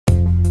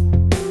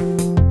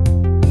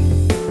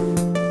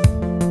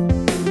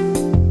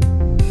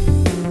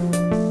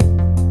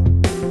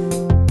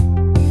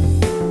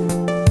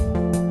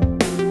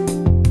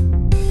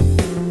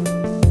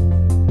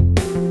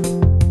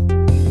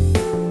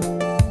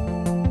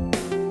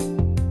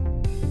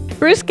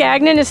Bruce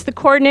Gagnon is the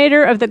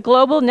coordinator of the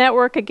Global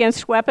Network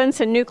Against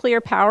Weapons and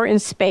Nuclear Power in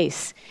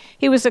Space.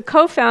 He was a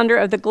co-founder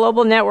of the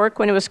Global Network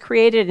when it was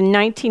created in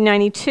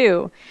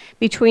 1992.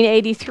 Between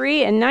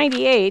 83 and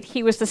 98,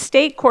 he was the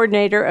state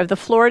coordinator of the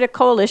Florida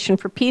Coalition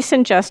for Peace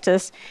and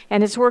Justice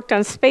and has worked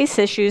on space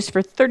issues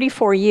for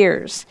 34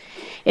 years.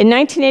 In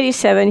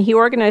 1987, he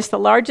organized the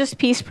largest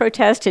peace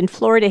protest in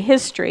Florida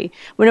history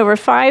when over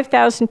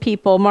 5,000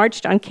 people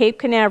marched on Cape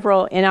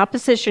Canaveral in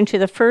opposition to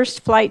the first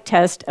flight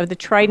test of the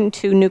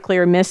Trident II nuclear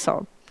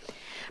missile.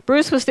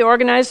 Bruce was the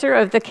organizer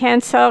of the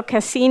Cancel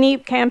Cassini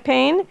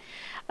campaign,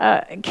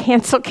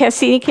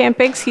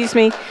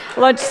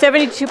 launched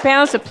 72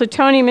 pounds of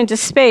plutonium into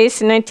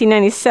space in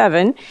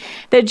 1997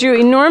 that drew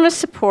enormous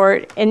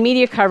support and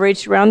media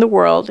coverage around the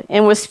world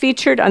and was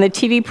featured on the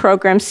TV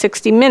program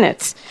 60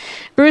 Minutes.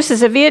 Bruce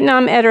is a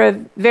Vietnam era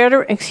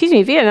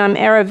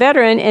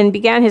veteran and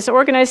began his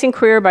organizing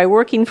career by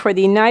working for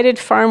the United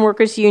Farm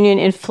Workers Union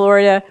in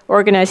Florida,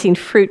 organizing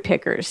fruit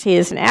pickers. He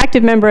is an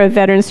active member of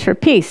Veterans for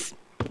Peace.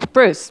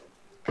 Bruce.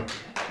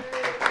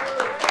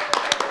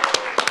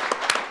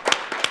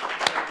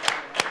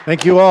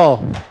 Thank you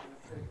all.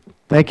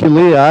 Thank you,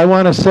 Leah. I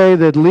want to say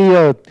that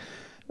Leah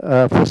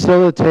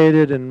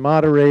facilitated and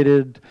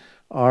moderated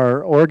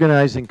our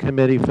organizing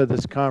committee for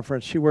this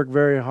conference. She worked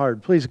very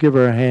hard. Please give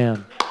her a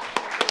hand.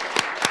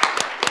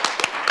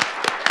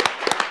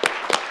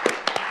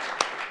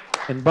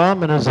 And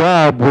Bauman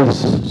Azad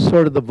was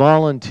sort of the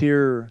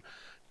volunteer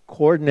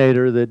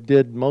coordinator that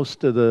did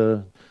most of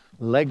the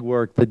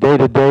legwork, the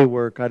day-to-day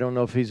work. I don't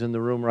know if he's in the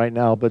room right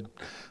now, but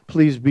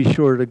please be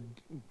sure to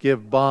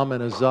give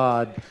Bauman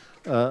Azad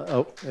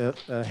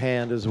a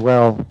hand as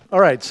well.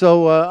 All right,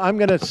 so I'm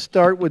going to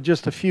start with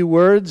just a few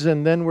words,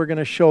 and then we're going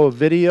to show a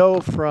video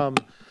from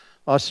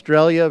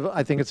Australia.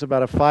 I think it's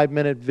about a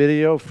 5-minute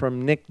video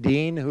from Nick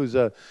Dean, who's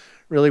a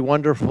really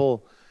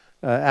wonderful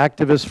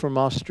activist from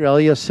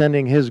Australia,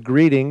 sending his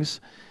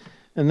greetings.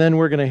 And then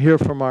we're going to hear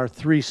from our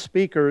 3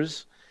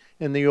 speakers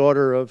in the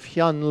order of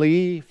Hyun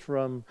Lee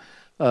from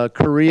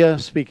Korea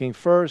speaking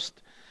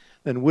first,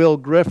 then Will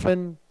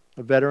Griffin,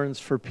 a Veterans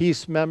for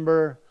Peace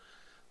member.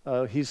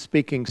 He's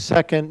speaking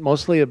second,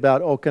 mostly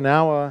about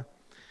Okinawa.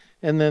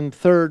 And then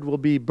third will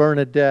be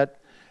Bernadette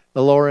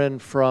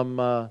Ellorin from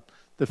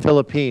the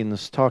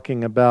Philippines,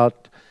 talking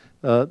about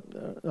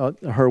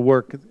her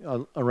work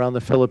around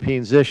the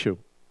Philippines issue.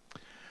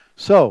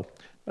 So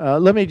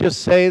let me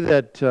just say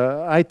that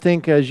I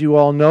think, as you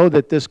all know,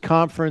 that this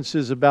conference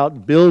is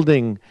about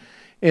building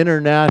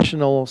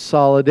international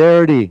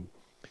solidarity.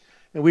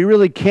 And we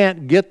really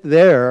can't get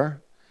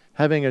there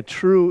having a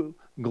true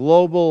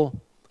global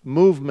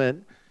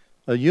movement,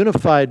 a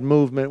unified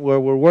movement where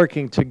we're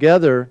working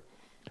together,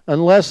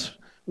 unless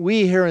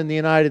we here in the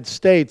United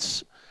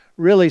States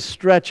really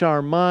stretch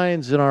our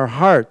minds and our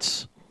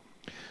hearts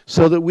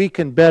so that we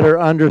can better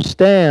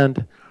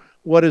understand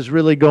what is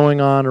really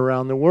going on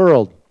around the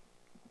world.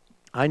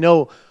 I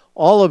know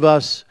all of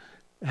us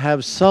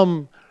have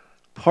some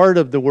part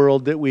of the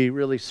world that we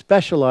really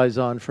specialize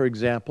on, for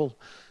example,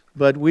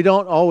 but we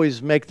don't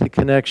always make the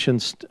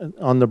connections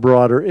on the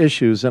broader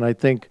issues, and I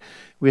think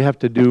we have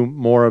to do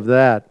more of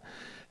that.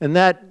 And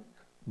that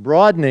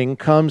broadening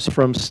comes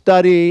from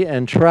study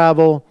and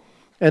travel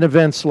and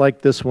events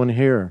like this one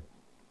here.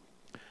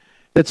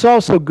 It's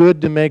also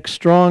good to make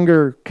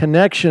stronger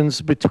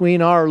connections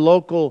between our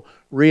local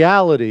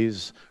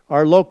realities,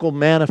 our local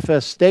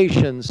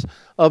manifestations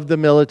of the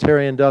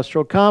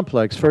military-industrial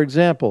complex. For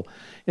example,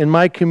 in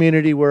my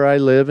community where I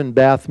live in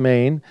Bath,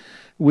 Maine,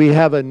 we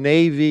have a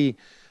Navy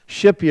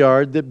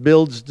shipyard that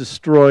builds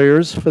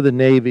destroyers for the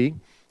Navy.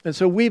 And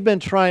so we've been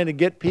trying to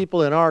get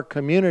people in our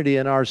community,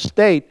 in our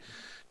state,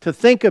 to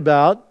think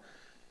about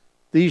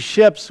these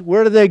ships.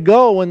 Where do they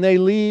go when they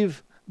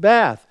leave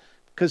Bath?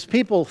 Because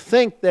people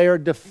think they are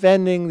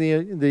defending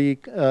the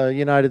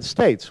United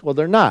States. Well,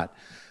 they're not.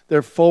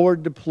 They're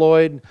forward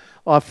deployed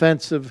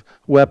offensive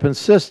weapon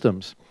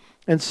systems.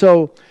 And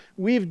so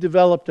we've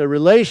developed a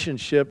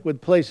relationship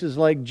with places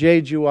like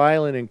Jeju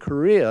Island in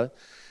Korea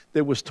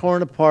that was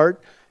torn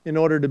apart in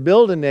order to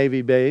build a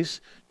Navy base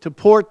to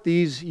port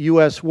these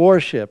U.S.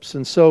 warships.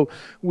 And so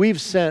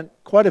we've sent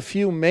quite a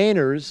few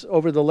Mainers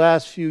over the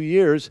last few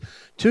years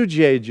to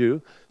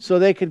Jeju so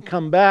they can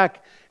come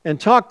back and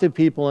talk to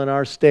people in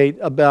our state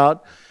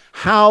about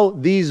how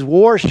these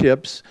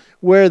warships,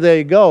 where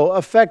they go,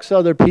 affects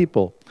other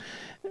people.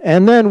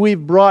 And then we've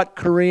brought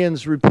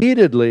Koreans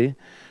repeatedly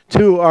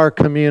to our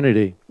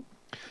community.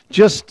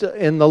 Just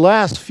in the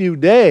last few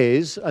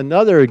days,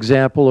 another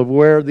example of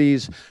where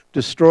these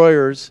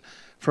destroyers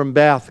from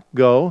Bath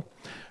go,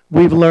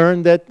 we've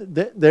learned that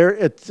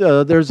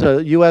there's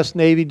a U.S.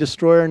 Navy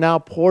destroyer now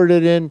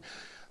ported in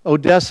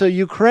Odessa,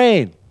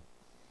 Ukraine.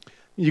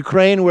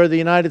 Ukraine, where the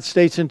United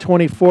States in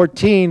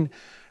 2014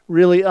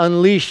 really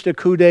unleashed a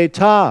coup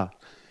d'etat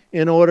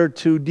in order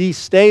to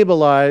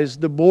destabilize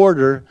the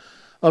border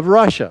of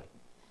Russia,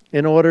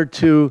 in order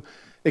to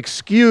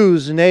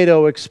excuse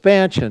NATO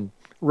expansion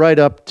right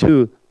up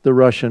to the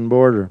Russian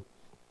border.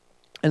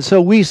 And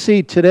so we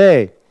see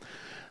today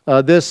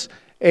this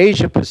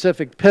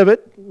Asia-Pacific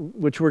pivot,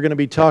 which we're going to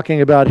be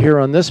talking about here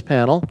on this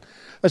panel,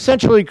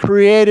 essentially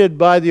created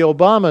by the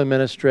Obama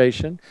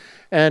administration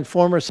and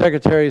former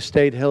Secretary of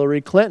State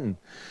Hillary Clinton.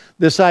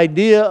 This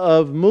idea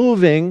of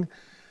moving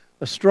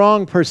a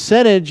strong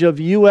percentage of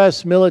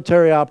U.S.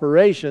 military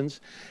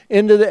operations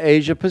into the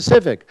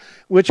Asia-Pacific,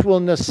 which will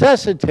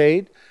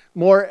necessitate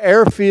more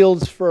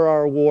airfields for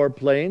our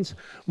warplanes,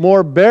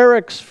 more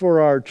barracks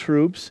for our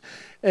troops,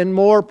 and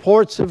more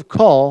ports of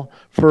call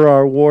for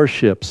our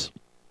warships.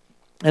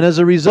 And as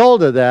a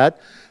result of that,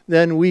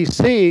 then we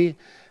see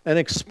an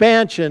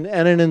expansion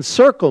and an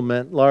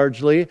encirclement,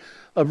 largely,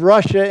 of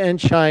Russia and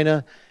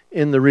China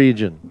in the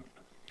region.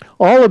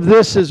 All of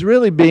this is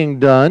really being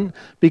done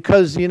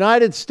because the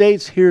United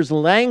States hears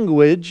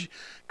language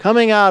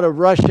coming out of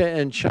Russia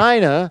and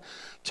China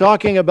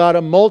talking about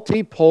a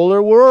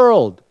multipolar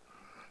world,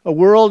 a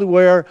world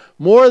where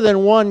more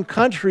than one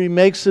country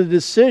makes the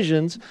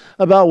decisions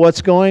about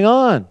what's going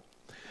on.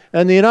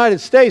 And the United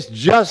States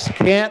just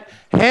can't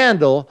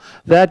handle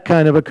that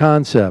kind of a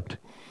concept.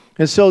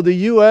 And so the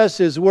U.S.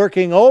 is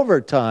working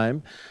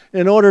overtime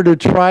in order to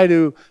try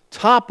to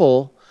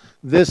topple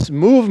this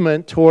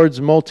movement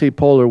towards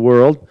multipolar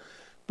world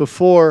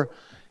before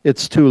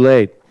it's too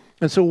late.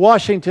 And so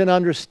Washington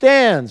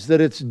understands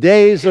that its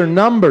days are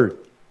numbered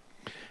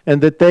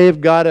and that they've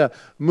got to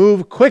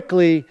move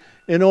quickly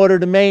in order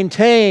to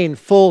maintain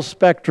full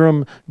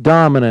spectrum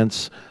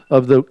dominance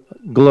of the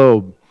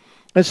globe.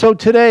 And so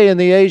today in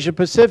the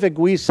Asia-Pacific,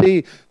 we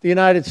see the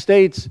United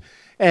States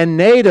and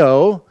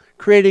NATO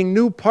creating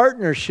new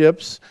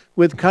partnerships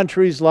with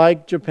countries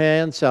like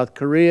Japan, South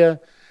Korea,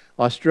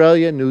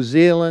 Australia, New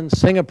Zealand,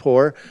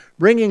 Singapore,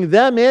 bringing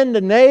them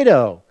into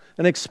NATO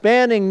and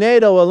expanding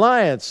NATO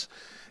alliance.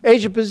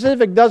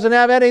 Asia-Pacific doesn't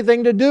have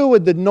anything to do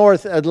with the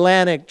North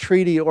Atlantic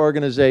Treaty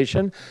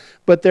Organization,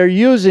 but they're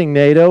using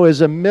NATO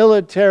as a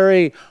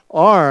military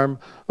arm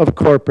of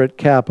corporate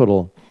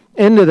capital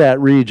into that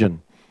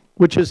region,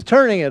 which is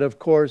turning it, of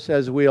course,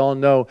 as we all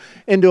know,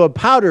 into a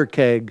powder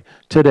keg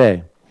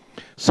today.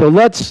 So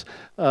let's,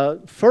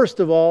 first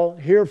of all,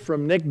 hear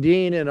from Nick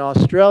Dean in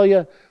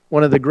Australia,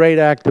 one of the great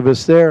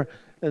activists there,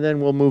 and then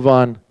we'll move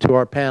on to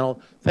our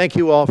panel. Thank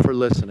you all for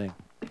listening.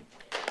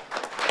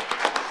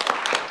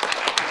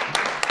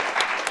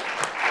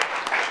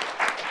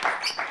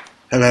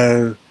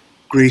 Hello,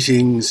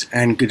 greetings,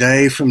 and good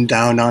day from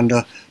down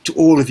under to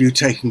all of you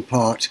taking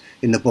part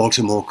in the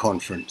Baltimore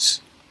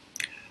Conference.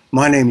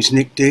 My name is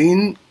Nick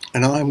Dean,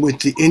 and I'm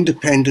with the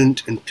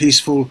Independent and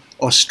Peaceful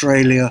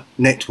Australia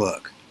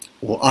Network,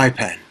 or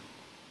IPAN.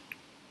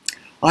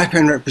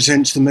 IPAN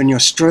represents the many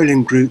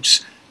Australian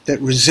groups that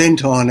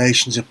resent our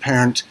nation's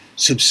apparent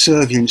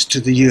subservience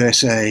to the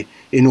USA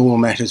in all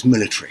matters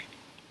military.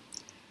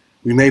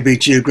 We may be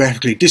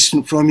geographically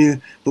distant from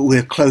you, but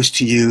we're close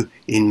to you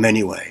in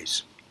many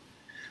ways.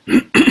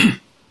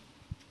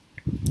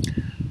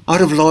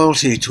 Out of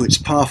loyalty to its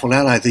powerful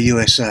ally, the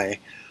USA,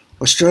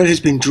 Australia has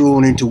been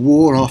drawn into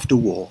war after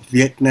war: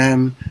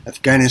 Vietnam,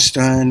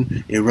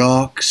 Afghanistan,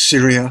 Iraq,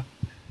 Syria.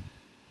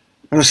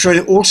 And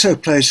Australia also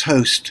plays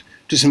host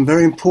to some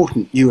very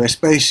important US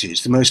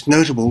bases, the most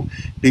notable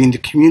being the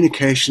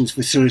communications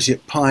facility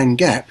at Pine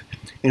Gap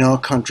in our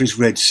country's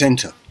red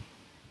centre.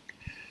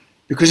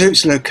 Because of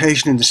its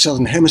location in the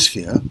southern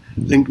hemisphere,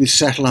 linked with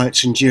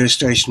satellites and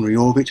geostationary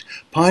orbit,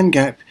 Pine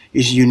Gap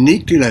is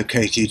uniquely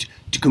located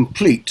to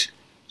complete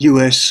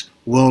US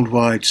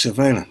worldwide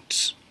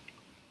surveillance.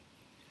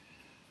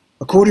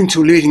 According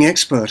to a leading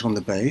expert on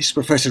the base,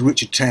 Professor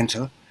Richard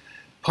Tanter,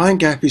 Pine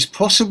Gap is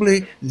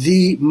possibly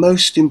the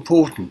most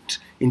important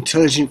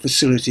intelligence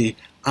facility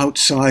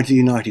outside the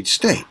United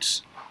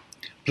States,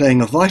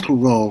 playing a vital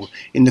role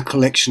in the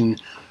collection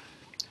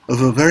of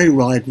a very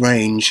wide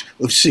range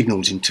of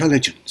signals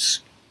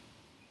intelligence.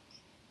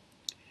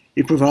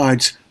 It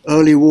provides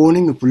early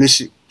warning of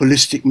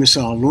ballistic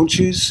missile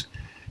launches,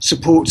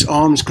 supports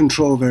arms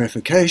control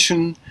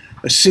verification,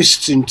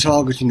 assists in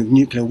targeting of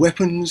nuclear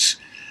weapons,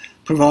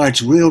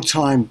 provides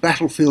real-time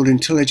battlefield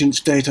intelligence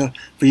data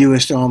for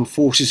US armed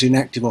forces in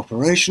active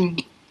operation,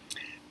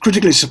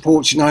 critically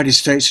supports United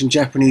States and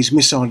Japanese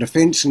missile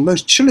defense, and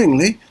most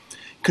chillingly,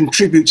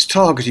 contributes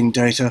targeting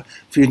data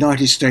for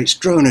United States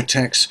drone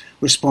attacks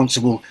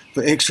responsible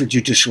for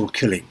extrajudicial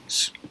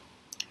killings.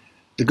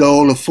 The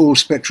goal of full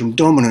spectrum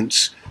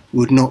dominance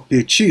would not be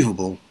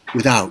achievable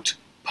without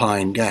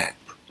Pine Gap.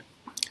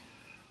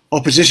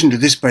 Opposition to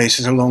this base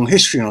has a long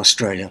history in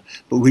Australia,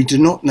 but we do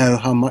not know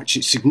how much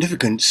its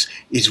significance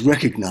is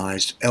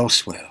recognised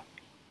elsewhere.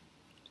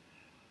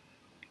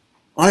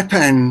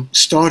 IPAN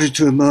started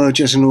to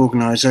emerge as an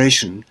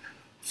organisation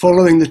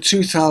following the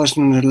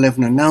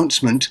 2011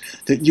 announcement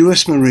that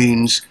US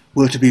Marines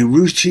were to be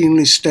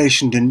routinely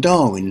stationed in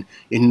Darwin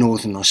in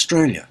Northern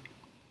Australia.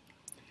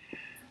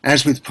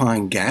 As with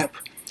Pine Gap,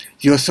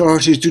 the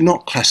authorities do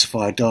not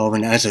classify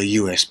Darwin as a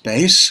US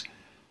base.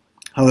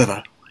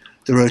 However,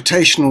 the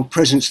rotational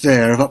presence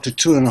there of up to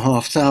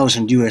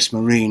 2,500 US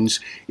Marines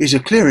is a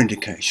clear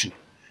indication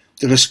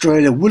that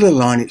Australia will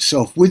align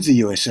itself with the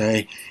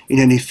USA in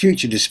any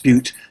future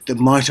dispute that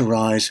might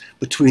arise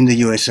between the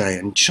USA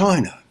and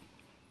China.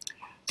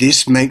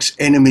 This makes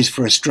enemies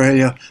for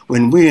Australia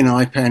when we in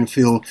IPAN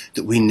feel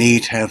that we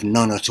need have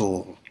none at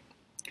all.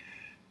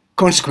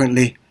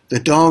 Consequently, the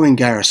Darwin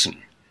garrison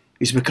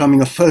is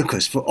becoming a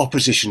focus for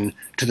opposition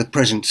to the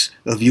presence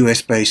of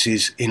US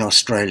bases in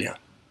Australia.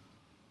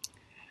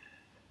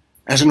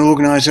 As an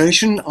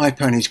organisation,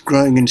 IPAN is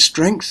growing in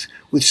strength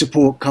with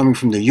support coming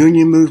from the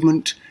union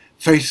movement,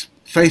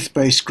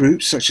 faith-based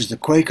groups such as the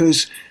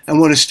Quakers,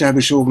 and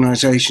well-established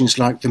organisations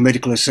like the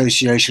Medical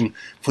Association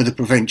for the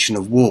Prevention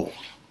of War.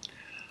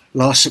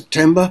 Last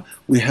September,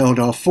 we held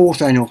our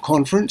 4th annual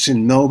conference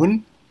in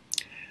Melbourne,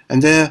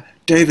 and there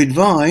David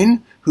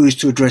Vine, who is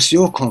to address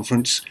your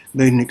conference,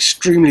 made an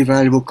extremely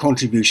valuable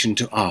contribution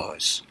to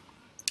ours.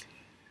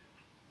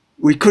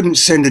 We couldn't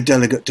send a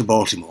delegate to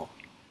Baltimore,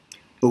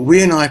 but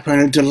we in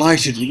IPAN are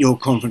delighted that your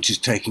conference is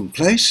taking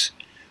place.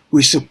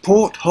 We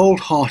support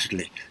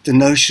wholeheartedly the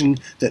notion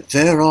that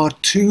there are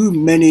too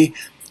many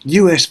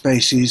US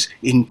bases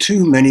in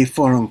too many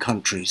foreign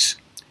countries,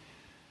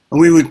 and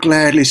we would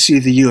gladly see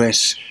the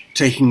US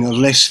taking a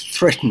less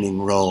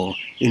threatening role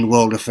in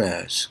world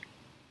affairs.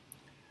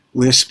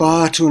 We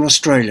aspire to an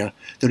Australia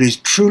that is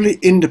truly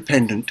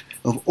independent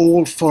of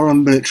all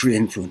foreign military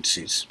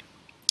influences.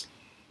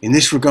 In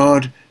this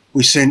regard,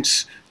 we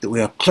sense that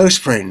we are close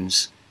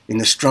friends in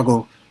the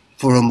struggle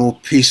for a more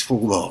peaceful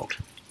world.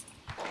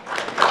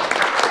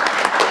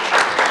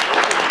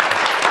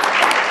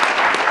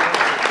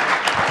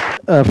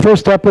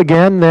 First up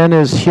again then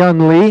is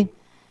Hyun Lee.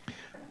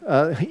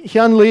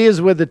 Hyun Lee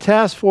is with the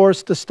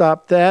Taskforce to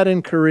Stop That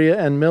in Korea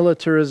and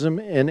Militarism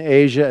in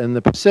Asia and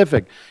the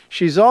Pacific.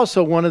 She's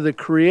also one of the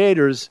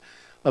creators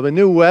of a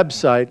new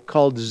website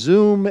called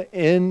Zoom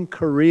in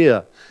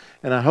Korea.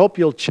 And I hope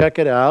you'll check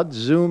it out,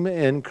 Zoom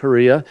in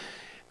Korea.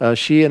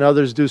 She and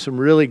others do some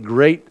really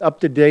great,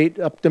 up-to-date,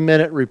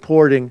 up-to-minute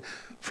reporting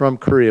from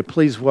Korea.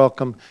 Please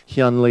welcome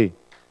Hyun Lee.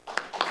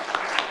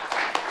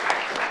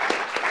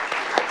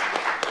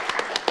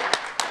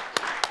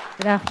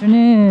 Good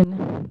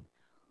afternoon.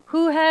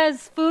 Who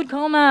has food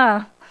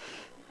coma?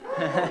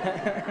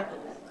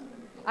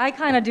 I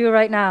kind of do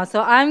right now.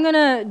 So I'm going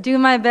to do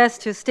my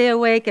best to stay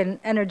awake and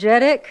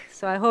energetic.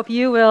 So I hope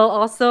you will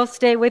also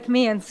stay with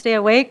me and stay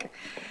awake.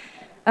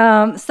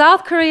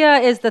 South Korea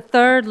is the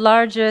 3rd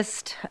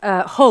largest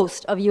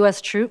host of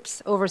U.S.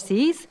 troops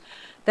overseas.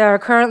 There are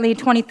currently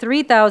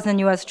 23,000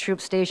 U.S.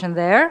 troops stationed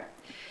there.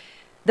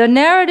 The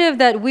narrative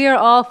that we are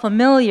all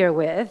familiar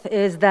with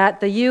is that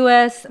the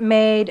U.S.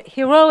 made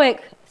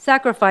heroic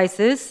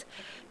sacrifices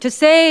to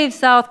save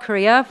South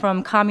Korea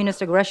from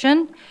communist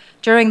aggression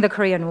during the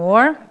Korean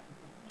War,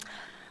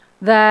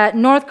 that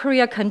North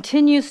Korea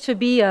continues to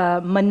be a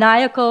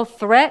maniacal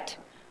threat,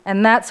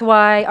 and that's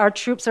why our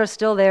troops are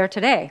still there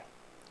today.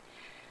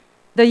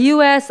 The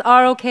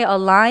US-ROK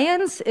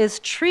alliance is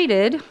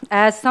treated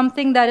as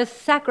something that is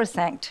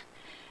sacrosanct,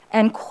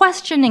 and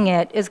questioning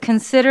it is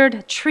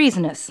considered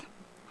treasonous.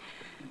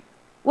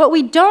 What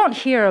we don't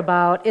hear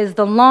about is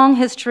the long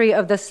history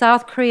of the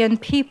South Korean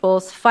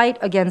people's fight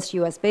against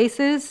US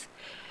bases,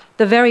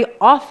 the very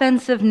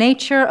offensive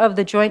nature of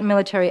the joint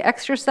military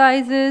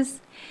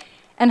exercises,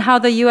 and how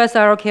the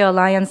US-ROK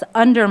alliance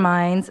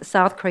undermines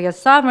South Korea's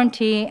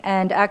sovereignty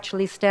and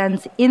actually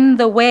stands in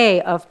the way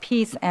of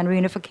peace and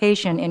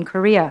reunification in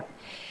Korea.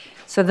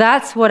 So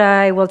that's what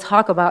I will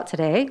talk about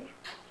today.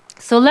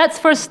 So let's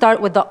first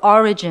start with the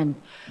origin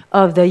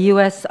of the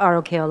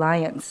US-ROK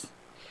alliance.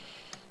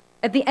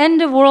 At the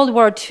end of World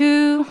War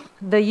II,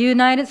 the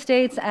United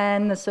States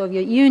and the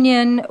Soviet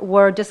Union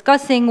were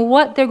discussing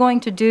what they're going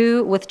to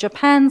do with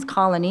Japan's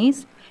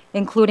colonies,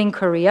 including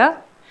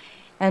Korea.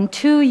 And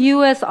 2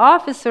 US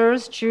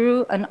officers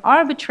drew an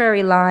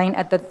arbitrary line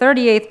at the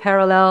 38th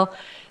parallel.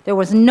 There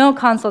was no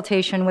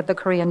consultation with the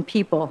Korean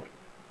people.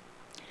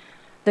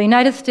 The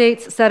United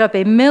States set up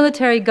a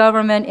military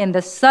government in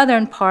the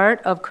southern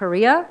part of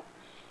Korea,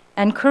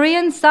 and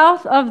Koreans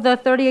south of the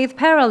 38th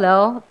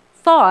parallel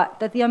thought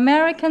that the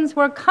Americans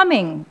were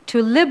coming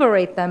to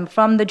liberate them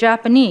from the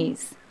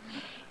Japanese.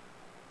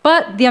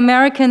 But the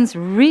Americans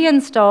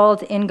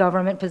reinstalled in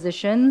government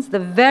positions the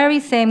very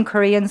same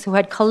Koreans who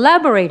had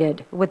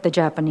collaborated with the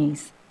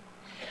Japanese.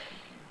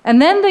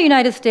 And then the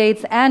United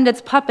States and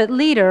its puppet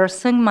leader,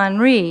 Syngman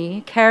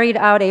Rhee, carried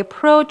out a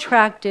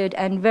protracted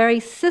and very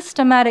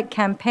systematic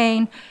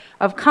campaign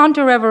of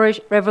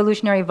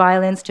counter-revolutionary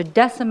violence to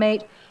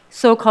decimate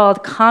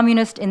so-called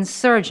communist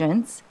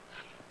insurgents,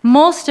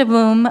 most of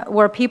whom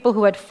were people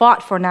who had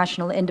fought for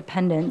national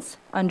independence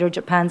under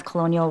Japan's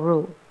colonial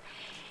rule.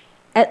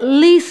 At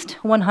least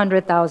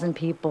 100,000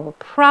 people,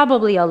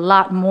 probably a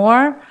lot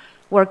more,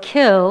 were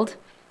killed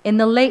in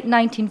the late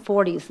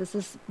 1940s. This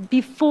is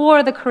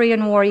before the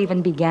Korean War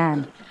even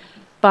began,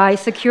 by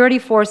security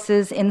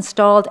forces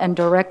installed and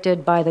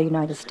directed by the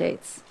United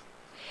States.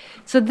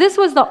 So this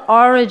was the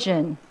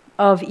origin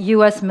of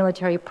US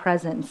military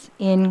presence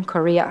in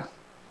Korea.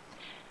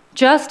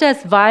 Just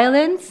as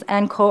violence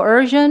and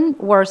coercion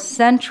were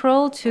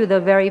central to the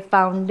very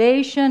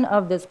foundation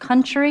of this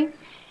country,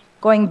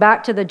 going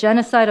back to the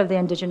genocide of the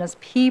indigenous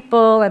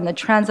people and the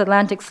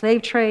transatlantic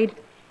slave trade,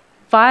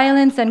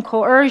 violence and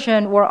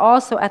coercion were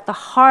also at the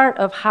heart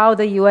of how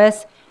the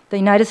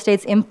United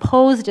States,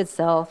 imposed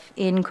itself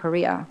in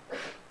Korea.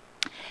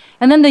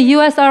 And then the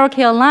US-ROK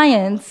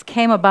alliance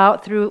came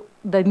about through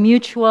the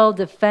Mutual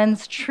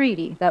Defense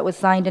Treaty that was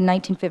signed in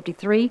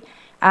 1953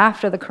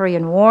 after the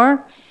Korean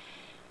War.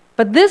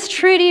 But this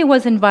treaty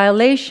was in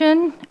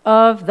violation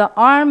of the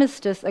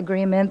armistice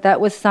agreement that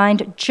was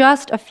signed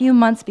just a few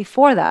months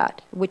before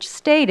that, which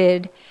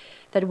stated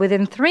that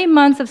within 3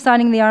 months of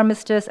signing the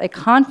armistice, a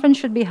conference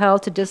should be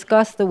held to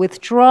discuss the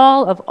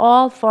withdrawal of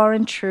all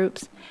foreign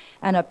troops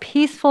and a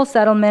peaceful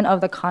settlement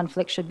of the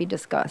conflict should be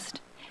discussed.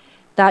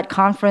 That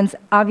conference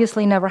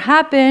obviously never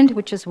happened,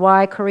 which is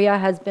why Korea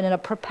has been in a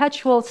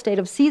perpetual state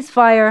of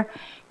ceasefire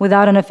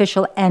without an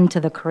official end to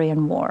the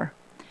Korean War.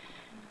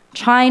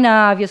 China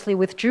obviously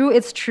withdrew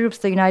its troops,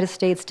 the United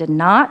States did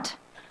not.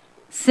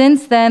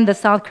 Since then, the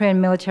South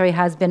Korean military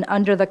has been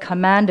under the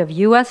command of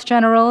US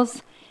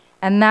generals,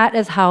 and that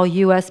is how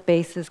US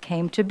bases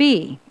came to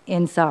be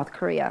in South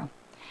Korea.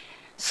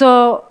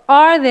 So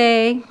are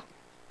they,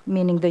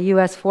 meaning the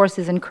US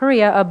forces in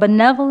Korea, a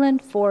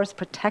benevolent force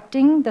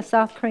protecting the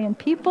South Korean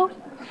people?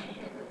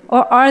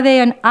 Or are they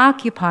an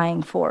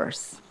occupying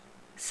force?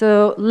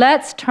 So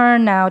let's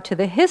turn now to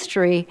the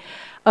history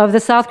of the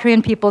South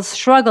Korean people's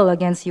struggle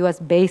against US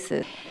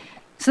bases.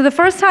 So the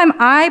first time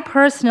I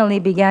personally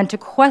began to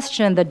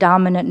question the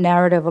dominant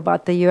narrative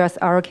about the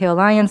US-ROK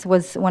alliance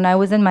was when I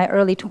was in my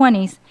early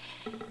 20s,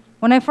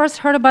 when I first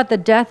heard about the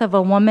death of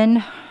a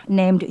woman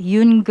named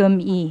Yoon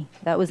Geum-lee.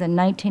 That was in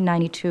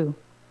 1992.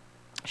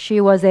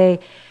 She was a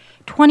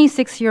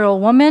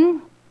 26-year-old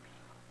woman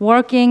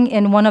working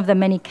in one of the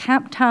many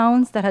camp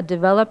towns that had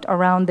developed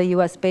around the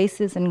US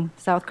bases in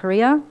South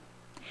Korea.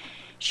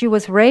 She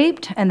was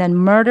raped and then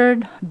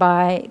murdered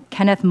by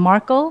Kenneth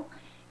Markle,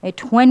 a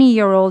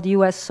 20-year-old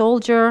US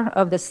soldier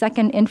of the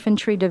 2nd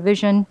Infantry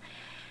Division,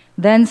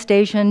 then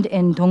stationed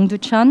in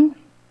Dongducheon.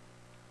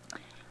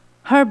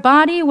 Her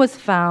body was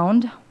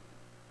found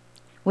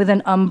with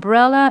an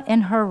umbrella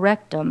in her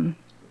rectum,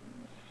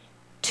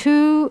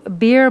 2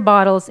 beer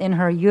bottles in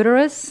her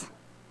uterus,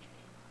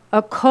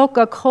 a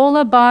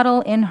Coca-Cola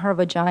bottle in her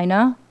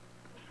vagina,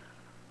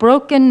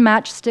 broken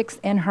matchsticks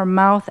in her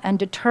mouth, and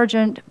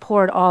detergent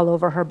poured all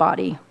over her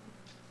body.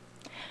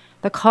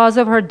 The cause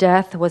of her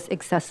death was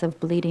excessive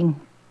bleeding.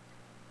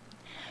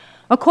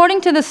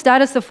 According to the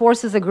status of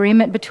forces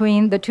agreement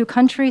between the two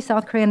countries,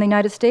 South Korea and the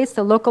United States,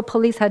 the local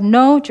police had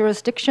no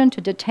jurisdiction to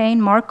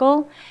detain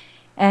Markle,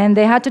 and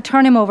they had to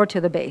turn him over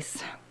to the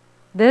base.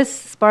 This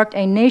sparked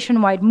a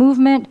nationwide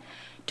movement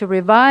to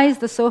revise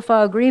the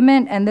SOFA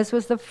agreement, and this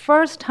was the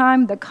first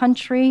time the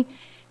country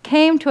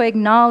came to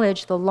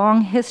acknowledge the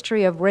long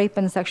history of rape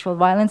and sexual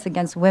violence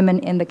against women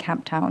in the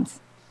camp towns.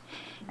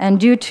 And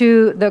due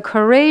to the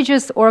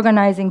courageous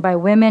organizing by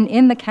women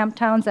in the camp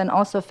towns and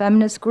also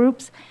feminist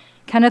groups,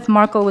 Kenneth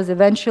Markle was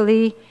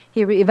eventually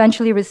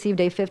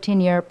received a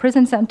 15-year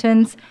prison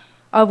sentence,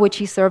 of which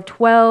he served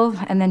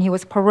 12, and then he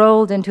was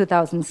paroled in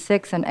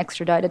 2006 and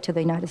extradited to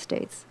the United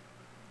States.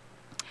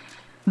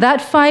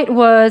 That fight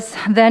was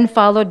then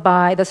followed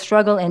by the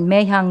struggle in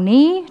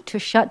Maehang-ni to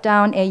shut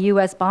down a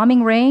US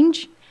bombing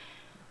range.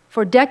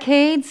 For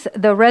decades,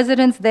 the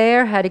residents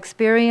there had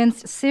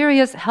experienced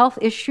serious health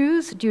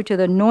issues due to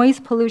the noise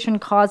pollution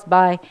caused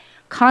by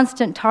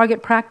constant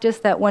target practice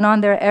that went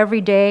on there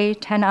every day,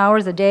 10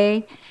 hours a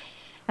day.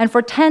 And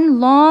for 10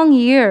 long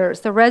years,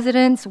 the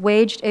residents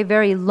waged a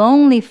very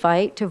lonely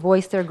fight to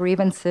voice their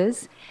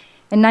grievances.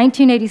 In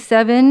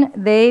 1987,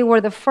 they were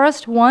the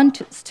first one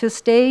to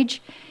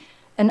stage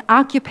an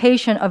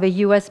occupation of a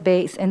US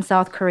base in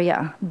South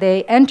Korea.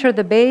 They entered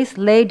the base,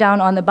 lay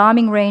down on the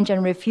bombing range,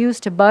 and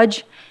refused to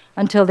budge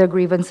until their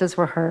grievances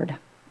were heard.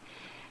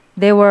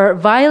 They were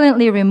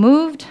violently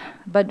removed,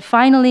 but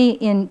finally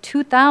in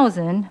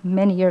 2000,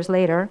 many years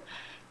later,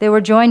 they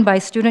were joined by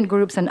student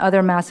groups and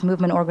other mass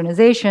movement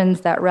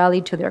organizations that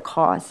rallied to their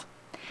cause.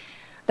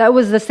 That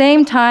was the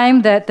same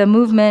time that the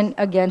movement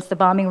against the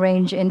bombing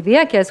range in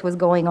Vieques was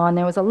going on.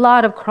 There was a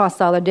lot of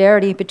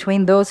cross-solidarity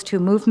between those two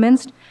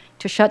movements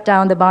to shut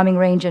down the bombing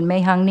range in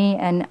Maehang-ni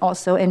and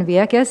also in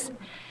Vieques.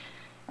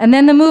 And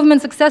then the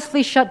movement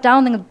successfully shut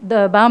down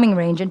the bombing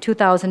range in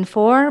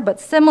 2004, but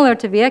similar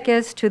to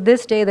Vieques, to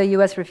this day, the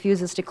US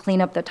refuses to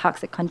clean up the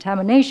toxic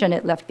contamination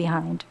it left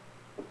behind.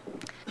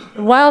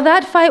 While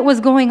that fight was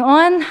going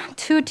on,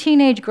 2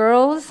 teenage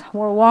girls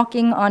were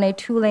walking on a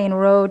 2-lane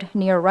road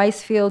near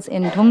rice fields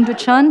in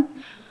Dongducheon.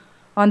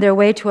 On their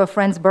way to a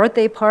friend's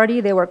birthday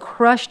party, they were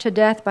crushed to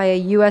death by a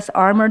US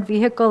armored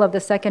vehicle of the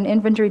 2nd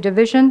Infantry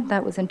Division.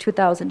 That was in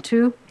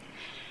 2002.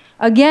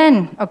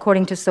 Again,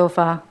 according to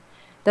SOFA,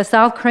 the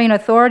South Korean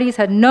authorities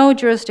had no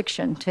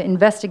jurisdiction to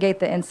investigate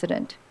the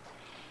incident.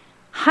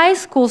 High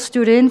school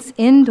students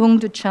in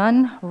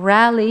Dongducheon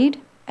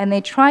rallied, and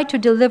they tried to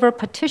deliver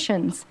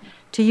petitions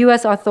to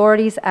US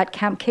authorities at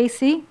Camp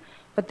Casey,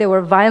 but they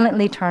were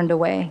violently turned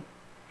away.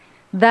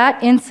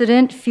 That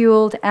incident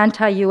fueled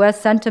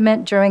anti-US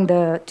sentiment during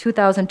the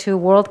 2002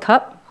 World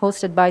Cup,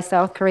 hosted by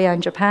South Korea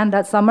and Japan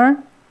that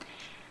summer.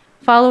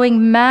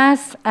 Following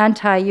mass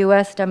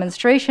anti-US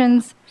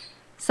demonstrations,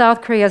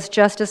 South Korea's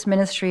Justice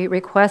Ministry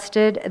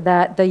requested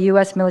that the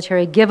US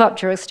military give up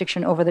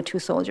jurisdiction over the two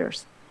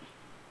soldiers.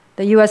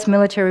 The US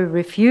military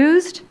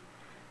refused.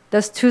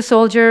 The two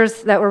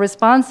soldiers that were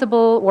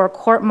responsible were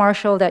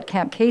court-martialed at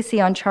Camp Casey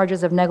on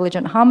charges of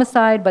negligent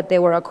homicide, but they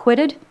were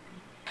acquitted.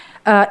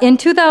 In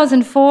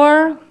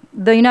 2004,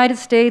 the United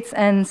States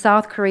and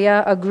South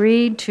Korea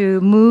agreed to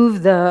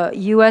move the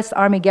US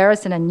Army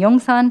garrison in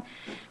Yongsan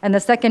and the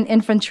 2nd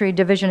Infantry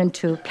Division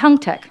into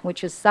Pyeongtaek,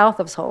 which is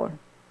south of Seoul.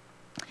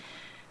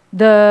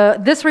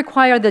 This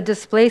required the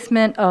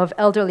displacement of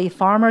elderly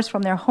farmers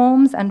from their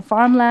homes and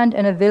farmland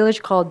in a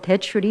village called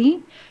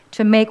Daechuri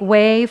to make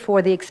way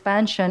for the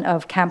expansion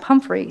of Camp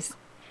Humphreys.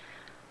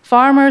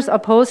 Farmers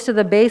opposed to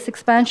the base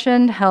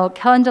expansion held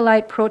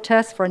candlelight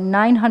protests for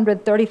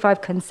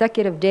 935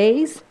 consecutive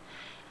days.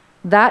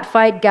 That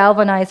fight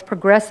galvanized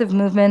progressive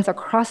movements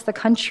across the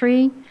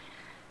country.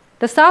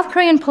 The South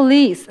Korean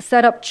police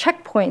set up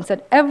checkpoints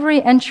at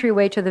every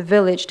entryway to the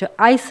village to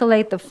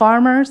isolate the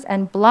farmers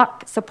and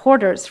block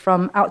supporters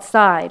from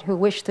outside who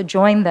wished to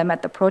join them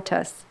at the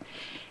protests.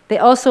 They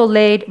also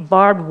laid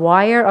barbed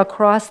wire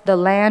across the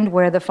land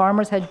where the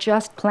farmers had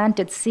just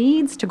planted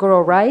seeds to grow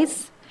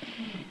rice.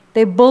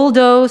 They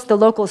bulldozed the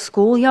local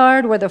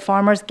schoolyard where the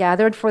farmers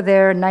gathered for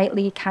their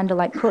nightly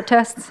candlelight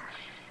protests.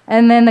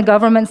 And then the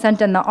government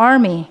sent in the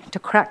army to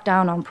crack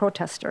down on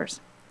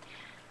protesters.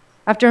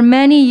 After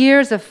many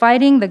years of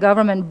fighting, the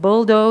government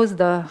bulldozed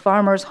the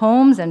farmers'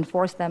 homes and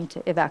forced them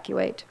to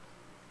evacuate.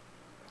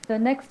 The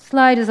next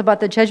slide is about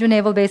the Jeju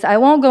Naval Base. I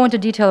won't go into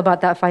detail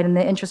about that fight in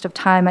the interest of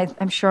time.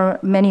 I'm sure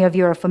many of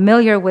you are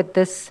familiar with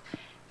this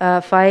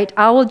fight.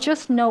 I will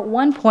just note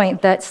one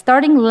point, that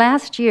starting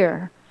last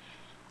year,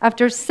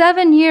 after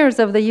 7 years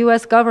of the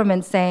US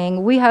government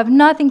saying, we have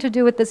nothing to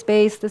do with this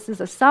base, this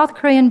is a South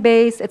Korean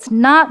base, it's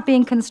not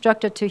being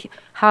constructed to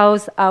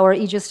house our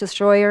Aegis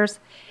destroyers,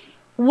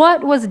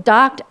 what was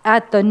docked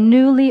at the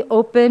newly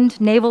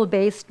opened naval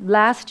base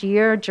last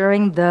year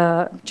during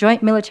the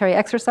joint military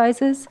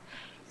exercises?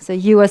 It's a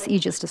US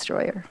Aegis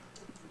destroyer.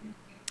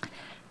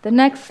 The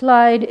next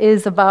slide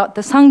is about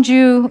the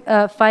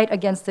Sangju fight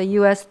against the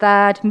US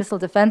THAAD missile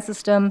defense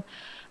system.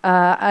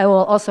 I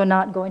will also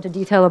not go into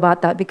detail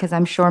about that because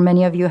I'm sure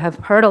many of you have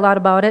heard a lot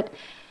about it.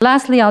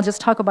 Lastly, I'll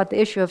just talk about the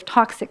issue of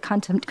toxic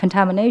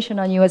contamination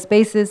on US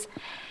bases.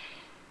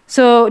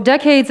 So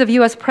decades of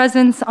US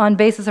presence on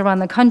bases around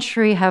the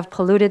country have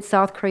polluted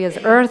South Korea's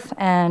earth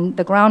and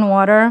the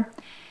groundwater.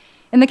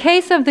 In the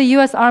case of the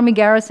US Army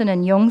garrison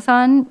in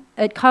Yongsan,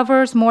 it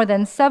covers more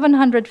than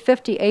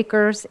 750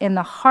 acres in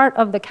the heart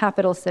of the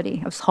capital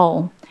city of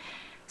Seoul.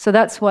 So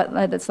that's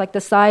like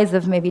the size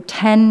of maybe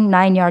 10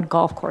 nine-yard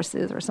golf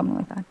courses or something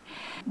like that.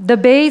 The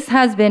base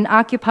has been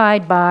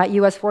occupied by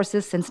US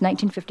forces since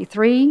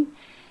 1953.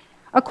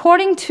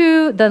 According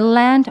to the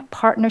Land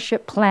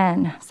Partnership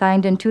Plan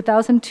signed in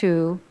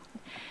 2002,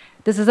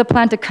 this is a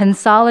plan to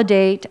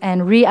consolidate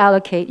and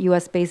reallocate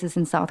US bases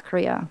in South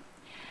Korea.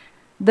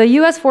 The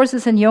US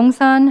forces in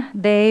Yongsan,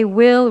 they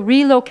will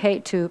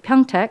relocate to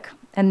Pyeongtaek,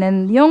 and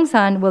then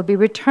Yongsan will be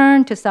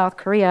returned to South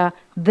Korea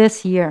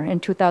this year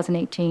in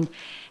 2018.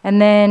 And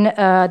then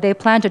they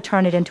plan to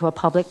turn it into a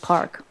public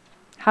park.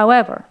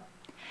 However,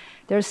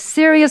 there's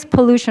serious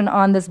pollution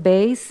on this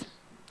base,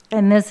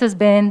 and this has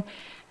been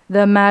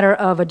the matter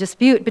of a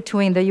dispute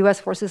between the US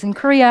forces in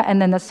Korea and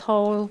then the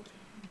Seoul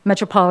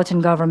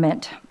metropolitan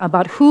government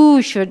about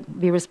who should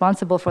be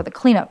responsible for the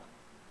cleanup.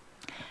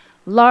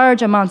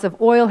 Large amounts of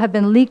oil have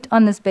been leaked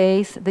on this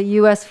base. The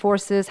US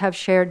forces have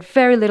shared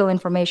very little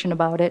information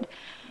about it.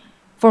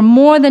 For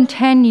more than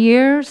 10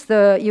 years,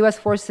 the US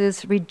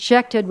forces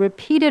rejected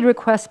repeated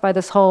requests by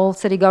the Seoul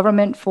city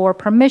government for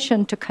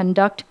permission to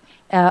conduct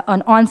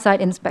an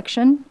on-site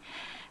inspection.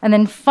 And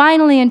then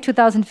finally in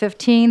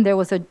 2015, there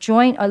was a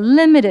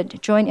limited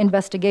joint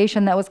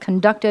investigation that was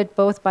conducted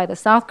both by the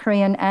South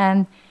Korean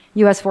and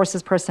US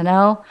forces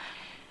personnel.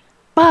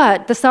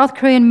 But the South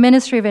Korean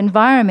Ministry of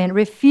Environment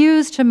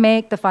refused to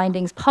make the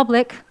findings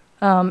public,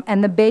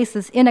 and the base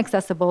is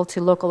inaccessible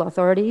to local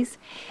authorities.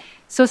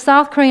 So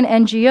South Korean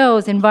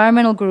NGOs,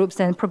 environmental groups,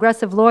 and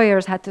progressive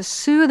lawyers had to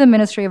sue the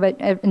Ministry of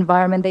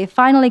Environment. They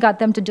finally got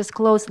them to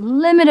disclose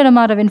limited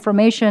amount of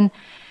information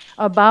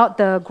about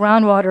the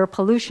groundwater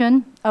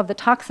pollution of the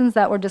toxins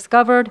that were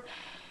discovered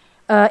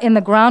in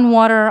the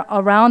groundwater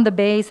around the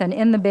base and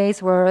in the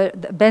base were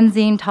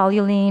benzene,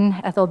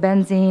 toluene,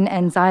 ethylbenzene,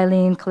 and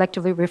xylene,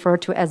 collectively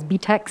referred to as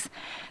BTEX.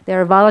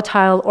 They're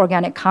volatile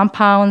organic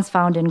compounds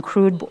found in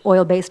crude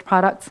oil-based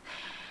products.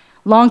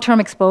 Long-term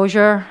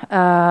exposure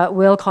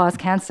will cause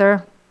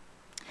cancer.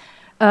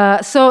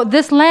 So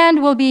this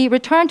land will be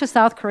returned to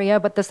South Korea,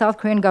 but the South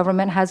Korean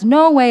government has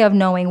no way of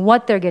knowing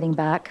what they're getting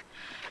back.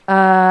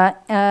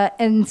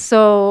 And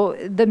so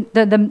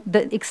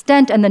the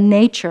extent and the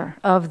nature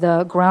of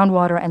the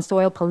groundwater and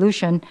soil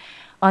pollution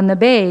on the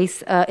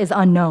base is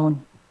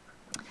unknown.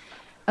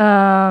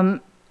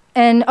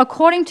 And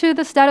according to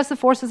the Status of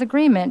Forces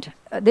Agreement,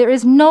 there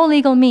is no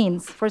legal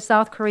means for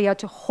South Korea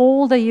to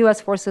hold the U.S.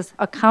 forces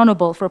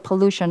accountable for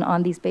pollution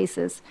on these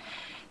bases.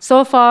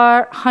 So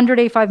far,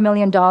 $185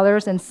 million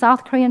in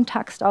South Korean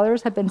tax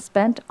dollars have been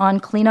spent on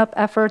cleanup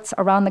efforts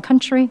around the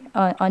country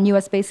on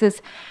U.S.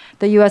 bases.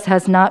 The U.S.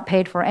 has not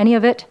paid for any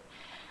of it.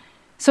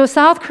 So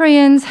South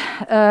Koreans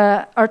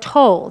are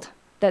told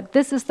that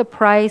this is the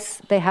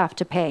price they have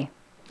to pay.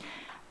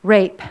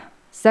 Rape,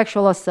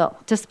 sexual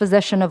assault,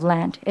 dispossession of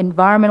land,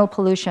 environmental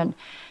pollution,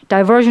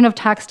 diversion of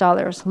tax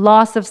dollars,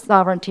 loss of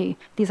sovereignty.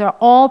 These are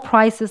all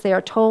prices they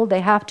are told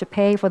they have to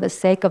pay for the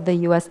sake of the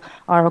U.S.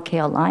 ROK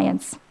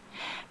alliance.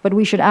 But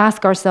we should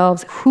ask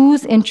ourselves,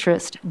 whose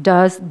interest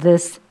does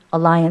this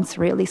alliance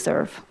really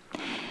serve?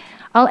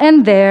 I'll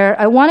end there.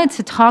 I wanted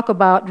to talk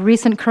about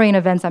recent Korean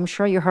events. I'm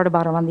sure you heard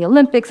about around the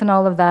Olympics and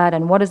all of that,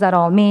 and what does that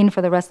all mean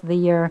for the rest of the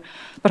year.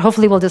 But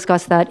hopefully we'll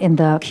discuss that in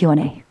the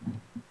Q&A.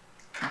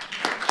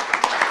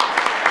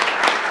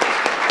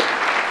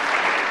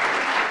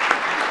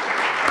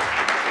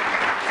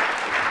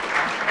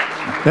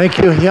 Thank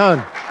you,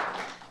 Hyun.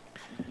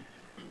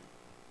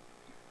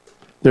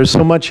 There's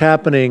so much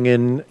happening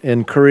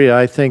in Korea.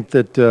 I think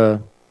that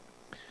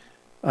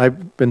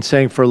I've been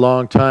saying for a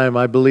long time,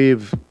 I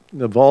believe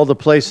of all the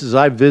places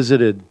I've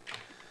visited,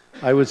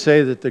 I would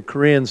say that the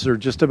Koreans are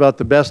just about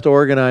the best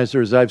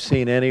organizers I've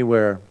seen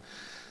anywhere.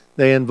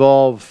 They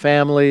involve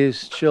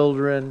families,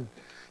 children,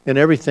 in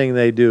everything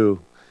they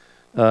do.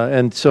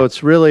 And so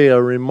it's really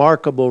a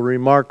remarkable,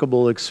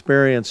 remarkable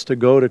experience to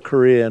go to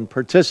Korea and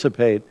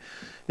participate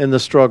in the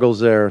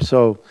struggles there.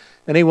 So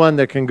anyone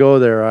that can go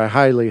there, I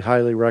highly,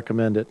 highly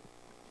recommend it.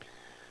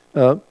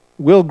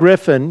 Will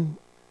Griffin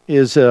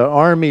is an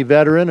Army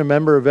veteran, a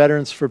member of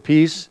Veterans for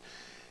Peace.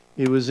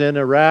 He was in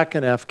Iraq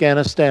and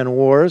Afghanistan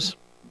wars.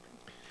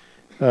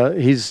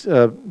 He's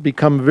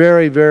become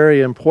very,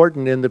 very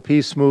important in the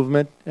peace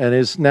movement and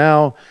is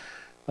now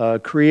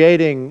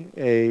creating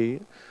a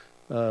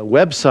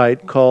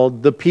website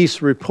called The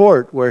Peace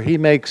Report, where he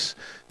makes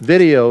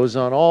videos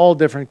on all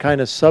different kind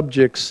of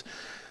subjects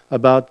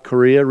about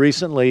Korea.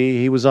 Recently,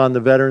 he was on the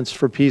Veterans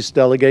for Peace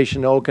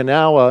delegation to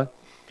Okinawa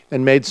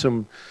and made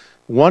some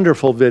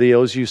wonderful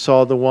videos. You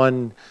saw the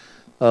one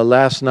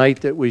last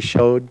night that we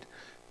showed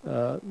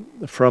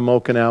from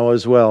Okinawa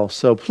as well.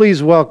 So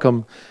please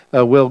welcome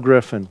Will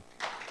Griffin.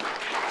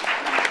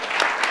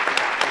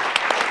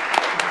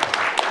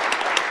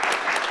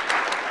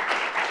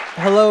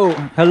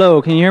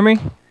 Hello, can you hear me?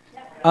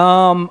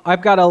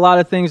 I've got a lot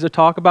of things to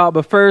talk about,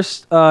 but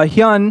first,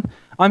 Hyun,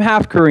 I'm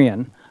half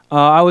Korean.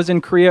 I was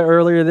in Korea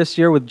earlier this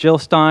year with Jill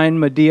Stein,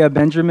 Medea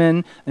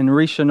Benjamin, and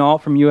Reese Chenault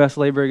from U.S.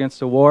 Labor Against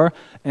the War,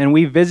 and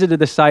we visited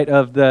the site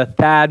of the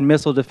THAAD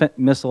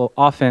missile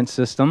offense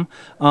system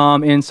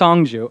in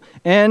Songju.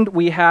 And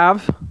we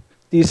have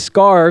these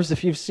scarves,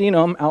 if you've seen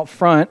them out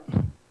front. I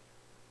don't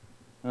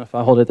know if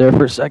I hold it there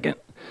for a second.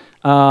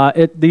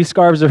 These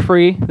scarves are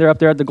free. They're up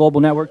there at the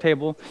Global Network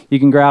table. You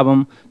can grab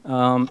them.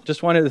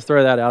 Just wanted to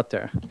throw that out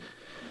there.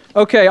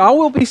 Okay, I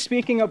will be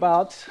speaking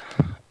about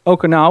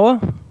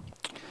Okinawa.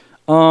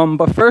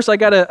 But first, I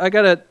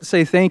gotta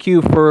say thank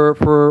you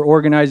for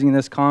organizing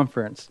this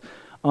conference.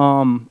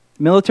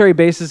 Military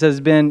bases has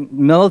been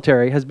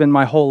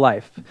my whole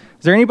life. Is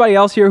there anybody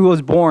else here who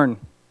was born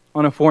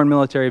on a foreign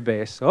military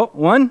base? Oh,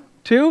 one,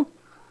 two.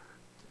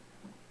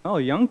 Oh,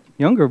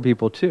 younger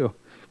people too.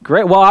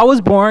 Great. Well, I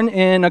was born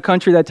in a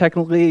country that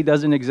technically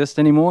doesn't exist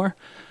anymore,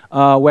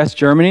 West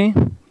Germany,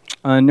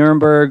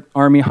 Nuremberg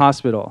Army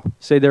Hospital.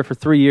 Stayed there for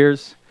 3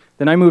 years.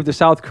 Then I moved to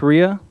South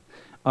Korea.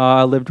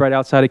 I lived right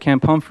outside of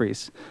Camp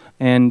Humphreys.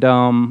 And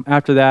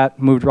after that,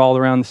 moved all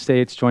around the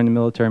States, joined the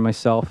military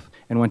myself,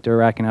 and went to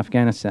Iraq and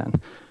Afghanistan.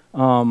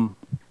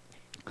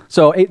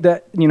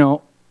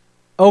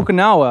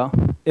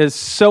 Okinawa is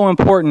so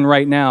important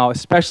right now,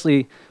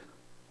 especially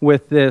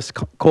with this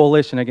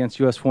coalition against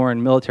U.S.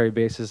 foreign military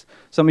bases.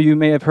 Some of you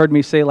may have heard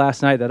me say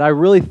last night that I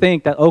really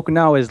think that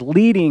Okinawa is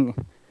leading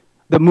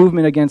the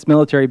movement against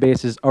military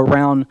bases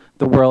around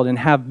the world and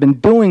have been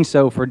doing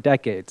so for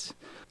decades.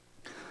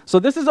 So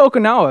this is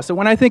Okinawa. So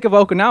when I think of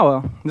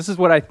Okinawa, this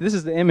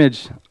is the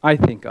image I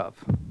think of.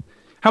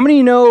 How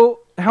many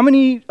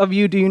of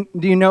you do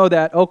you know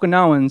that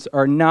Okinawans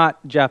are not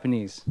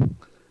Japanese?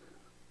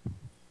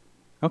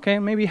 Okay,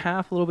 maybe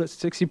half, a little bit,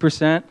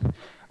 60%.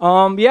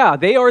 Yeah,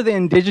 they are the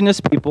indigenous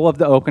people of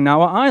the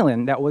Okinawa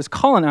island that was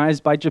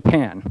colonized by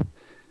Japan.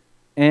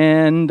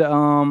 And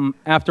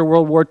after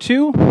World War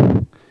II,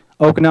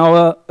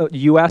 Okinawa,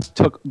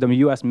 the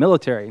U.S.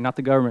 military, not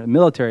the government, the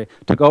military,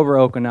 took over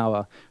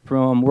Okinawa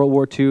from World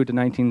War II to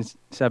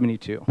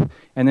 1972,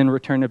 and then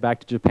returned it back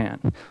to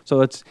Japan.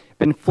 So it's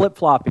been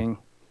flip-flopping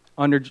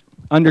under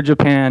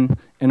Japan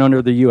and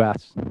under the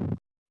U.S.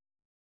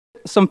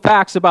 Some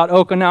facts about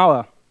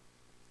Okinawa.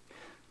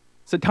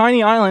 It's a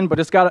tiny island, but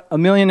it's got 1.5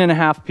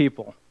 million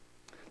people.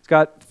 It's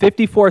got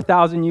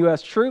 54,000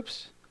 U.S.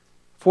 troops,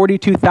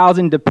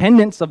 42,000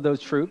 dependents of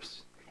those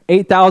troops,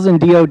 8,000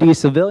 DoD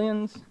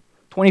civilians,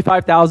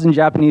 25,000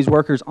 Japanese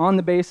workers on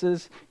the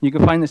bases. You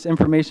can find this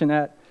information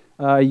at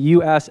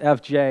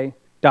usfj.gov.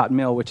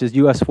 mil, which is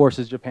U.S.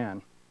 Forces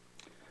Japan.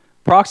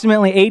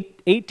 Approximately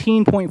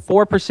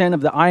 18.4%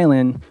 of the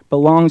island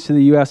belongs to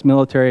the U.S.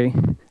 military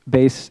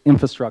base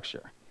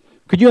infrastructure.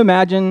 Could you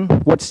imagine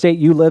what state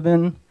you live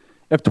in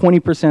if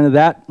 20% of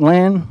that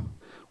land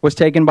was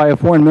taken by a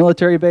foreign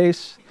military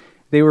base?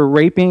 They were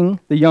raping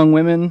the young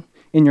women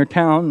in your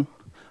town,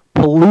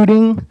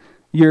 polluting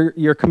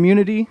your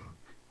community,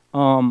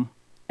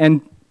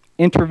 and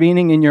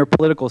intervening in your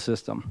political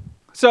system.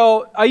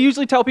 So I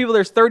usually tell people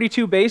there's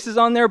 32 bases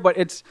on there, but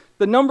it's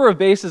the number of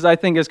bases I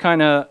think is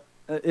kind of,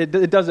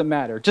 it doesn't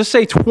matter. Just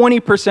say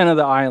 20% of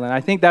the island.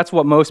 I think that's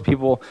what most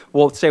people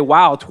will say,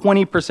 wow,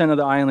 20% of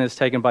the island is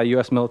taken by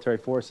US military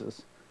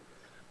forces.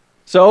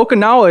 So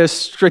Okinawa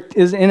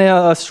is in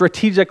a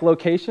strategic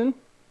location,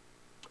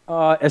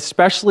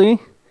 especially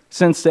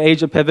since the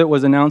Asia Pivot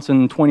was announced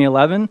in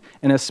 2011,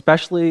 and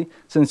especially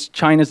since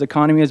China's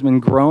economy has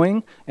been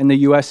growing and the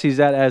US sees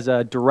that as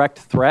a direct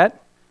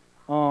threat.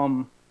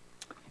 And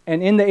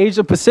in the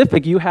Asia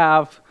Pacific, you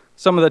have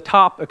some of the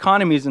top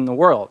economies in the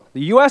world.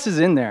 The US is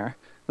in there,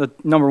 the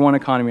 #1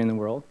 economy in the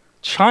world.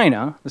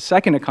 China, the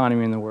 2nd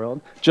economy in the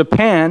world.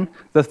 Japan,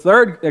 the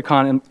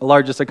 3rd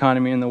largest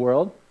economy in the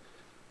world.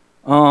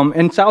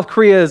 And South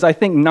Korea is, I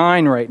think,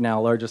 9 right now,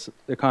 largest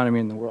economy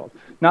in the world.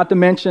 Not to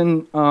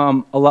mention,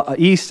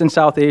 East and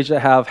South Asia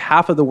have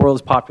half of the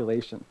world's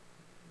population.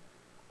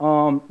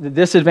 The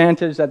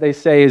disadvantage that they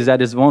say is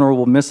that it's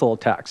vulnerable to missile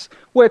attacks,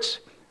 which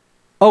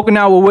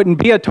Okinawa wouldn't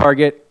be a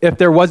target if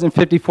there wasn't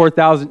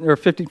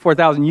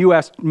 54,000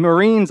 U.S.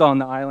 Marines on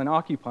the island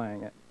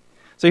occupying it.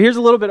 So here's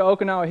a little bit of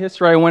Okinawa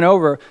history I went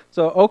over.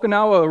 So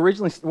Okinawa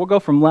originally, we'll go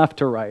from left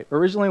to right,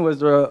 originally was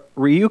the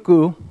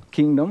Ryukyu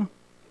Kingdom.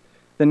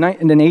 In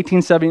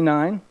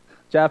 1879,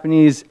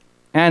 Japanese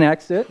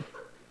annexed it.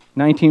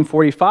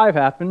 1945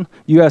 happened.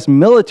 U.S.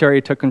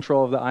 military took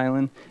control of the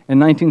island. And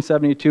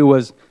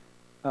 1972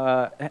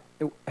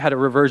 had a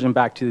reversion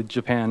back to the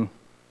Japan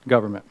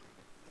government.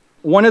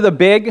 One of the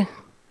big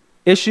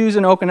issues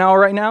in Okinawa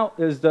right now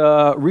is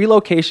the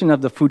relocation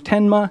of the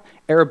Futenma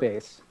Air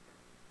Base,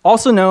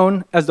 also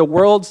known as the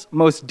world's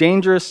most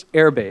dangerous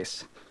air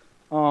base.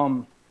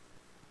 So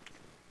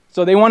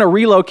they want to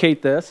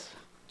relocate this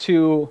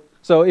to,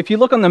 so if you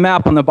look on the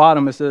map on the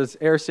bottom, it says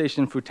Air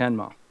Station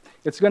Futenma.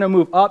 It's going to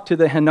move up to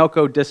the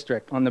Henoko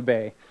district on the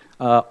bay.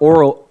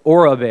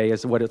 Ora Bay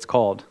is what it's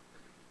called.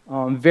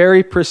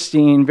 Very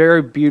pristine,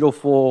 very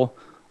beautiful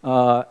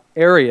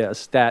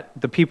areas that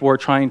the people are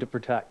trying to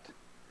protect.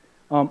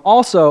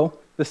 Also,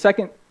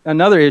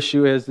 another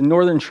issue is the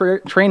northern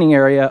training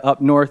area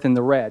up north in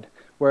the red,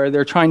 where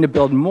they're trying to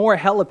build more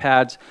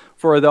helipads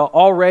for the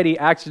already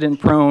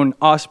accident-prone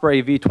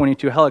Osprey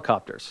V-22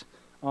 helicopters.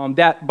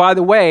 That, by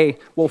the way,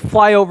 will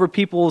fly over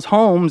people's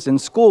homes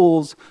and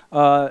schools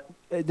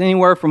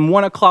anywhere from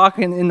 1 o'clock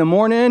in the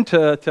morning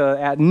to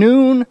at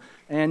noon,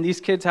 and these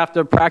kids have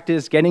to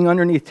practice getting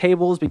underneath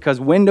tables because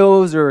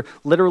windows are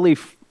literally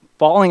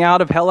falling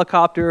out of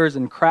helicopters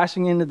and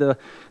crashing into the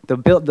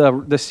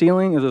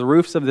ceiling or the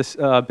roofs of this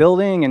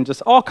building, and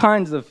just all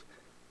kinds of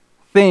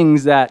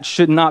things that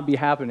should not be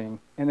happening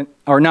and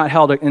are not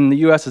held, and the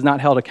U.S. is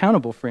not held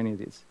accountable for any of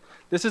these.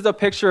 This is a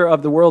picture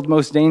of the world's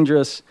most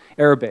dangerous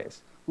air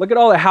base. Look at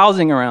all the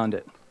housing around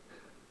it.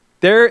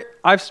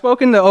 I've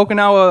spoken to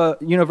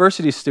Okinawa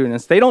University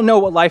students. They don't know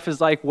what life is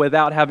like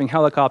without having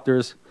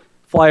helicopters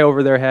fly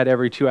over their head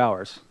every 2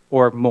 hours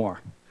or more.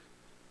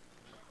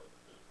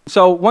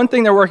 So one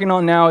thing they're working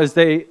on now is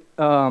they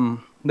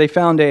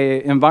found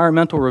an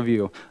environmental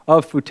review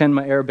of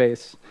Futenma Air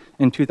Base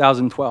in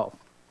 2012.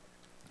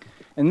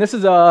 And this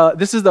is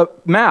a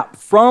map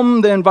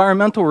from the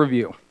environmental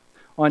review.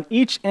 On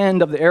each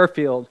end of the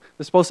airfield,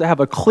 they're supposed to have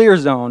a clear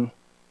zone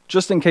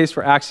just in case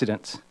for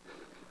accidents.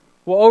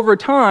 Well, over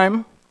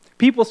time,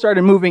 people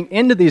started moving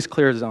into these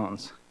clear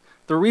zones.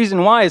 The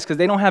reason why is because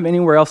they don't have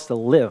anywhere else to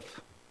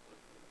live.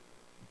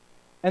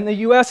 And the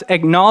US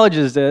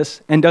acknowledges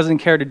this and doesn't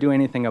care to do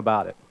anything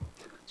about it.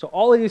 So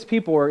all of these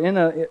people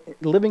are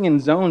living in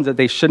zones that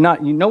they should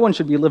not, no one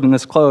should be living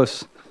this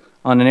close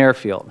on an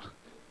airfield.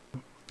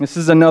 This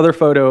is another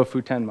photo of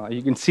Futenma.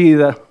 You can see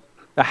the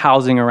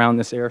housing around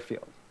this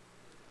airfield.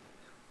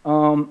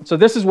 So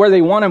this is where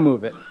they want to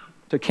move it,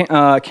 to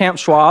Camp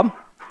Schwab,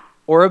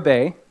 Ora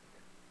Bay.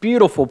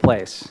 Beautiful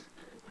place.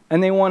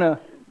 And they want to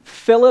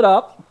fill it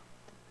up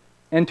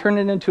and turn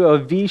it into a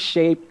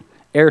V-shaped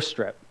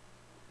airstrip.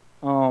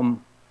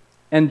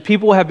 And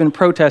people have been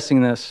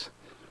protesting this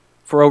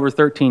for over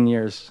 13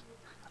 years.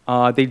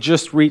 They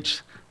just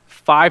reached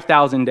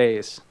 5,000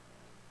 days,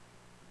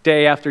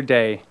 day after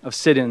day, of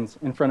sit-ins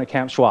in front of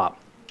Camp Schwab.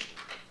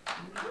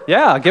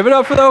 Yeah, give it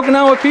up for the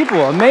Okinawa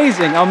people.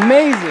 Amazing,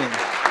 amazing.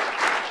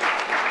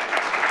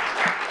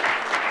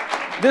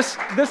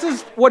 This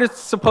is what it's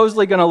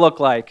supposedly going to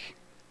look like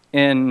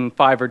in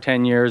 5 or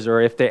 10 years,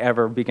 or if they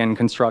ever begin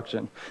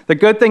construction. The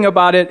good thing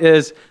about it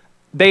is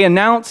they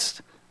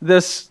announced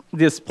this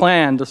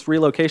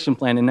relocation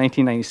plan in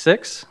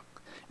 1996.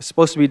 It's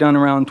supposed to be done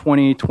around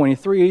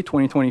 2023,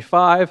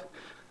 2025.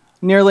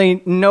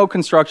 Nearly no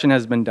construction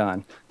has been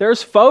done.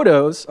 There's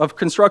photos of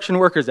construction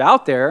workers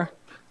out there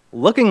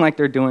looking like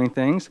they're doing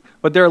things,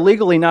 but they're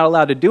legally not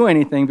allowed to do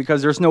anything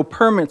because there's no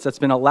permits that's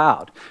been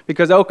allowed.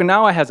 Because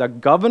Okinawa has a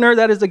governor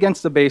that is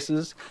against the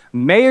bases,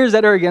 mayors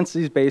that are against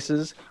these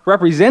bases,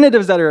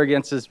 representatives that are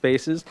against these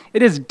bases.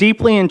 It is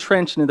deeply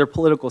entrenched in their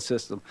political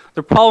system.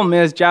 The problem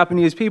is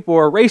Japanese people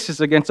are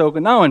racist against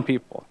Okinawan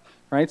people,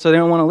 right? So they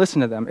don't want to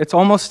listen to them. It's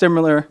almost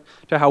similar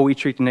to how we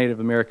treat the Native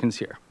Americans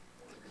here.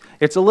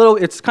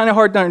 It's kind of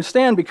hard to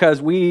understand because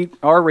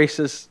our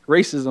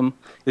racism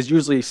is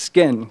usually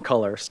skin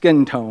color,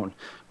 skin tone.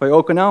 But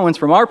Okinawans,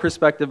 from our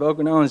perspective,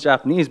 Okinawans,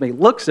 Japanese may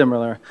look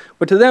similar,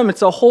 but to them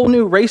it's a whole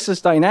new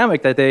racist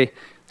dynamic that they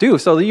do.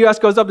 So the US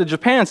goes up to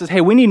Japan and says,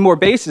 hey, we need more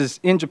bases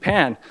in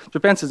Japan.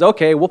 Japan says,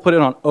 okay, we'll put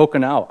it on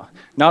Okinawa,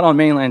 not on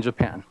mainland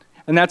Japan.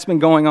 And that's been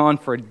going on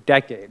for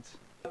decades.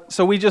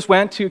 So we just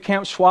went to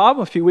Camp Schwab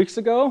a few weeks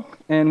ago,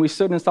 and we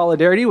stood in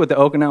solidarity with the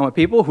Okinawa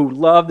people who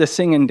love to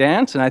sing and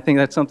dance, and I think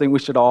that's something we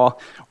should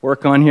all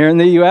work on here in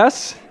the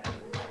US.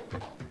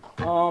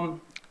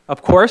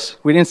 Of course,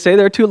 we didn't stay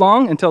there too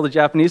long until the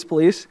Japanese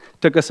police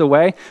took us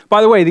away.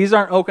 By the way, these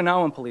aren't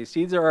Okinawan police.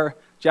 These are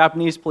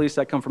Japanese police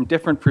that come from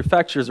different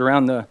prefectures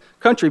around the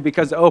country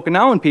because the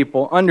Okinawan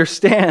people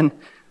understand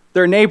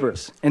their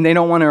neighbors, and they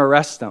don't want to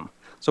arrest them.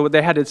 So what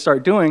they had to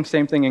start doing,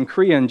 same thing in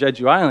Korea and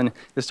Jeju Island,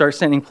 is start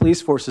sending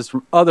police forces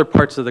from other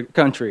parts of the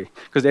country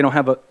because they don't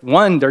have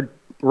one, they're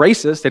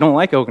racist, they don't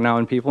like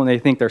Okinawan people and they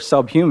think they're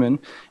subhuman,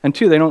 and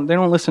two, they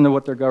don't listen to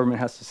what their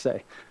government has to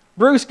say.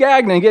 Bruce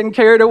Gagnon getting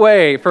carried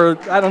away for,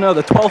 I don't know,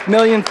 the 12th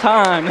millionth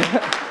time.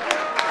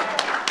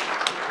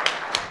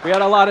 We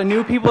had a lot of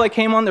new people that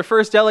came on their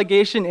first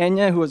delegation,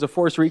 Enya, who was a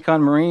Force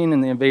Recon Marine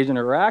in the invasion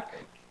of Iraq.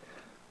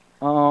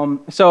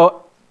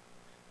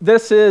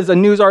 This is a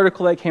news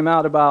article that came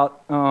out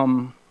about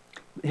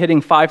hitting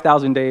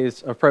 5,000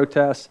 days of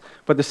protests,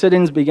 but the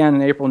sit-ins began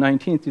on April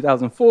 19,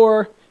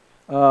 2004,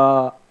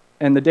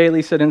 and the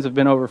daily sit-ins have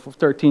been over for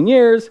 13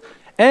 years,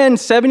 and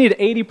 70 to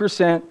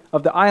 80%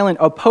 of the island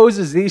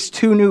opposes these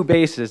two new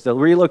bases, the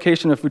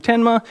relocation of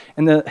Futenma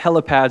and the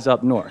helipads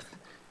up north.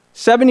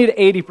 70 to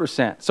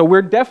 80%. So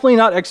we're definitely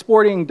not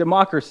exporting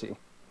democracy.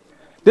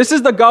 This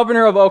is the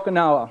governor of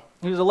Okinawa.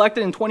 He was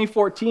elected in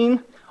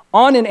 2014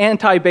 on an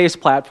anti-base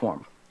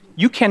platform.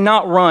 You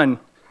cannot run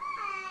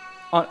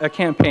a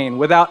campaign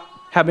without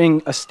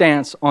having a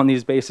stance on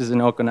these bases in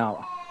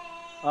Okinawa.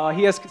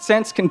 He has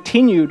since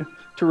continued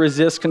to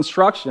resist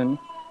construction,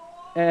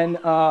 and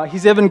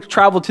he's even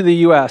traveled to the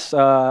US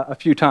a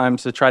few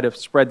times to try to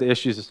spread the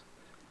issues.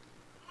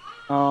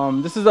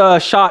 This is a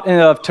shot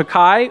of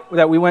Tokai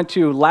that we went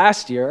to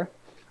last year,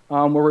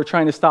 where we're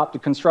trying to stop the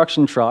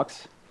construction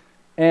trucks.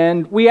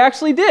 And we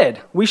actually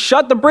did. We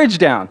shut the bridge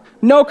down.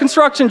 No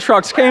construction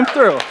trucks came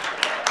through.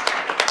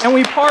 And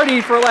we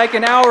partied for like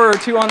an hour or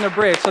two on the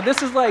bridge. So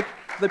this is like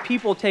the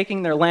people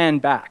taking their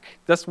land back.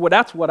 That's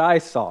what I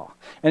saw.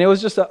 And it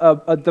was just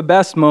the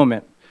best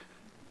moment.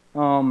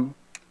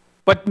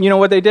 But you know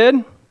what they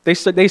did? They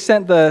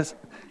sent the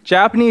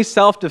Japanese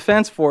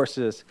self-defense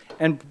forces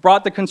and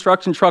brought the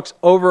construction trucks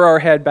over our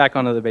head back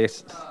onto the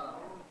bases.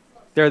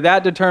 They're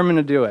that determined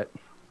to do it.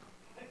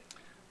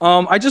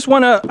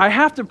 I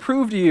have to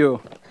prove to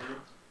you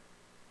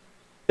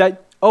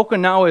that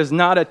Okinawa is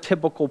not a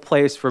typical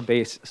place for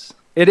bases.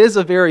 It is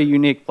a very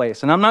unique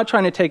place, and I'm not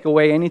trying to take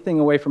anything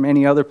away from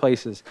any other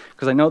places,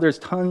 because I know there's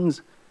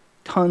tons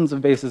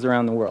of bases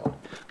around the world.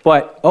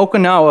 But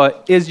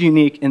Okinawa is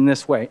unique in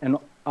this way, and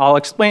I'll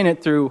explain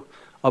it through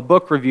a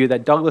book review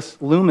that Douglas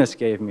Loomis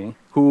gave me,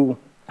 who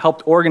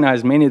helped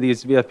organize many of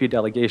these VFP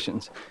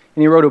delegations.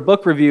 And he wrote a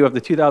book review of the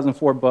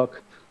 2004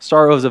 book,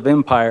 Sorrows of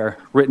Empire,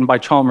 written by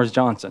Chalmers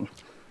Johnson.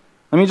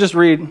 Let me just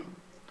read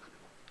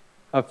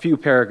a few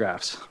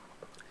paragraphs.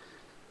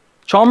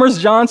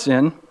 Chalmers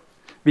Johnson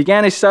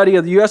began a study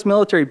of the US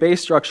military base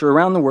structure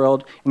around the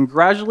world and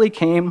gradually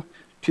came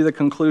to the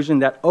conclusion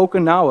that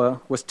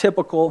Okinawa was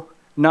typical,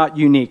 not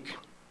unique.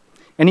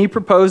 And he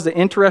proposed the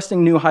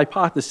interesting new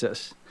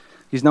hypothesis.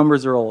 These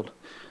numbers are old.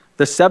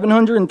 The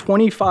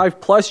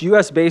 725 plus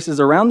US bases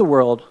around the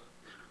world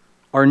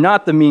are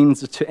not the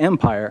means to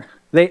empire.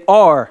 They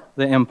are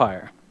the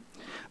empire.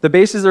 The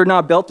bases are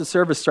not built to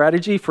serve a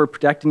strategy for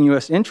protecting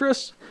US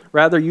interests.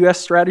 Rather, US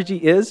strategy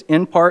is,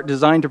 in part,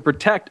 designed to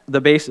protect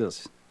the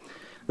bases.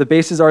 The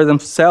bases are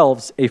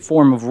themselves a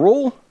form of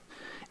rule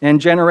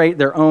and generate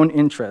their own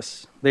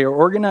interests. They are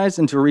organized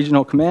into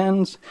regional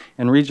commands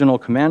and regional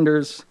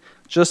commanders,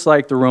 just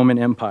like the Roman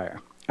Empire,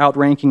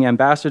 outranking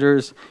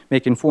ambassadors,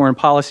 making foreign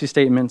policy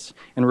statements,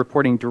 and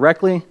reporting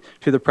directly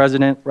to the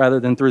president rather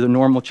than through the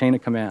normal chain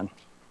of command.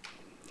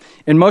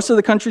 In most of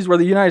the countries where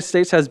the United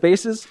States has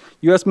bases,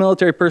 US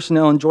military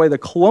personnel enjoy the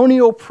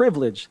colonial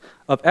privilege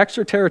of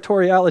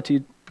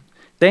extraterritoriality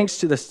thanks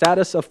to the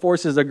Status of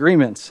Forces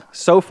Agreements,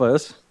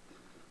 SOFAs,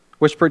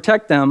 which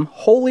protect them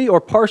wholly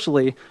or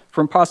partially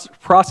from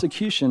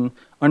prosecution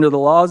under the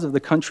laws of the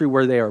country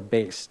where they are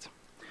based.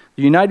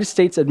 The United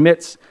States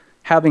admits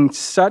having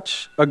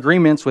such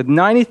agreements with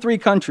 93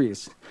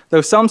 countries,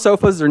 though some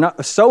SOFAs are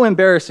not so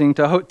embarrassing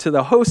to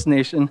the host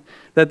nation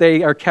that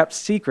they are kept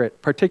secret,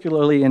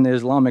 particularly in the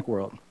Islamic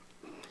world.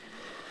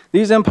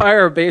 These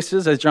empire of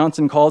bases, as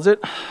Johnson calls it,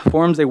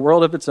 forms a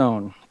world of its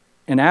own,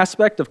 an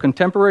aspect of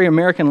contemporary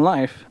American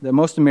life that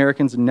most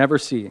Americans never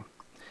see.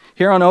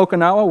 Here on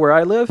Okinawa, where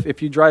I live,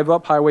 if you drive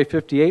up Highway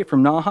 58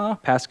 from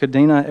Naha, past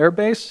Kadena Air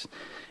Base,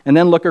 and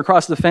then look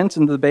across the fence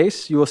into the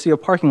base, you will see a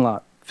parking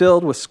lot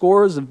filled with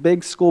scores of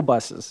big school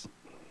buses.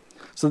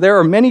 So there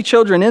are many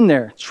children in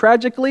there,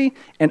 tragically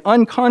and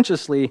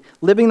unconsciously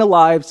living the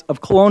lives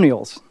of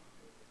colonials.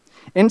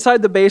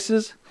 Inside the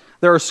bases,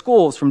 there are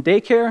schools from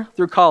daycare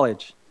through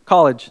college,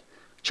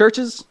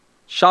 churches,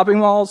 shopping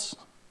malls,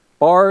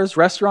 bars,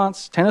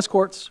 restaurants, tennis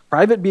courts,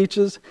 private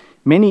beaches,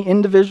 many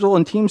individual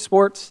and team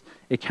sports,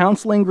 a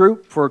counseling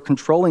group for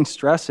controlling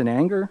stress and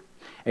anger,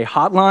 a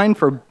hotline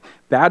for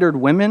battered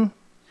women,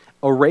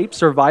 a rape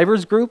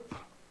survivors group,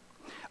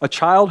 a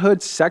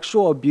childhood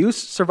sexual abuse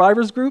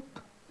survivors group,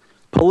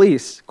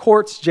 police,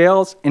 courts,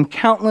 jails, and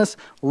countless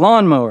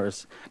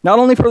lawnmowers, not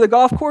only for the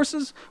golf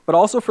courses, but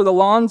also for the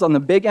lawns on the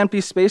big empty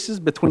spaces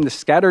between the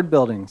scattered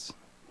buildings.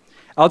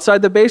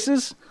 Outside the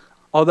bases,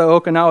 although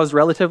Okinawa's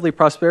relatively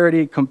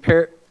prosperity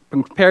compared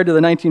to the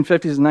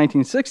 1950s and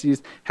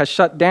 1960s has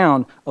shut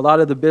down a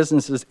lot of the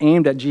businesses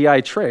aimed at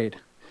GI trade,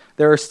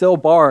 there are still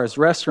bars,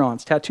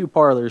 restaurants, tattoo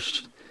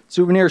parlors,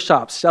 souvenir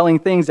shops selling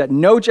things that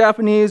no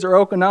Japanese or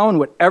Okinawan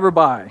would ever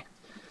buy,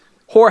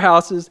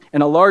 whorehouses,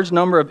 and a large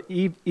number of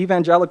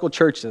evangelical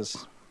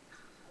churches,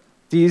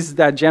 these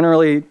that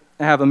generally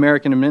have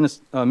American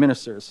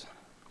ministers.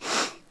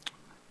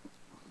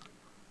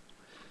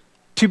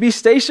 To be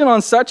stationed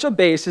on such a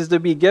base is to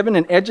be given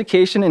an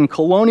education in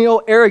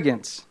colonial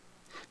arrogance.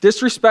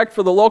 Disrespect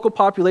for the local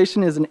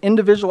population is an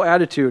individual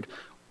attitude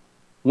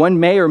one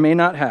may or may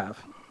not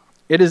have.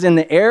 It is in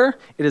the air,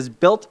 it is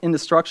built in the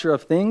structure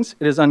of things,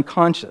 it is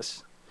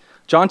unconscious.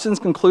 Johnson's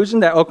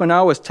conclusion that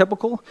Okinawa is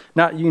typical,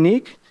 not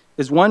unique,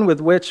 is one with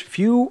which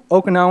few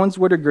Okinawans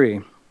would agree.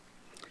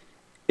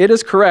 It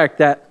is correct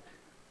that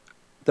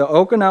the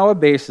Okinawa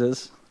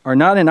bases are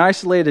not an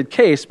isolated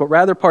case, but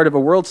rather part of a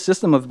world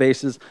system of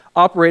bases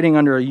operating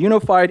under a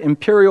unified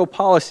imperial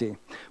policy.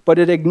 But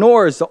it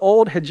ignores the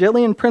old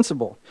Hegelian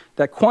principle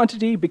that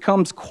quantity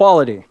becomes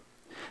quality.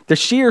 The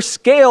sheer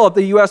scale of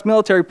the U.S.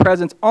 military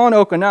presence on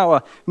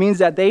Okinawa means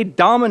that they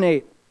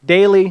dominate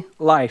daily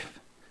life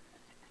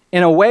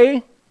in a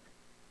way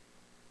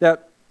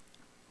that,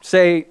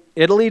 say,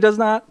 Italy does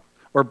not,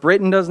 or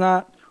Britain does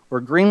not,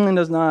 or Greenland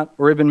does not,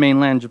 or even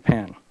mainland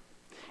Japan.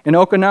 In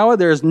Okinawa,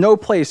 there is no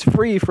place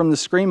free from the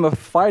scream of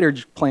fighter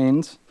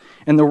planes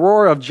and the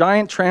roar of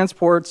giant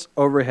transports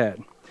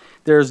overhead.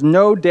 There is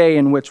no day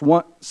in which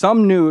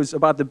some news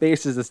about the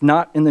bases is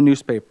not in the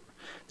newspaper.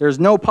 There is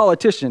no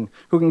politician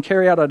who can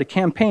carry out a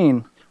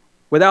campaign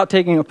without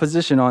taking a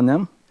position on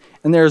them,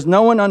 and there is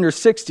no one under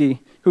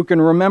 60 who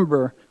can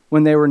remember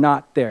when they were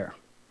not there.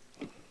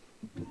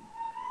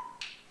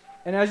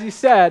 And as he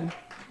said,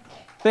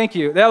 thank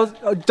you. That was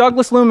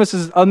Douglas Loomis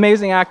is an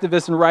amazing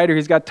activist and writer.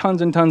 He's got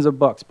tons and tons of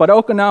books. But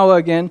Okinawa,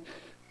 again,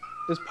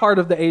 is part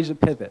of the Asia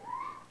pivot.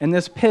 And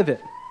this pivot,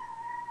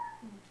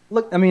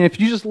 look, I mean, if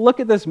you just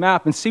look at this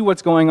map and see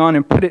what's going on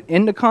and put it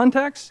into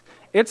context,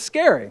 it's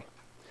scary.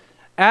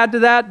 Add to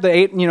that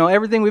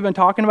everything we've been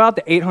talking about,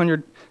 the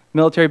 800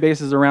 military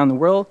bases around the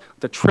world,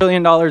 the $1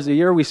 trillion a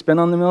year we spend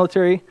on the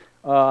military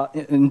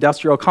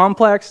industrial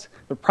complex,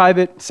 the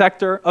private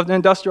sector of the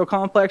industrial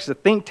complex, the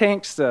think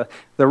tanks, the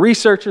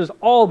researchers,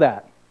 all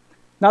that.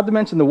 Not to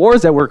mention the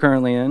wars that we're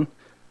currently in.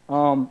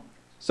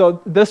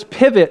 So this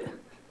pivot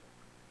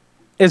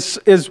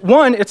is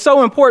one, it's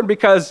so important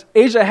because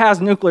Asia has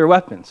nuclear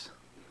weapons.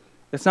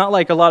 It's not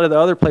like a lot of the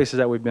other places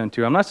that we've been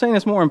to. I'm not saying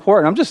it's more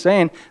important. I'm just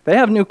saying they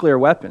have nuclear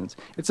weapons.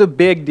 It's a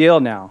big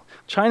deal now.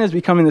 China's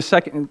becoming the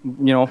second,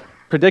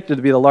 predicted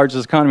to be the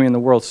largest economy in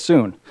the world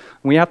soon. And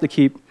we have to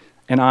keep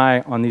an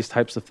eye on these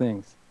types of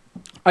things.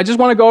 I just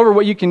want to go over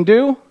what you can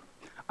do.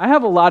 I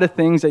have a lot of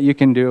things that you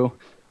can do,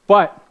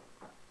 but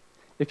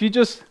if you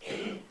just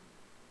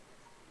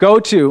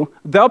go to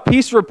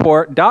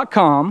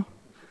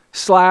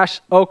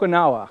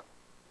thepeacereport.com/Okinawa.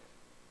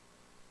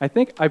 I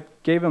think I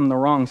gave him the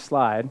wrong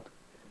slide.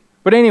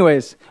 But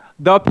anyways,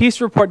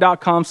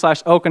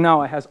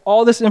 thepeacereport.com/Okinawa has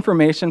all this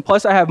information,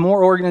 plus I have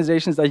more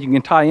organizations that you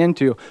can tie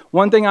into.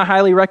 One thing I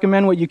highly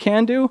recommend what you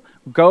can do,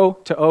 go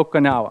to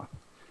Okinawa.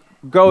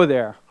 Go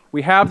there.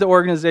 We have the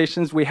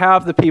organizations, we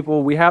have the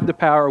people, we have the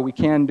power, we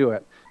can do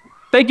it.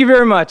 Thank you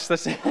very much.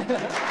 That's it.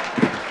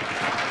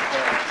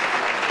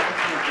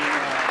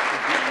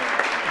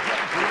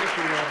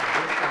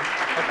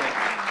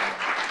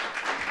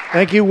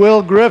 Thank you,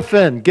 Will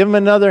Griffin. Give him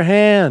another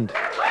hand.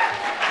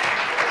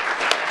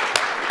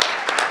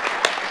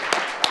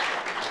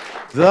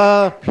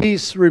 The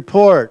Peace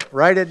Report.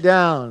 Write it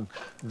down.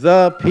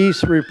 The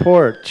Peace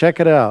Report. Check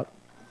it out.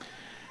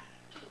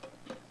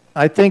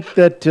 I think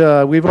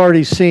that we've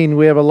already seen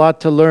we have a lot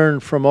to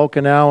learn from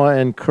Okinawa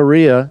and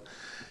Korea.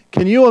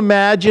 Can you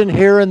imagine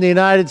here in the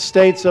United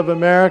States of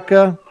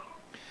America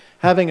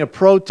having a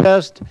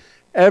protest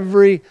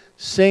every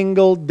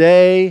single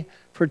day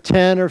for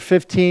 10 or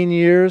 15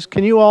 years?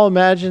 Can you all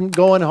imagine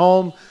going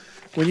home?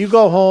 When you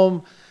go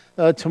home,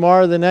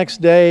 tomorrow, the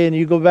next day, and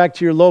you go back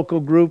to your local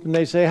group and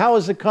they say, how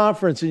was the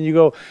conference? And you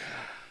go,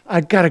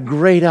 I've got a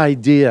great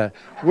idea.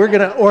 We're going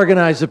to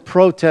organize a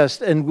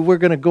protest and we're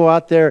going to go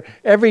out there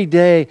every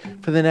day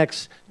for the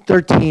next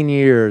 13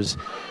 years.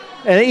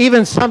 And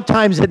even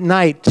sometimes at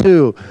night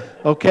too,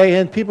 okay?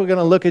 And people are going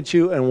to look at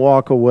you and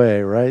walk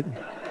away, right?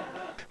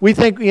 We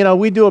think,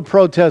 we do a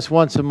protest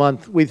once a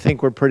month. We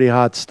think we're pretty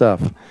hot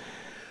stuff.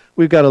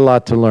 We've got a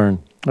lot to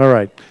learn. All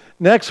right.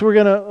 Next, we're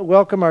going to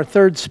welcome our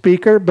third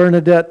speaker,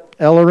 Bernadette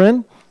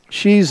Ellorin.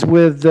 She's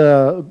with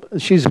the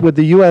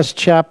U.S.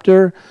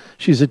 chapter.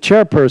 She's a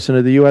chairperson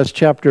of the U.S.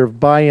 chapter of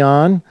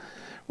BAYAN,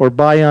 or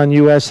BAYAN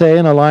USA,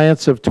 an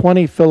alliance of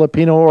 20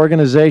 Filipino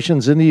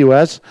organizations in the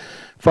U.S.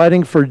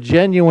 fighting for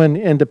genuine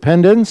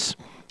independence,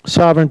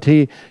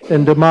 sovereignty,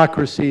 and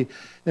democracy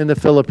in the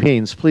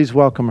Philippines. Please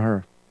welcome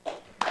her.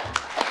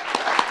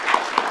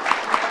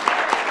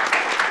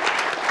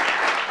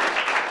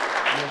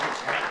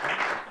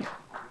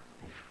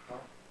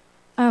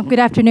 Good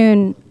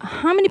afternoon.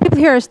 How many people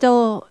here are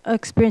still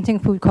experiencing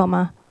food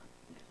coma?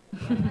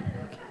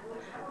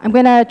 I'm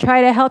going to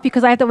try to help you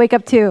because I have to wake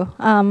up too.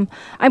 I'm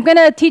going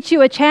to teach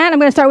you a chant. I'm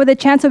going to start with a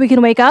chant so we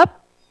can wake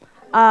up.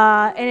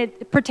 And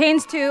it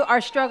pertains to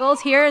our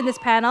struggles here in this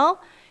panel.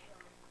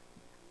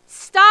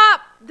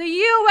 Stop the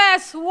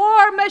U.S.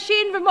 war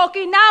machine from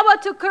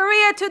Okinawa to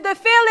Korea to the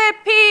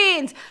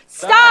Philippines.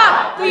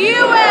 Stop the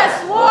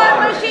U.S. war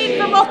machine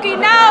from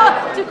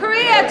Okinawa to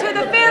Korea to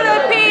the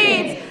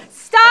Philippines.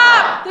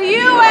 Stop the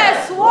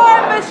U.S.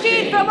 war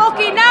machine from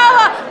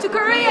Okinawa to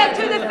Korea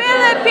to the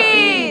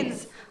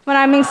Philippines.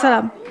 Maraming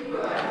salam.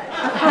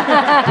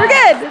 We're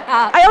good.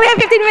 I only have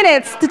 15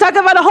 minutes to talk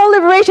about a whole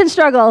liberation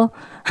struggle.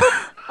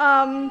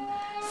 I'm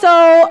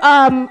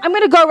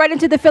going to go right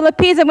into the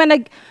Philippines. I'm going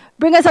to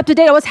bring us up to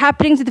date on what's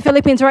happening to the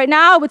Philippines right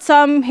now with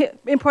some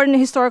important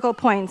historical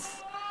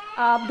points.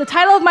 The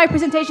title of my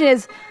presentation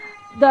is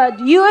The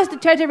U.S.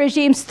 Duterte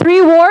Regime's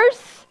Three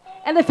Wars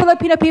and the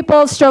Filipino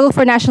People's Struggle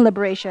for National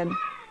Liberation.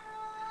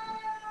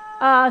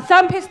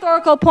 Some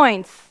historical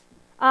points.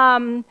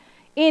 In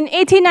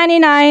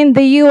 1899,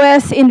 the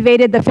U.S.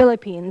 invaded the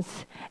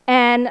Philippines,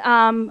 and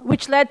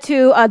which led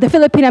to the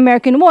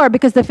Philippine-American War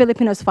because the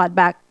Filipinos fought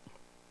back.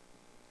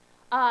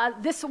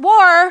 This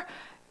war,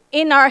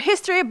 in our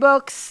history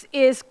books,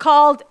 is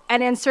called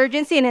an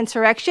insurgency, an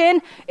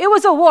insurrection. It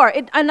was a war.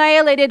 It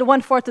annihilated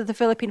 1/4 of the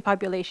Philippine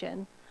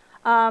population.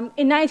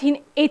 In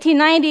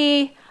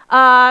 1890,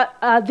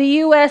 the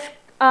U.S.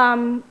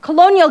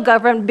 Colonial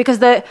government, because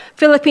the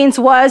Philippines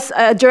was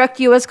a direct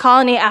U.S.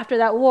 colony after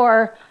that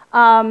war,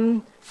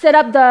 set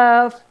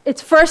up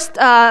its first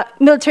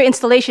military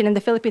installation in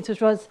the Philippines,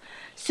 which was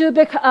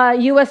Subic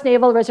U.S.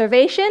 Naval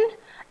Reservation.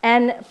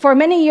 And for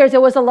many years,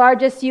 it was the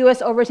largest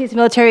U.S. overseas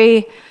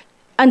military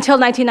until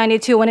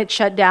 1992 when it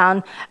shut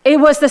down. It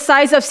was the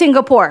size of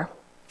Singapore,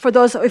 for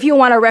those, if you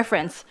want a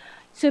reference.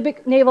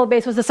 Subic Naval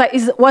Base was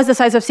the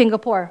size of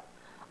Singapore.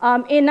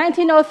 In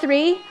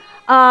 1903,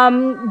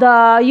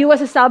 the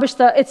U.S. established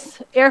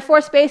its Air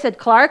Force Base at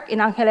Clark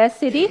in Angeles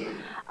City,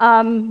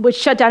 which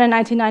shut down in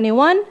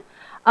 1991.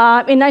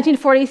 In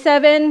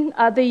 1947,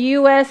 the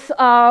U.S.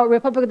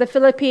 Republic of the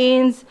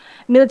Philippines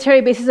Military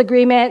Bases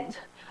Agreement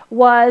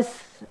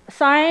was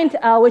signed,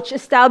 which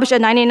established a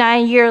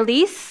 99-year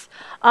lease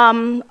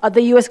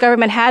the U.S.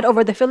 government had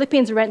over the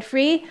Philippines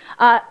rent-free.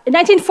 In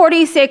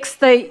 1946,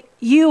 the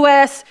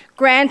U.S.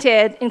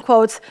 granted, in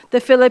quotes, the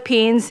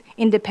Philippines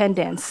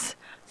independence.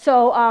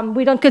 So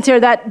we don't consider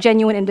that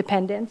genuine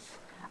independence.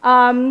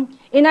 In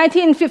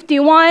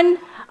 1951,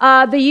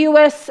 the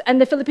U.S.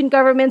 and the Philippine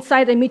government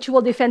signed a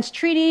Mutual Defense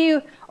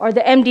Treaty, or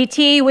the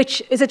MDT,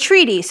 which is a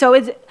treaty. So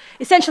it's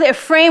essentially a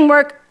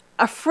framework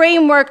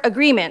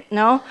agreement,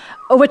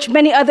 which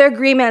many other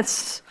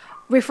agreements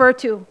refer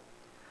to.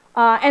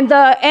 And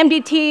the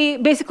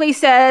MDT basically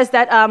says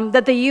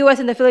that the U.S.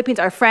 and the Philippines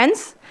are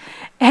friends,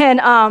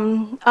 and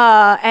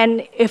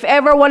if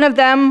ever one of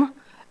them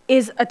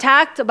is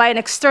attacked by an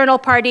external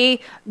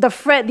party,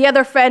 the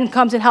other friend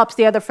comes and helps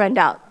the other friend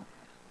out.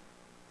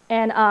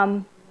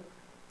 And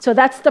so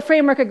that's the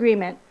framework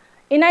agreement.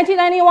 In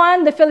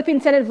 1991, the Philippine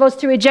Senate votes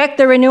to reject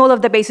the renewal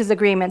of the bases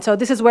agreement. So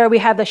this is where we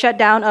have the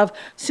shutdown of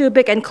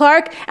Subic and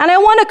Clark. And I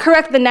want to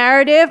correct the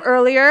narrative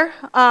earlier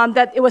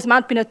that it was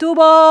Mount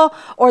Pinatubo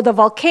or the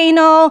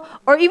volcano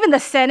or even the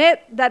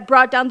Senate that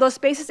brought down those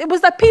bases. It was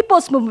the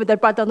people's movement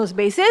that brought down those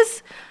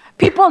bases.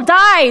 People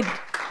died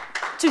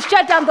to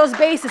shut down those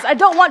bases. I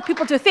don't want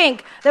people to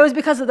think that it was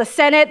because of the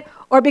Senate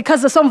or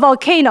because of some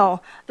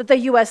volcano that the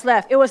U.S.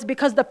 left. It was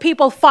because the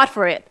people fought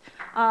for it.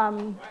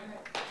 And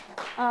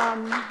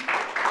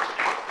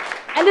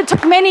it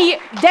took many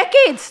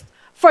decades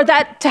for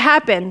that to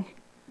happen.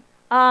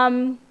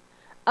 In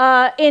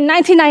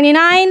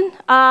 1999,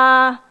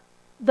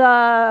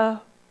 the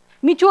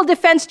Mutual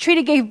Defense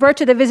Treaty gave birth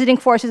to the Visiting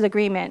Forces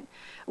Agreement,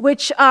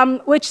 which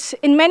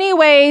in many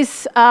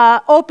ways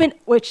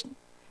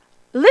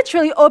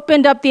literally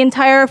opened up the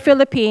entire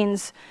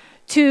Philippines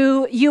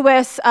to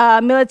U.S.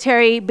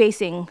 military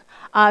basing.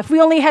 If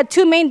we only had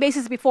 2 main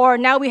bases before,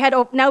 now we have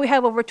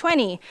over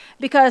 20,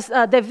 because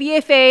the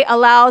VFA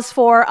allows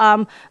for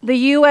the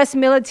U.S.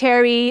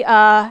 military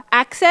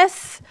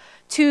access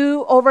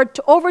to over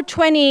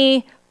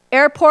 20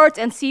 airports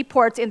and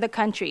seaports in the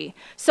country.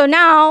 So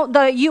now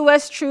the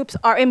U.S. troops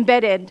are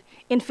embedded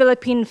in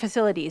Philippine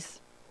facilities.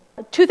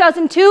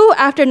 2002,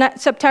 after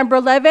September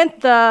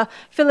 11th, the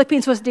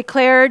Philippines was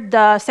declared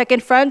the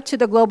second front to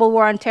the global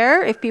war on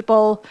terror, if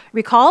people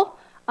recall.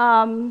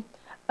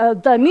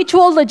 The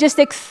Mutual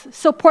Logistics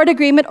Support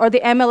Agreement, or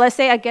the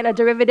MLSA, again a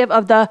derivative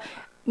of the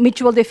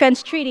Mutual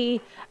Defense Treaty,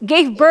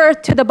 gave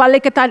birth to the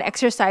Balikatan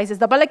exercises.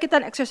 The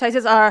Balikatan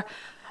exercises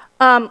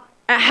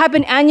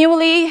happen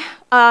annually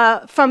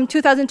from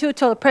 2002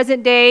 till the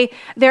present day.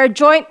 They're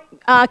joint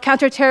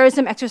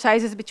counterterrorism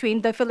exercises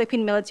between the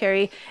Philippine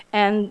military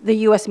and the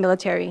US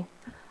military.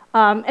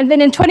 And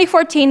then in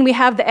 2014, we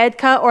have the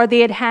EDCA, or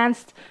the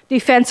Enhanced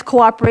Defense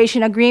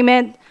Cooperation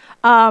Agreement,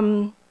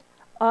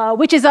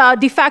 which is a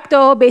de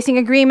facto basing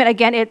agreement.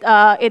 Again, it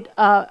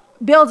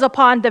builds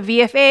upon the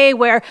VFA,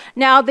 where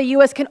now the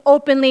US can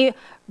openly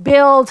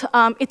build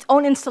its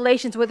own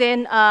installations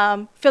within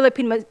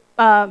Philippine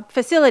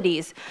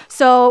facilities.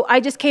 So I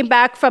just came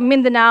back from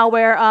Mindanao,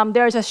 where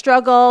there's a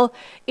struggle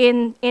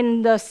in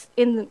a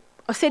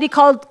city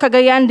called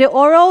Cagayan de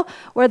Oro,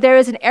 where there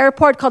is an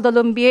airport called the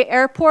Lumbia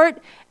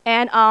Airport,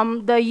 and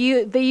the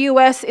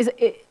U.S.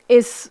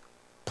 is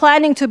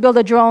planning to build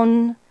a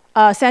drone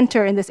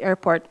center in this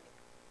airport.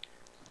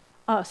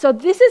 So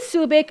this is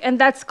Subic, and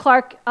that's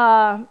Clark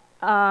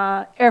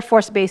Air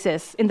Force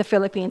bases in the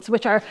Philippines,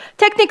 which are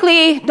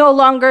technically no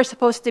longer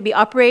supposed to be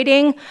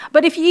operating.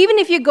 But even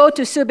if you go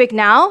to Subic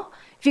now,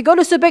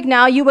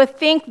 you would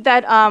think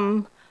that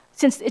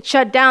since it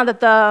shut down, that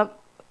the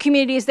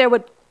communities there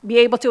would be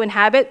able to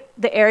inhabit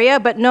the area.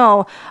 But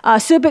no,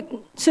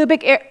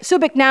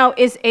 Subic now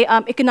is a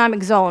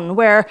economic zone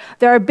where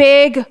there are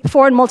big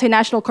foreign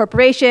multinational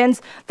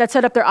corporations that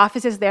set up their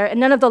offices there, and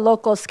none of the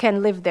locals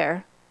can live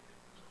there.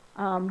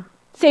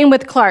 Same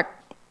with Clark.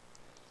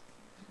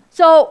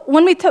 So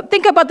when we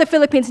think about the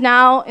Philippines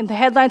now, and the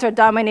headlines are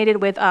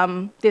dominated with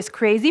this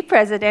crazy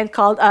president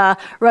called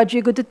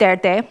Rodrigo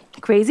Duterte,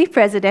 crazy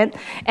president,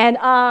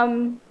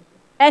 and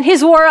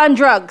his war on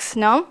drugs,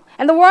 no?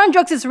 And the war on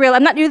drugs is real.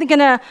 I'm not really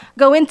gonna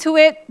go into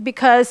it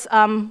because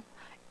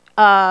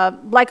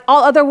like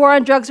all other war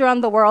on drugs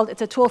around the world,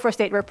 it's a tool for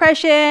state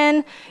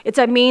repression. It's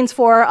a means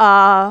for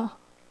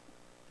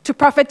to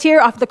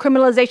profiteer off the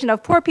criminalization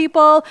of poor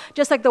people,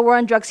 just like the war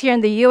on drugs here in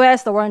the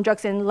US, the war on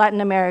drugs in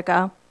Latin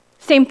America.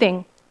 Same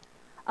thing.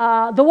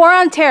 The war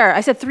on terror,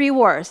 I said 3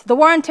 wars. The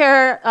war on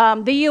terror,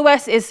 the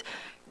US is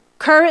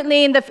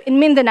currently in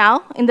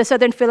Mindanao, in the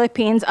southern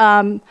Philippines.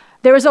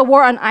 There was a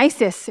war on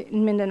ISIS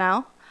in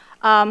Mindanao.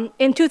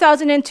 In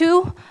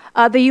 2002,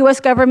 the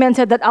US government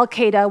said that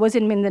Al-Qaeda was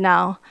in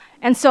Mindanao.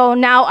 And so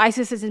now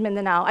ISIS is in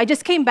Mindanao. I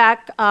just came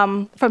back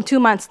from 2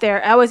 months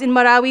there. I was in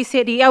Marawi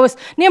City. I was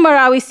near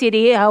Marawi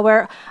City,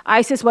 where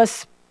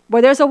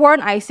there's a war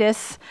on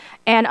ISIS.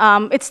 And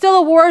it's still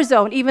a war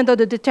zone, even though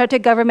the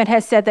Duterte government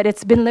has said that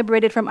it's been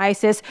liberated from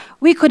ISIS.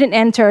 We couldn't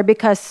enter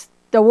because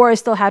the war is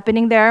still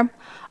happening there.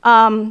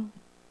 Over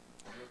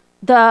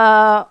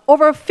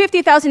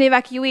 50,000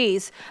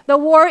 evacuees. The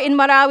war in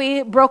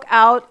Marawi broke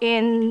out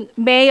in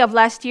May of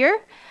last year,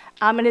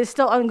 and it is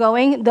still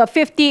ongoing. The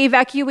 50,000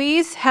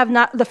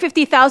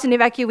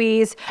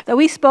 evacuees that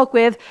we spoke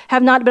with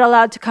have not been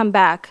allowed to come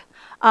back.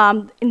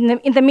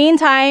 In the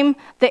meantime,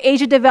 the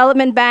Asia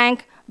Development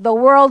Bank, the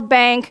World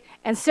Bank,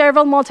 and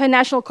several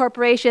multinational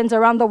corporations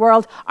around the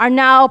world are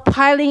now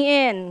piling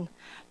in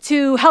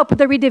to help with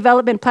the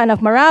redevelopment plan of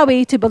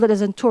Marawi to build it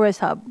as a tourist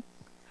hub.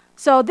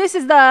 So this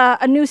is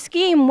a new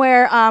scheme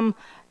where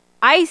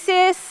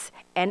ISIS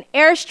and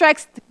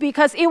airstrikes,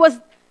 because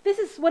this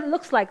is what it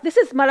looks like. This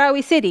is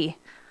Marawi City.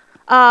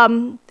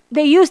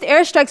 They used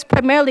airstrikes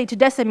primarily to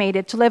decimate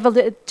it, to level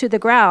it to the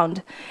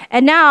ground.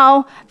 And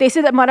now they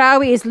say that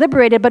Marawi is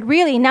liberated, but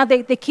really now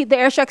the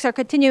airstrikes are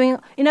continuing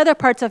in other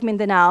parts of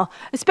Mindanao,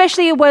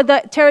 especially where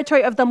the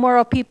territory of the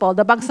Moro people,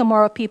 the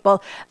Bangsamoro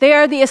people. They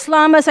are the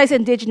Islamicized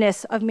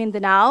indigenous of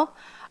Mindanao.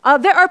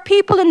 There are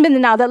people in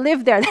Mindanao that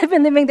live there, that have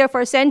been living there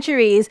for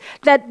centuries,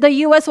 that the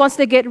US wants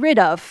to get rid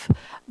of.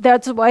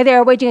 That's why they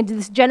are waging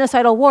this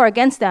genocidal war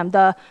against them.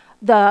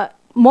 The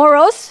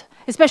Moros,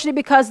 especially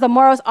because the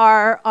Moros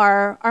are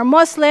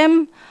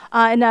Muslim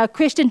in a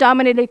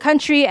Christian-dominated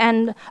country,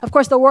 and of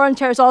course the war on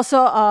terror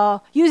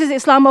also uses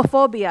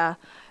Islamophobia,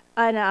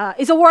 and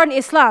it's a war on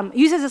Islam. It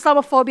uses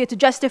Islamophobia to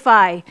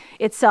justify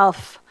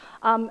itself.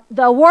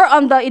 The war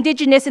on the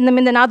indigenous in the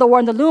Mindanao, the war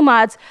on the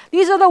Lumads,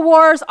 these are the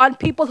wars on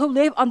people who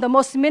live on the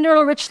most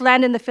mineral-rich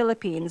land in the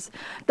Philippines.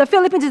 The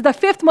Philippines is the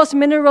 5th most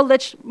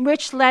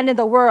mineral-rich land in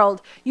the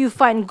world. You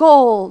find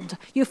gold,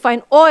 you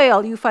find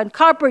oil, you find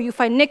copper, you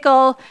find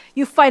nickel,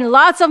 you find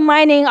lots of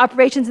mining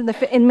operations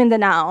in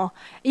Mindanao.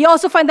 You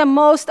also find the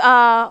most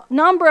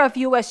number of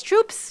US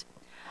troops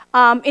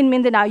in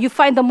Mindanao. You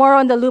find the Moro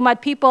and the Lumad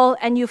people,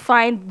 and you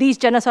find these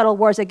genocidal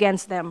wars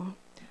against them.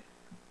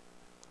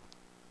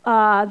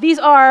 These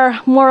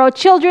are Moro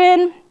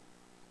children.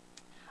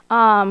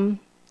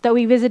 that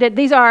we visited.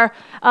 These are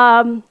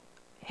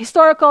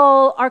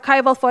historical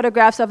archival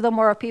photographs of the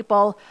Moro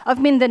people of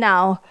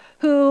Mindanao,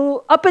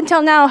 who up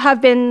until now have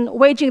been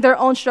waging their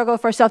own struggle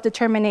for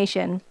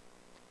self-determination.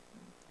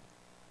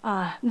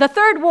 The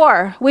third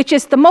war, which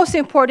is the most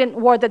important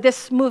war that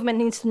this movement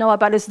needs to know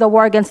about, is the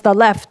war against the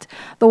left,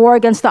 the war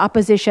against the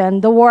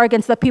opposition, the war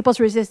against the people's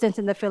resistance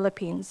in the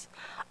Philippines.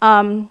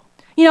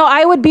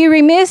 I would be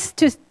remiss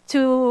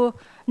to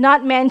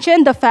not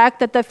mention the fact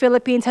that the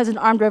Philippines has an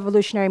armed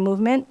revolutionary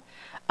movement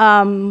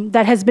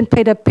that has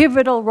played a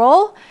pivotal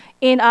role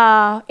in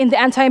the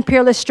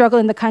anti-imperialist struggle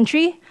in the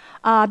country.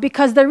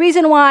 Because the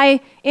reason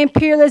why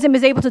imperialism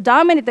is able to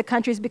dominate the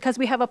country is because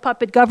we have a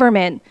puppet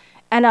government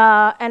and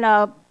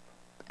a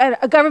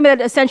government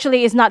that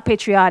essentially is not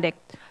patriotic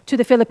to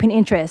the Philippine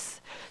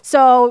interests.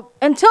 So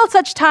until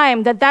such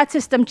time that that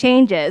system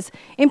changes,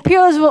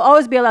 imperialism will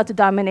always be allowed to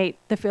dominate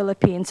the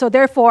Philippines. So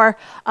therefore,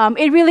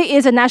 it really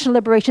is a national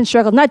liberation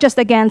struggle, not just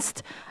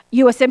against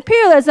US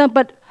imperialism,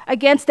 but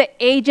against the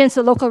agents,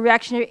 the local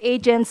reactionary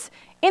agents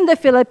in the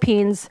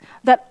Philippines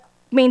that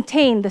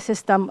maintain the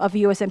system of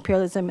US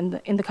imperialism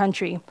in the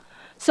country.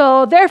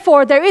 So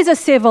therefore, there is a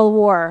civil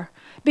war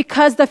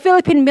because the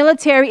Philippine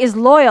military is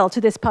loyal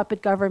to this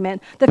puppet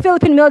government. The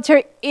Philippine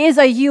military is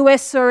a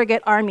US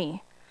surrogate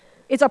army.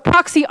 It's a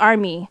proxy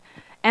army.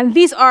 And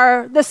these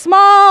are the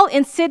small,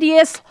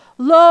 insidious,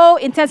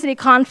 low-intensity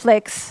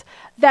conflicts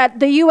that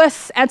the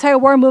US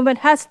anti-war movement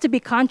has to be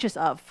conscious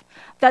of.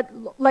 That,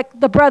 like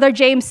the brother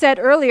James said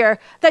earlier,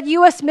 that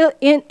US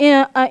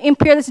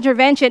imperialist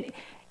intervention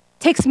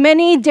takes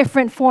many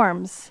different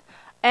forms.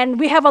 And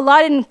we have a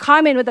lot in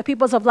common with the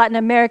peoples of Latin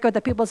America,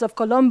 the peoples of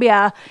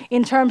Colombia,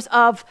 in terms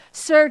of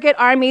surrogate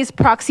armies,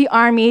 proxy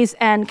armies,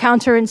 and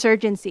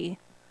counterinsurgency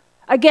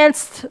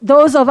against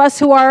those of us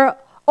who are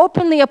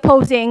openly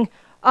opposing,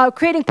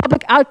 creating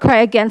public outcry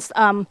against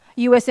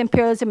US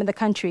imperialism in the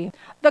country.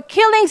 The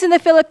killings in the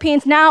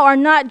Philippines now are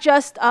not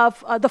just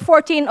of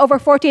over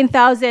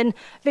 14,000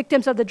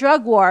 victims of the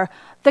drug war.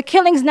 The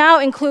killings now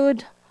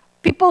include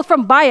people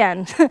from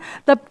BAYAN.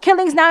 The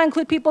killings now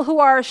include people who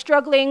are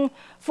struggling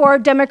for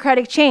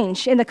democratic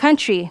change in the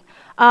country.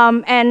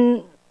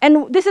 And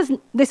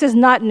this is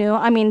not new.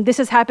 I mean, this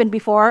has happened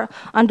before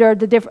under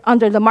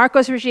the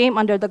Marcos regime,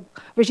 under the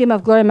regime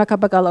of Gloria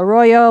Macapagal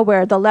Arroyo,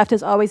 where the left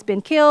has always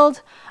been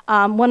killed.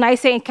 When I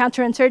say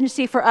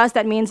counterinsurgency, for us,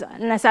 that means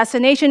an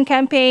assassination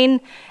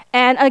campaign.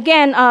 And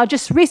again,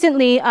 just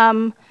recently,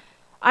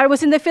 I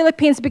was in the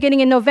Philippines beginning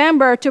in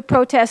November to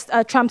protest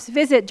Trump's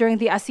visit during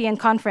the ASEAN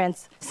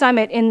conference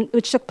summit,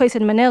 which took place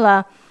in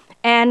Manila.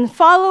 And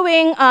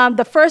following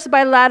the first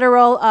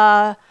bilateral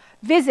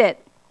visit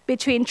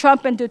between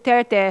Trump and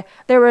Duterte,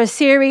 there were a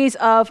series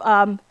of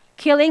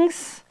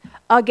killings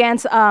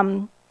against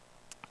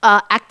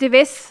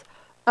activists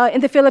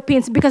in the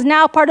Philippines, because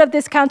now part of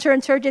this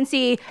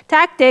counterinsurgency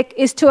tactic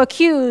is to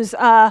accuse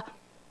the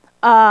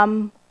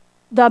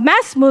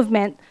mass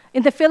movement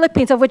in the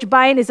Philippines, of which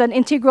BAYAN is an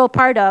integral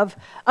part of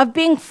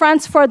being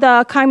fronts for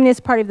the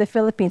Communist Party of the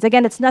Philippines.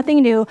 Again, it's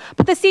nothing new,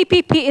 but the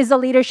CPP is the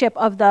leadership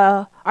of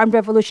the armed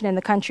revolution in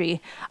the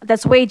country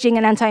that's waging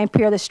an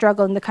anti-imperialist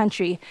struggle in the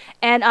country.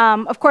 And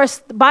of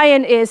course,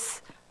 BAYAN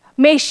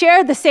may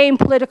share the same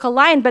political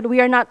line, but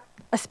we are not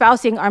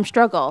espousing armed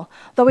struggle,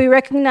 though we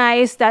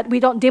recognize that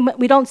we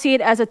don't see it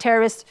as a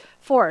terrorist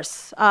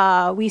force.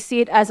 We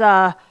see it as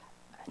a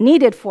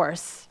needed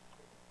force.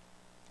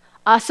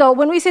 So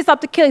when we say stop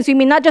the killings, we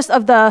mean not just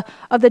of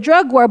the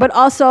drug war, but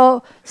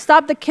also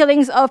stop the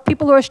killings of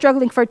people who are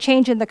struggling for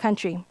change in the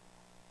country.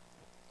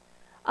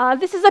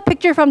 This is a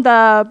picture from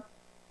the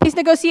peace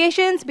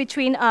negotiations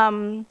between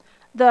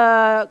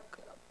the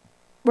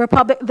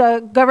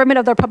government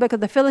of the Republic of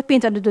the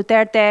Philippines under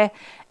Duterte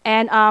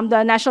and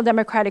the National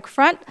Democratic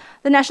Front.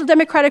 The National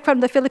Democratic Front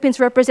of the Philippines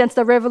represents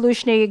the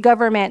revolutionary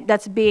government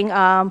that's being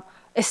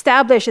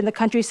established in the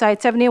countryside,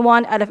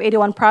 71 out of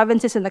 81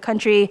 provinces in the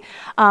country.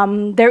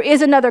 There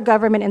is another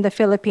government in the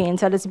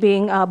Philippines that is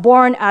being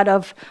born out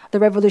of the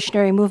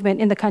revolutionary movement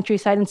in the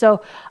countryside. And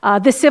so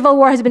this civil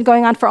war has been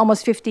going on for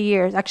almost 50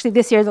 years. Actually,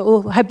 this year it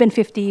will have been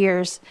 50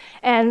 years.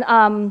 And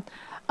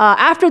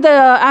after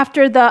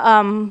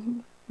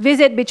the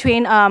visit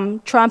between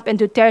Trump and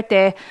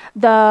Duterte,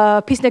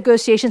 the peace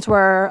negotiations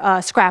were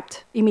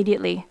scrapped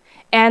immediately.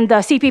 And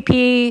the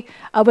CPP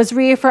was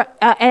reaffirmed,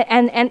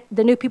 and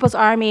the New People's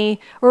Army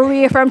were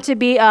reaffirmed to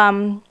be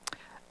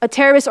a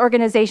terrorist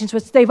organizations,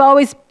 which they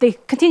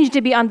continue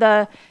to be on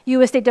the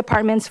U.S. State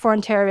Department's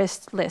foreign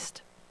terrorist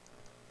list.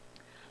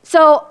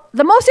 So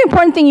the most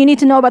important thing you need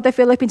to know about the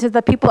Philippines is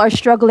that people are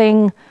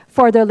struggling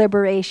for their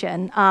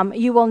liberation.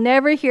 You will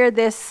never hear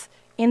this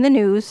in the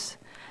news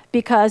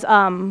because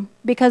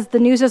the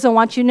news doesn't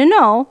want you to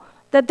know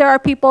that there are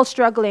people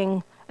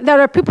struggling. There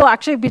are people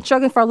actually have been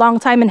struggling for a long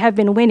time and have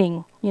been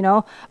winning,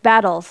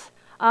 battles.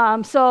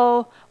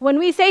 So when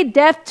we say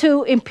death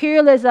to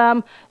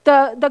imperialism,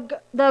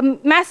 the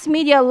mass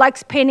media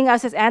likes painting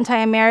us as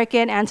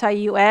anti-American,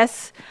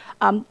 anti-US.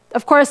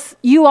 Of course,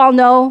 you all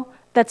know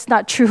that's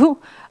not true.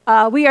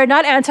 We are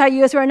not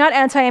anti-US, we are not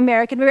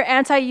anti-American, we are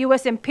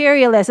anti-US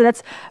imperialist, and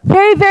that's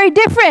very, very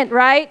different,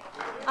 right?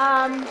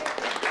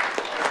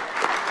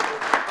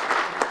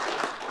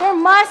 There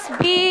must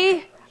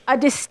be a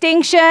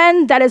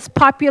distinction that is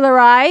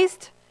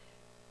popularized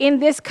in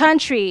this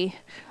country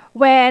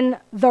when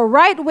the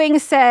right wing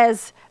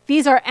says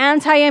these are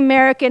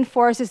anti-American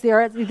forces,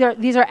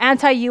 these are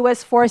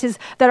anti-US forces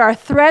that are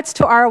threats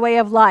to our way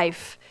of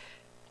life.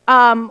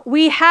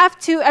 We have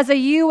to, as a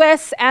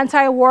US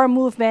anti-war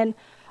movement,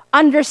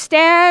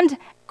 understand,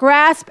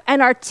 grasp,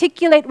 and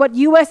articulate what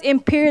US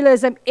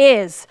imperialism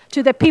is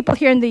to the people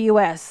here in the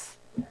US.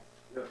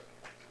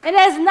 It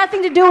has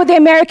nothing to do with the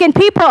American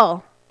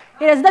people.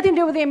 It has nothing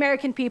to do with the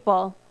American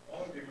people.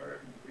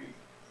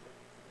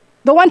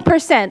 The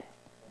 1%.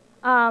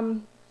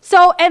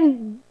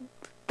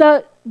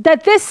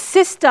 That this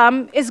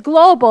system is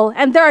global,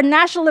 and there are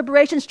national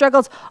liberation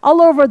struggles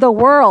all over the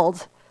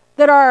world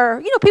that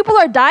are, people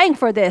are dying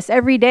for this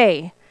every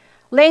day,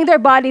 laying their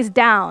bodies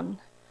down.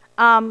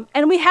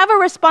 And we have a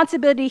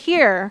responsibility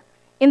here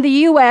in the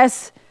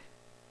US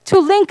to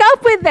link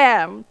up with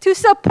them, to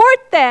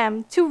support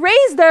them, to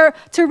raise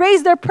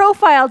their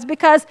profiles,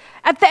 because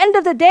at the end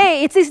of the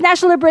day, it's these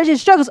national liberation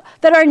struggles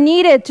that are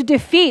needed to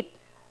defeat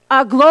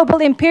global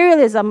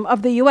imperialism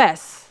of the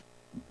US.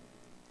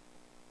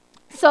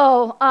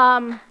 So,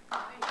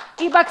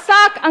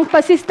 ibagsak ang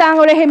pasistang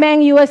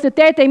rehimeng US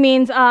Duterte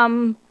means,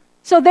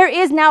 so there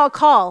is now a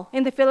call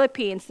in the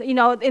Philippines. In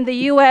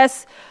the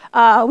US,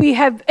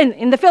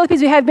 in the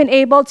Philippines, we have been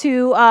able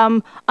to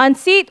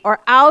unseat or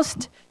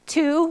oust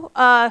two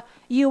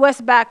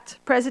US-backed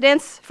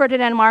presidents,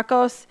 Ferdinand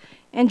Marcos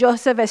and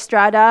Joseph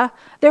Estrada.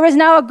 There is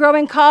now a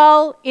growing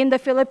call in the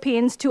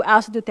Philippines to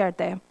oust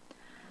Duterte.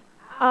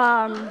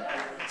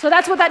 So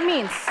that's what that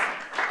means.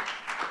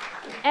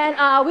 And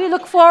we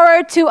look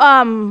forward to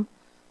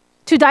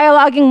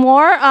dialoguing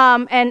more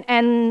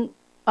and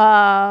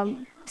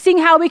seeing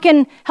how we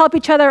can help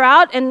each other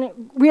out and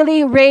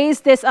really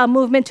raise this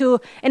movement to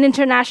an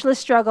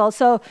internationalist struggle.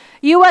 So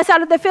US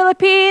out of the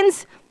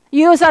Philippines,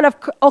 US out of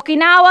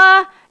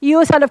Okinawa,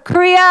 US out of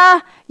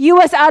Korea,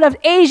 US out of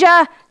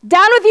Asia,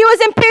 down with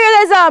US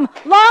imperialism,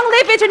 long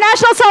live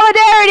international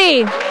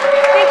solidarity.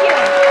 Thank you.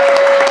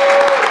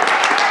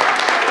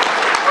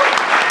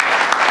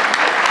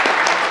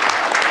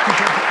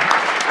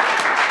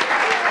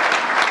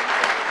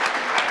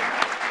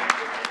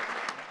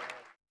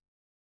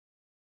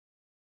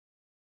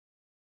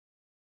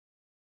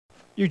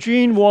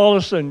 Eugene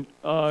Wallison,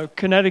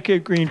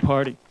 Connecticut Green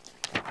Party.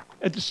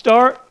 At the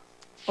start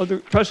of the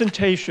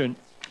presentation,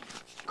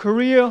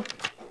 Korean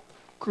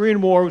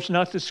War was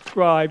not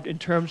described in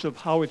terms of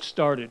how it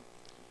started.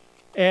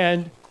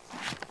 And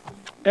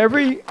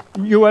every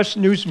US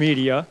news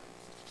media,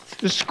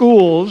 the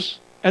schools,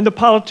 and the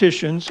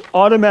politicians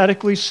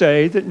automatically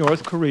say that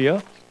North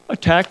Korea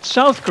attacked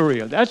South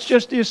Korea. That's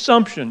just the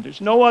assumption.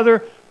 There's no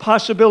other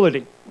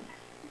possibility.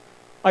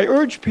 I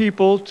urge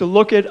people to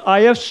look at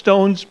I.F.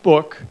 Stone's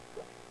book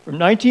from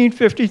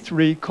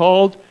 1953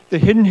 called The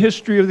Hidden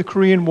History of the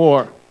Korean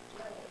War.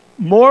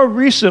 More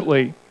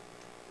recently,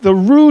 The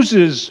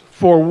Ruses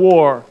for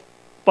War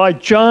by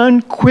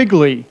John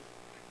Quigley,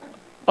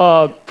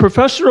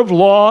 professor of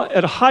law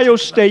at Ohio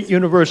State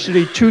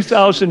University,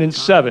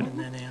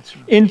 2007.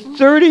 In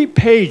 30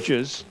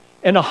 pages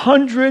and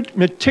 100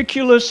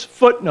 meticulous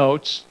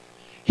footnotes,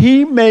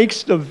 he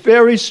makes the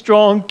very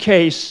strong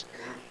case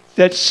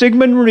that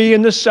Syngman Rhee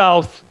in the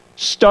South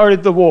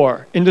started the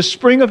war. In the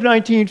spring of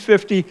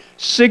 1950,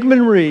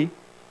 Syngman Rhee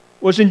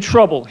was in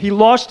trouble. He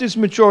lost his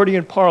majority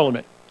in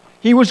Parliament.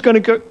 He was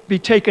going to be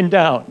taken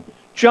down.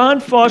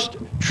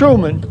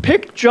 Truman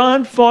picked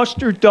John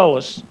Foster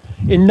Dulles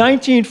in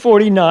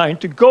 1949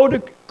 to go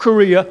to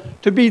Korea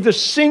to be the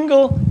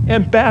single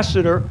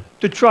ambassador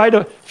to try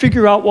to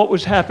figure out what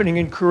was happening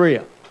in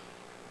Korea.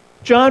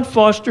 John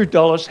Foster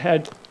Dulles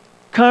had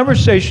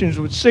conversations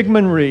with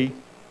Syngman Rhee.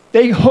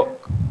 They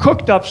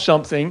cooked up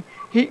something.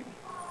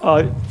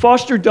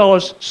 Foster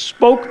Dulles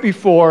spoke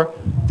before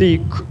the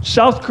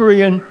South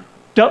Korean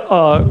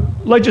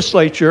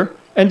legislature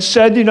and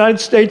said the United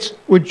States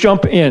would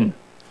jump in.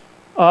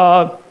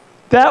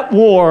 That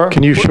war...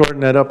 Can you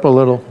shorten that up a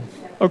little?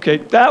 Okay,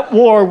 that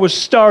war was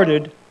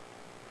started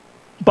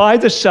by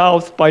the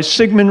South, by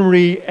Syngman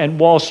Rhee and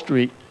Wall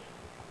Street.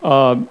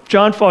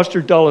 John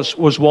Foster Dulles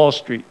was Wall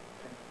Street.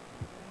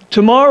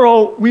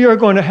 Tomorrow, we are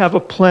going to have a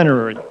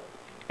plenary.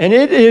 And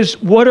it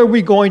is, what are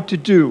we going to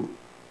do?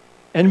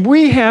 And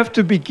we have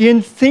to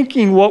begin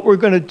thinking what we're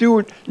going to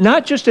do,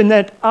 not just in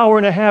that hour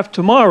and a half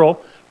tomorrow,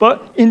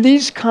 but in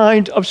these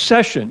kind of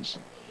sessions.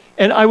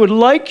 And I would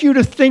like you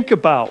to think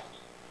about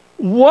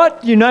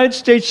what the United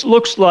States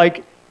looks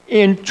like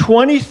in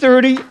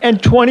 2030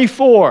 and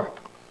 24.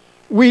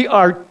 We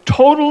are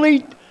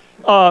totally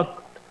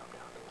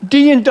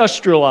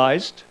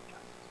deindustrialized,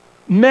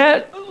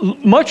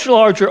 much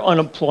larger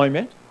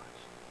unemployment.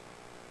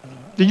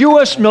 The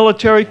US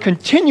military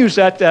continues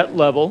at that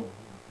level.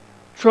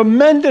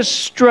 Tremendous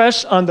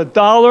stress on the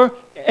dollar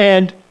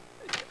and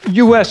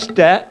US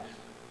debt.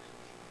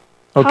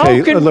 Okay,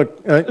 How can-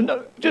 look,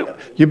 No,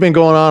 you've been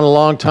going on a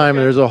long time,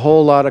 and there's a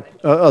whole lot of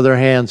other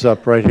hands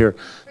up right here.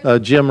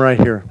 Jim, right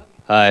here.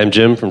 Hi, I'm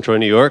Jim from Troy,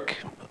 New York.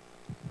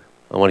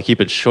 I want to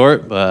keep it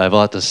short, but I have a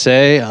lot to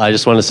say. I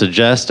just want to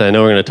suggest, I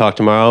know we're going to talk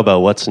tomorrow about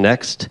what's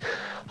next.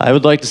 I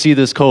would like to see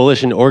this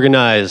coalition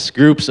organize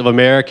groups of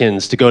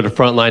Americans to go to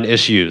frontline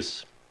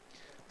issues,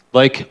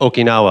 like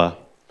Okinawa.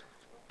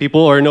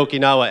 People are in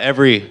Okinawa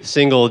every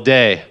single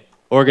day,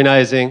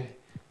 organizing,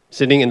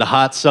 sitting in the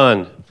hot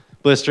sun,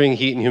 blistering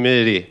heat and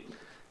humidity.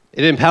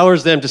 It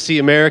empowers them to see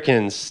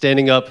Americans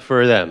standing up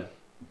for them.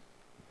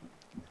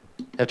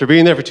 After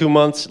being there for 2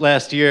 months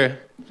last year,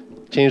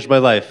 it changed my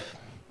life.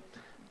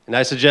 And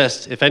I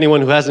suggest, if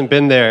anyone who hasn't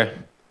been there,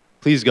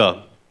 please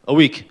go. A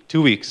week,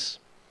 2 weeks.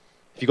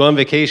 If you go on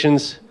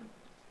vacations,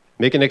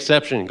 make an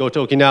exception, go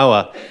to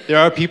Okinawa. There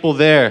are people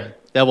there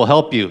that will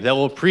help you, that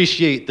will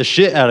appreciate the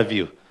shit out of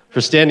you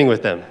for standing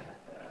with them.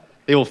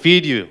 They will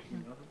feed you,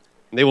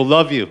 and they will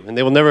love you, and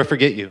they will never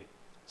forget you.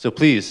 So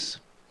please,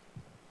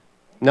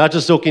 not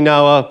just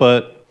Okinawa,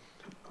 but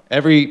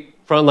every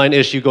frontline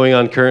issue going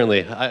on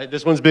currently.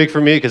 This one's big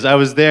for me because I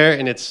was there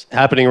and it's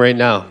happening right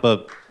now,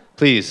 but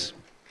please.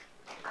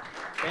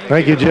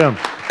 Thank you, Jim.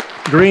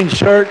 Green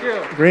shirt,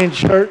 green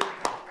shirt.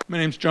 My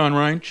name's John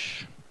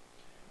Reinsch,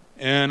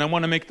 and I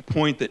want to make the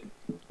point that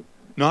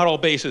not all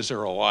bases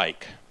are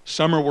alike.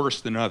 Some are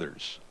worse than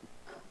others.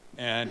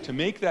 And to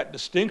make that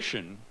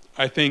distinction,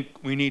 I think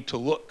we need to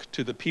look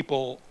to the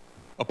people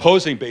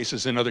opposing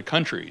bases in other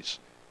countries.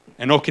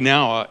 And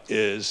Okinawa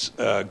is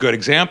a good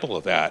example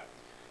of that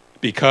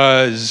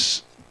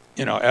because,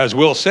 you know, as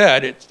Will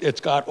said,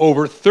 it's got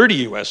over 30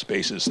 US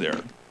bases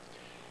there.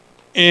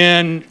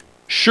 And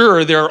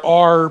sure, there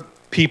are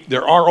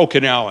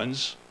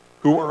Okinawans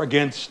who are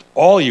against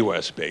all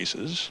US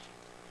bases.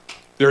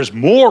 There's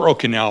more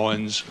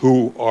Okinawans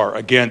who are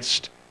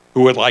against,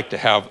 who would like to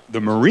have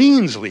the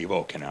Marines leave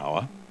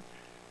Okinawa.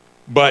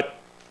 But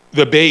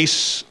the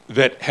base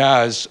that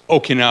has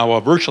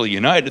Okinawa virtually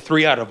united,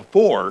 3 out of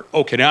 4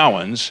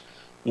 Okinawans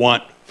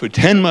want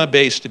Futenma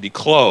base to be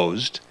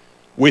closed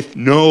with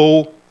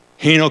no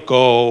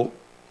Henoko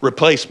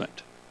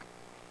replacement.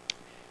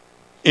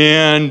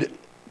 And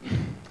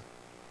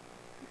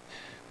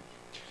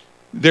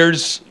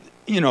there's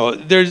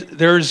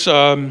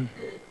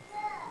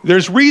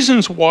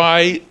reasons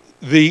why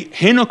the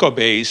Henoko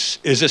base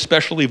is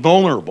especially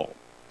vulnerable.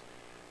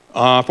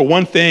 For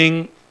one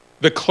thing,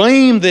 the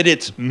claim that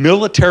it's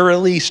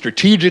militarily,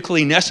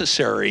 strategically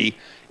necessary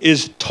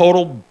is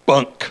total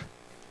bunk.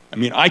 I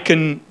mean, I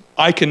can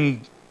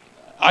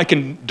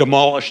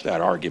demolish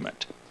that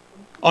argument.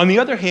 On the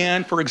other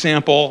hand, for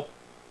example,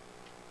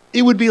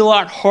 it would be a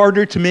lot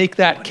harder to make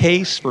that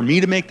case, for me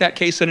to make that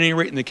case at any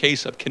rate, in the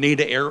case of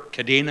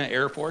Kadena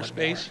Air Force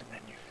Base.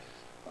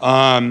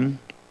 But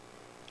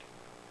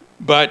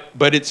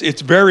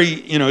it's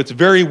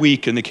very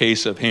weak in the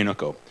case of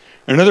Henoko.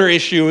 Another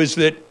issue is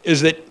that the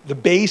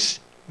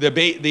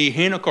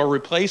Henoko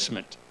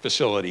replacement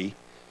facility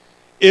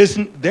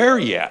isn't there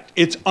yet.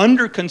 It's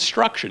under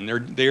construction.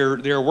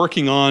 They're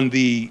working on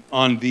the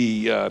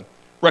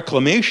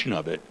reclamation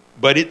of it,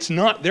 but it's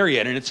not there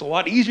yet, and it's a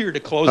lot easier to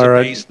close a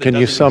base that Can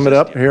you sum it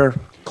up yet. here?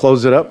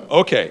 Close it up.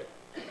 Okay.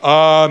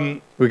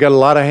 We got a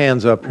lot of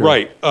hands up here.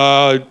 Right.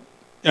 And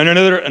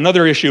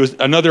another issue is,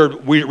 another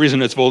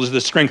reason it's voted is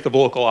the strength of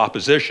local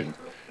opposition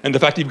and the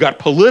fact that you've got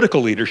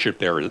political leadership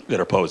there that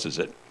opposes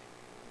it.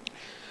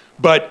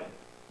 But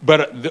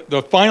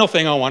the final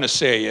thing I want to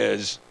say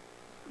is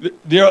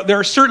there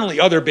are certainly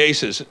other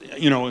bases,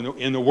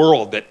 in the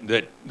world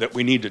that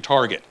we need to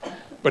target.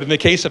 But in the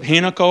case of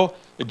Henoko,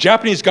 the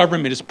Japanese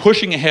government is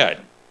pushing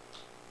ahead.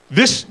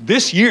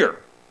 This year,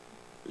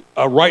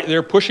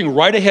 they're pushing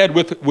right ahead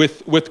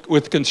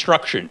with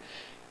construction,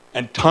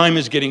 and time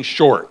is getting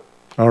short.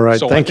 All right,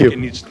 So thank I think you. it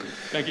needs,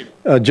 thank you.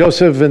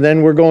 Joseph, and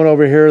then we're going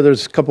over here.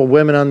 There's a couple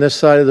women on this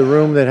side of the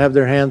room that have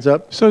their hands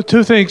up. So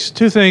two things.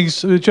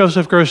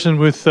 Joseph Gerson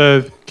with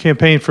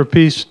Campaign for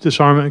Peace,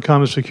 Disarmament, and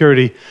Common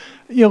Security.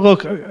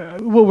 Look,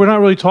 what we're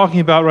not really talking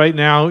about right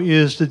now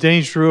is the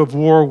danger of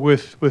war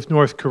with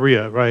North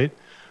Korea, right?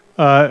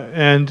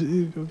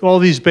 And all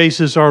these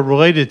bases are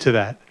related to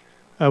that.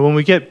 When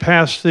we get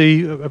past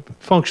the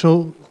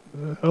functional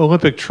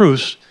Olympic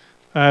truce,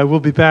 we'll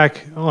be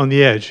back on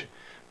the edge.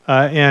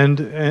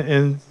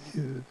 And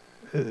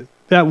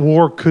that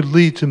war could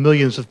lead to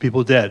millions of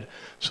people dead.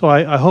 So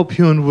I hope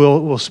Hyun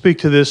will speak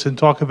to this and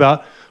talk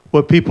about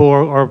what people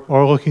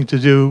are looking to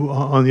do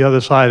on the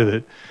other side of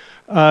it.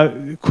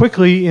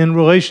 Quickly, in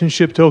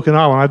relationship to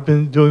Okinawa, I've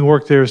been doing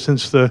work there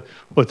since the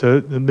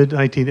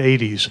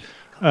mid-1980s.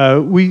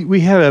 We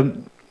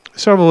had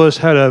several of us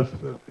had a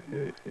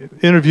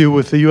interview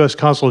with the U.S.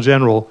 Consul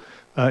General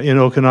in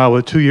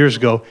Okinawa 2 years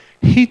ago.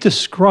 He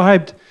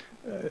described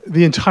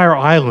the entire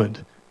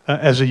island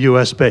as a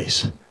U.S.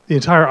 base, the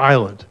entire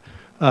island.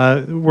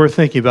 We're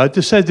thinking about.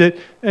 Just said that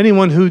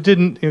anyone who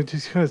didn't, to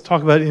kind of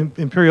talk about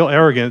imperial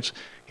arrogance,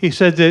 he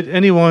said that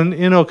anyone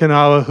in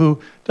Okinawa who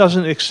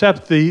doesn't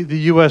accept the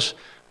U.S.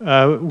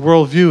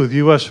 worldview, the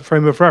U.S.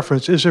 frame of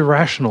reference, is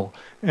irrational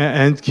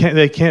and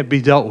they can't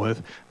be dealt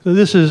with. So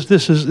this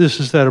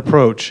is that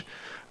approach.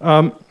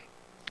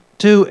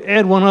 To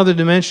add one other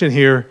dimension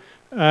here,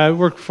 I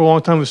worked for a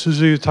long time with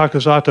Suzuki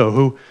Takasato,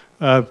 who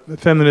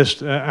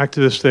feminist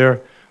activist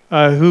there,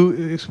 who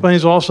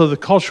explains also the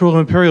cultural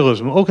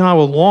imperialism.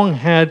 Okinawa long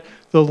had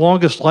the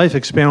longest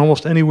life span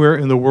almost anywhere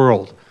in the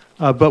world.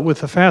 But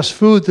with the fast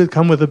food that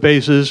come with the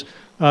bases,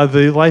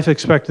 the life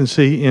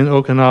expectancy in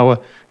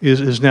Okinawa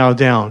is now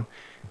down.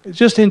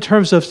 Just in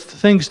terms of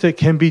things that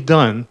can be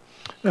done.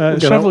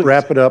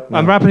 Wrap it up now.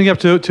 I'm wrapping up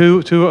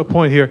to a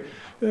point here.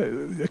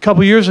 A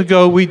couple years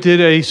ago, we did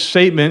a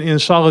statement in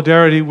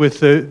solidarity with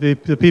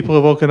the people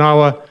of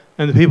Okinawa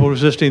and the people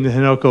resisting the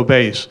Hinoko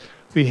base.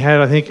 We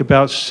had, I think,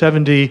 about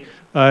 70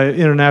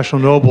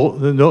 international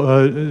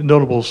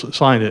notables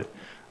sign it.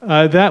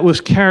 That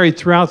was carried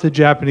throughout the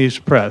Japanese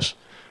press.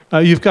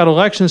 You've got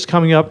elections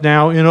coming up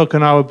now in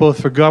Okinawa,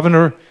 both for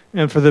governor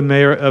and for the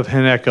mayor of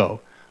Hineko.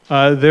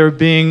 They're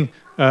being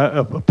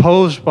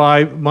opposed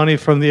by money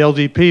from the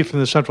LDP, from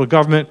the central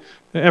government,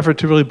 an effort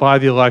to really buy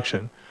the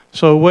election.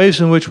 So ways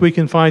in which we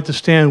can find to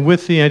stand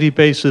with the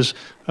anti-bases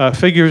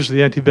figures,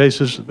 the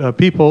anti-bases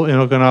people in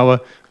Okinawa,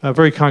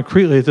 very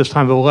concretely at this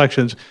time of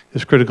elections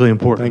is critically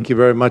important. Thank you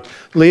very much.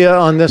 Leah,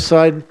 on this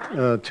side,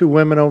 two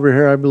women over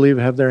here, I believe,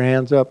 have their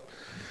hands up.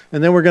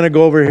 And then we're going to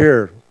go over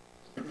here.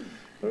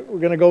 We're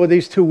going to go with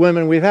these two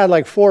women. We've had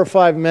like 4 or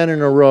 5 men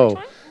in a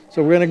row.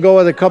 So we're going to go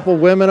with a couple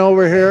women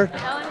over here.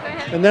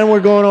 And then we're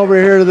going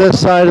over here to this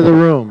side of the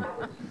room.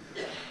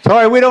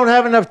 Sorry, we don't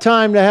have enough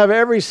time to have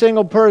every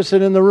single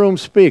person in the room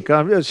speak.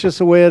 It's just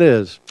the way it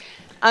is.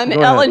 I'm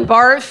Ellen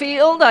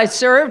Barfield. I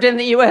served in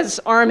the U.S.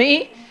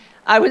 Army.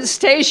 I was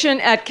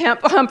stationed at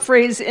Camp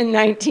Humphreys in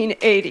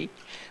 1980.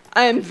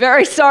 I am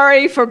very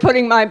sorry for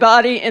putting my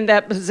body in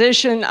that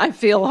position. I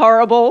feel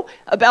horrible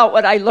about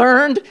what I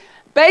learned.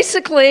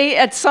 Basically,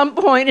 at some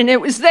point, and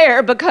it was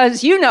there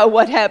because you know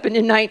what happened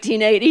in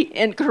 1980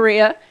 in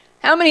Korea.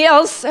 How many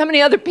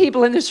other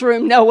people in this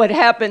room know what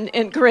happened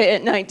in Korea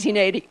in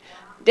 1980?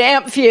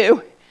 Damn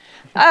few.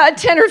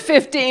 10 or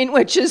 15,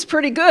 which is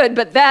pretty good,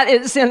 but that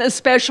is in a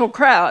special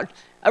crowd.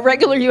 A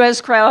regular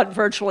U.S. crowd,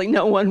 virtually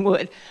no one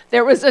would.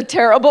 There was a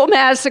terrible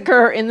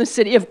massacre in the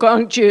city of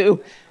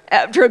Gwangju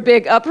after a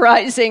big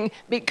uprising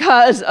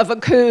because of a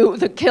coup,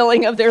 the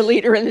killing of their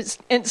leader and the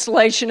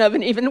installation of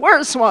an even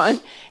worse one,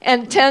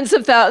 and tens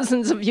of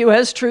thousands of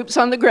U.S. troops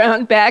on the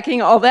ground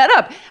backing all that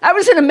up. I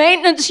was in a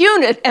maintenance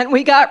unit, and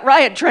we got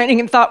riot training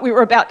and thought we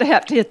were about to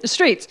have to hit the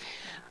streets.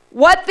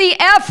 What the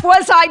F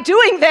was I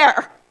doing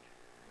there?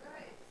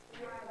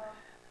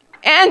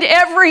 And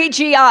every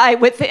GI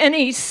with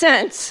any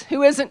sense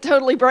who isn't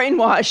totally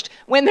brainwashed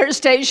when they're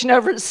stationed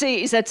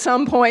overseas at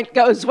some point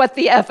goes, what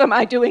the F am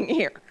I doing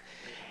here?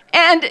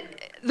 And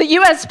the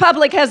US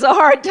public has a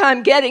hard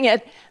time getting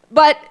it,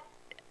 but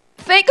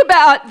think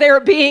about there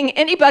being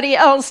anybody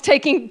else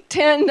taking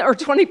 10 or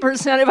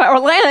 20% of our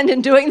land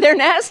and doing their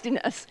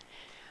nastiness.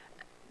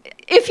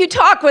 If you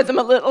talk with them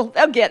a little,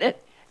 they'll get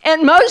it.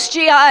 And most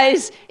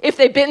GIs, if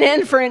they've been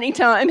in for any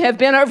time, have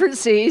been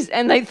overseas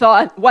and they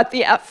thought, what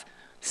the F?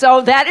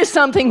 So that is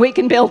something we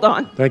can build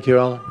on. Thank you,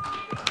 Ellen.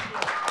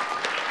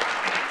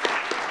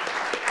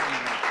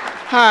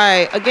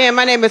 Hi, again,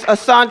 my name is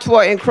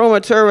Asantua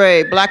Nkrumah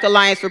Toure, Black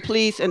Alliance for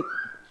Peace and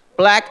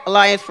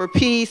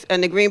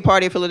the Green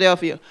Party of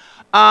Philadelphia.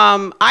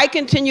 I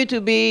continue to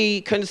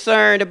be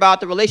concerned about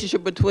the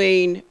relationship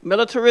between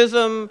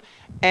militarism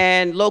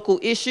and local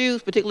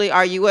issues, particularly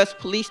our U.S.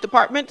 police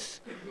departments.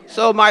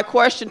 So my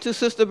question to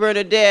Sister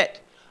Bernadette,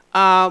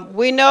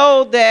 we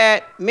know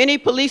that many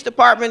police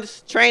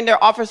departments train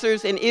their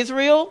officers in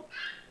Israel.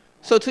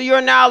 So to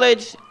your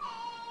knowledge,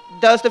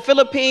 does the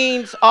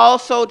Philippines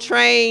also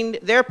train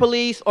their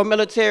police or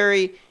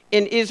military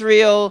in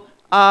Israel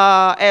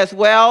as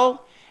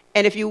well?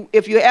 And if you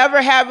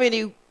ever have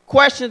any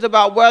questions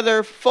about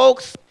whether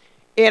folks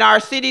in our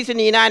cities in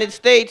the United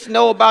States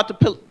know about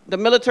the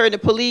military and the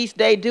police,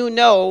 they do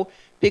know,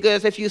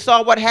 because if you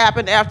saw what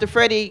happened after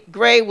Freddie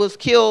Gray was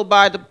killed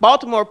by the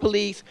Baltimore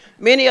police,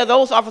 many of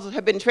those officers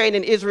have been trained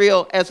in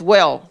Israel as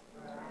well.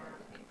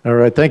 All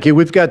right, thank you.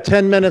 We've got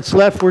 10 minutes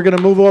left. We're going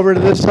to move over to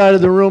this side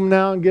of the room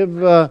now and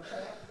give a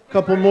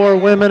couple more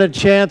women a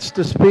chance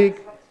to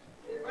speak.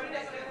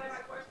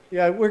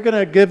 Yeah, we're going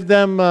to give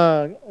them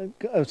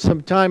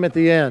some time at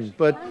the end,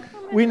 but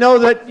we know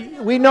that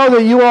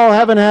you all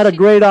haven't had a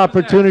great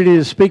opportunity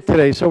to speak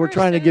today, so we're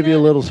trying to give you a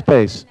little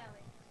space.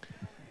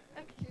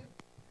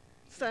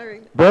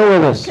 Sorry. Bear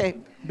with us. Okay.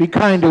 Be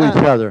kind to each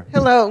other.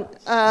 Hello.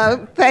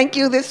 Thank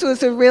you. This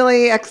was a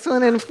really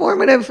excellent,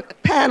 informative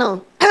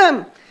panel.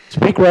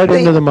 Speak right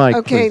into the mic,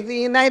 Okay. please. The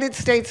United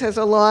States has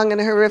a long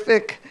and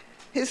horrific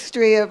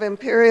history of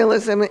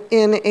imperialism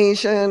in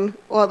Asia and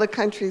all the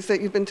countries that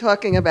you've been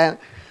talking about.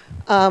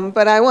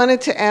 But I wanted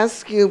to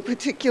ask you,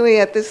 particularly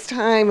at this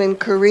time in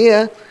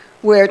Korea,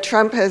 where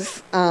Trump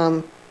has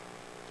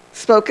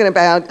spoken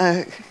about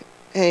a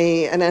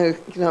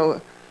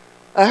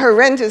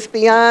horrendous,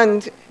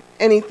 beyond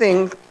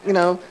anything,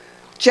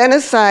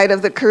 genocide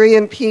of the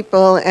Korean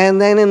people,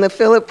 and then in the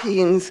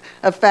Philippines,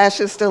 a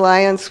fascist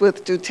alliance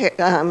with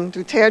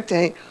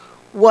Duterte.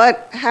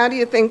 How do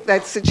you think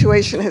that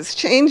situation has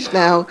changed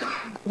now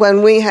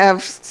when we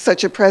have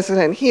such a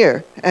president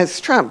here as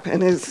Trump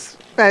and his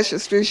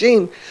fascist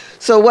regime?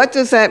 So what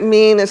does that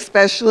mean,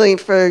 especially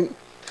for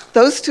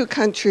those two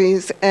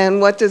countries,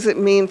 and what does it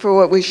mean for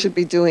what we should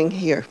be doing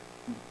here?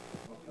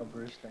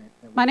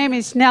 My name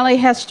is Nellie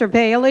Hester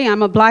Bailey.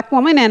 I'm a black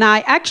woman, and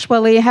I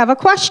actually have a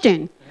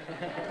question.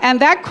 And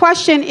that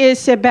question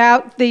is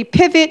about the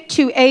pivot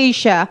to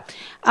Asia,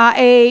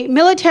 a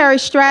military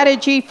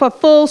strategy for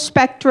full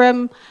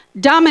spectrum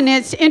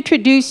dominance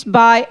introduced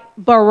by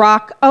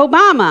Barack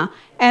Obama.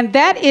 And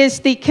that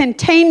is the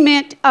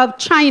containment of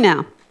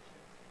China.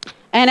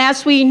 And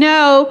as we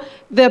know,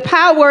 the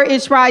power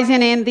is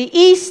rising in the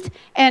East,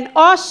 and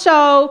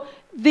also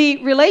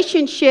the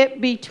relationship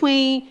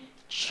between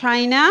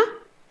China,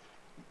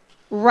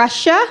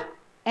 Russia,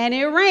 and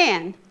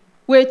Iran,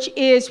 which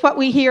is what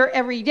we hear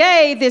every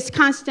day, this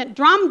constant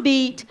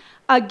drumbeat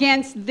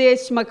against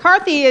this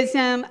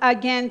McCarthyism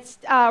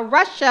against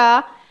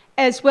Russia,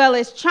 as well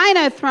as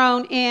China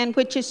thrown in,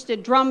 which is the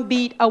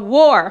drumbeat of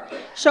war.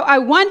 So I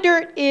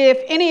wondered if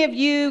any of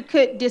you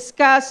could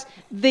discuss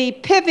the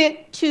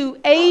pivot to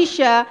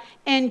Asia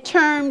in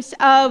terms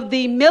of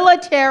the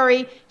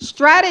military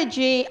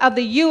strategy of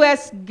the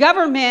U.S.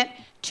 government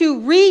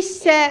to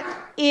reset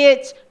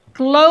its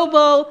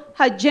global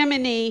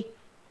hegemony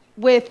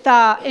with,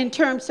 in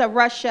terms of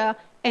Russia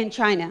and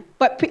China,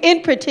 but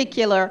in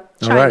particular,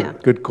 China. All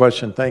right, good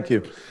question, thank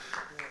you.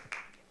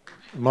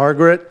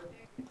 Margaret,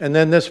 and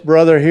then this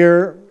brother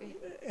here,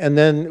 and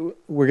then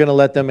we're going to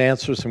let them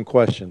answer some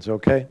questions,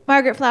 okay?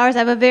 Margaret Flowers, I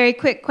have a very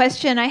quick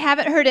question. I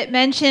haven't heard it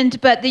mentioned,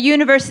 but the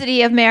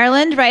University of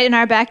Maryland, right in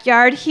our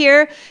backyard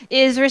here,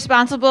 is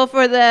responsible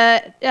for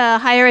the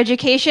higher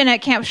education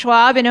at Camp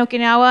Schwab in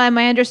Okinawa, and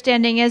my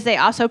understanding is they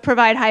also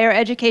provide higher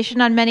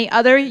education on many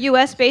other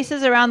U.S.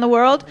 bases around the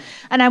world.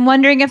 And I'm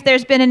wondering if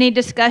there's been any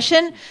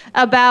discussion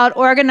about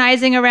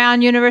organizing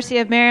around University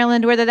of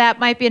Maryland, whether that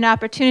might be an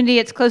opportunity.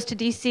 It's close to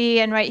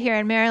D.C. and right here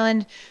in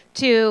Maryland,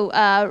 to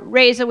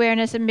raise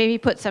awareness and maybe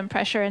put some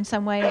pressure in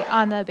some way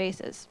on the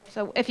bases.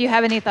 So if you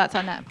have any thoughts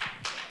on that.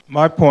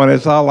 My point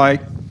is I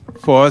like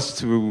for us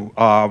to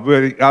I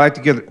like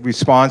to get a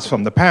response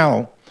from the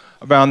panel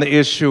around the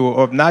issue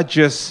of not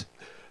just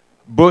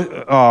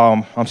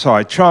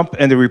Trump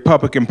and the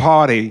Republican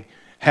Party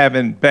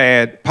having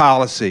bad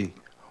policy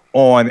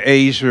on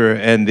Asia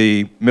and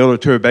the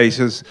military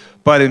bases,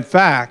 but in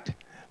fact,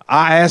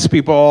 I ask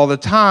people all the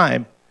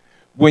time,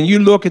 when you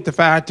look at the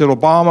fact that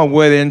Obama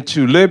went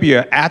into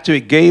Libya after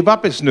it gave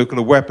up its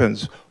nuclear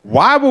weapons,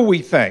 why would we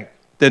think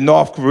that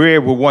North Korea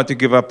would want to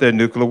give up their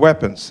nuclear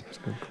weapons?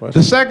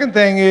 The second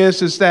thing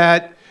is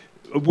that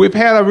we've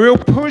had a real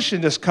push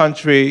in this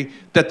country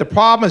that the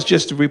problem is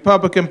just the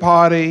Republican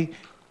Party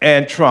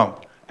and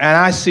Trump. And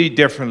I see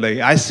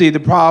differently. I see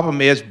the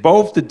problem is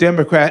both the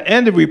Democrat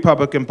and the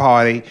Republican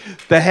Party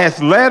that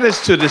has led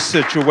us to this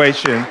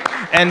situation,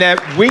 and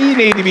that we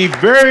need to be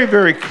very,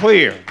 very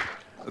clear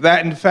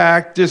that, in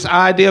fact, this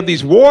idea of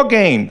these war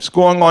games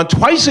going on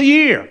twice a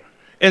year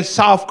in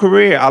South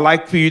Korea, I'd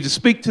like for you to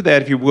speak to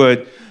that, if you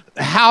would,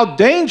 how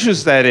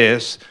dangerous that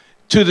is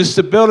to the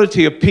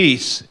stability of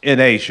peace in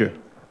Asia.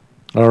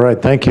 All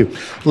right, thank you.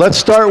 Let's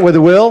start with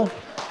Will,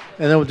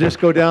 and then we'll just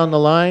go down the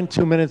line.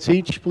 2 minutes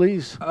each,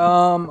 please.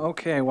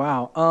 Okay,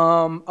 wow.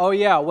 Oh,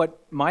 yeah, what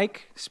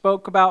Mike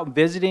spoke about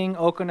visiting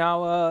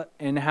Okinawa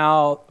and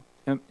how,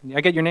 I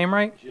get your name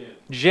right?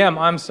 Jim,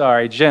 I'm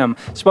sorry, Jim.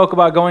 Spoke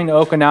about going to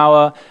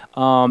Okinawa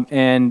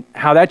and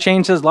how that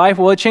changed his life.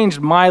 Well, it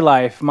changed my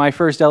life. My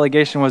first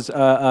delegation was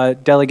a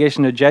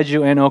delegation to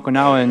Jeju and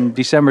Okinawa in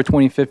December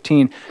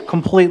 2015.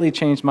 Completely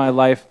changed my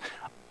life.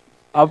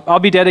 I'll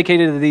be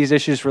dedicated to these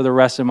issues for the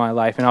rest of my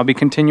life, and I'll be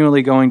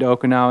continually going to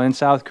Okinawa and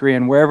South Korea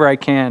and wherever I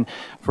can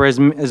for as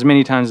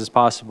many times as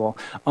possible.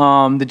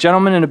 The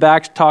gentleman in the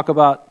back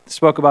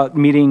spoke about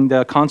meeting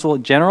the Consul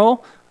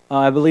General.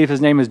 I believe his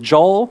name is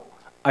Joel.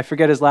 I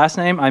forget his last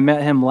name. I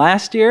met him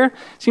last year.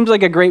 Seems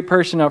like a great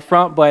person up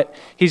front, but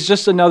he's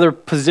just another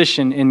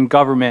position in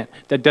government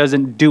that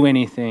doesn't do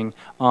anything.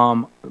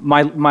 The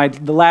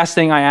last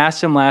thing I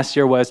asked him last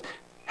year was,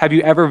 have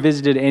you ever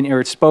visited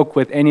or spoke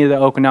with any of the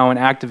Okinawan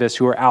activists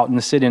who are out in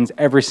the sit-ins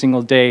every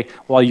single day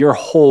while your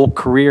whole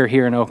career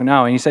here in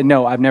Okinawa? And he said,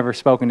 no, I've never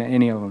spoken to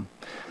any of them.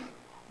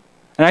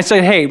 And I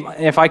said, hey,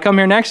 if I come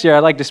here next year,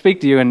 I'd like to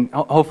speak to you, and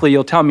hopefully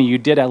you'll tell me you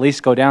did at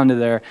least go down to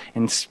there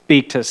and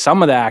speak to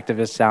some of the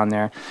activists down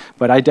there,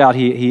 but I doubt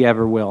he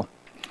ever will.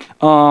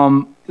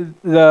 The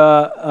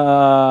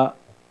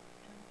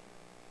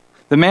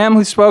man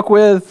who spoke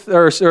with,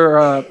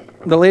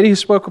 the lady who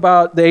spoke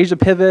about the Asia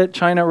pivot,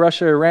 China,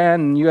 Russia, Iran,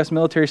 and U.S.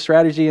 military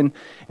strategy in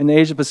the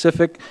Asia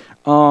Pacific,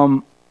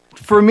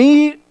 for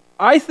me,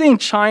 I think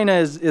China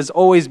has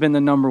always been the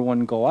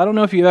 #1 goal. I don't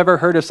know if you've ever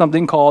heard of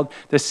something called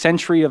the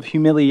Century of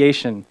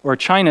Humiliation, or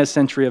China's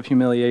Century of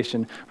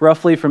Humiliation,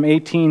 roughly from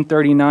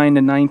 1839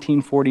 to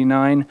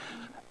 1949.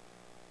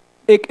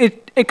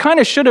 it kind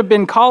of should have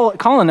been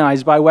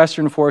colonized by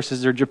Western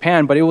forces or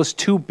Japan, but it was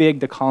too big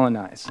to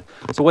colonize.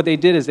 So what they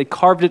did is they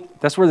carved it,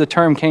 that's where the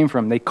term came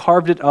from. They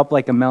carved it up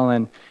like a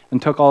melon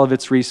and took all of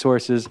its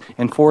resources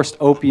and forced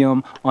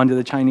opium onto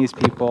the Chinese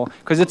people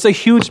because it's a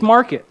huge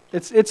market.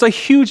 It's a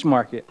huge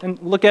market.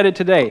 And look at it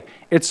today.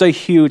 It's a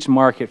huge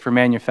market for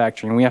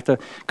manufacturing. We have to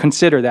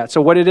consider that.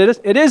 So what it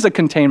is a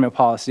containment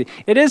policy.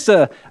 It is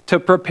to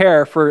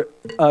prepare for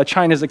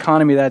China's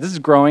economy that is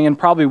growing and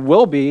probably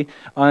will be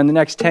in the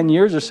next 10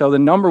 years or so the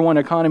 #1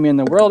 economy in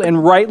the world,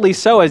 and rightly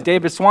so, as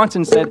David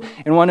Swanson said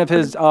in one of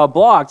his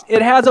blogs.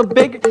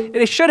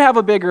 It should have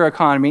a bigger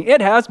economy.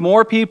 It has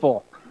more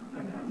people.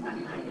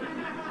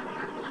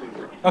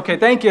 Okay,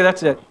 thank you.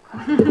 That's it.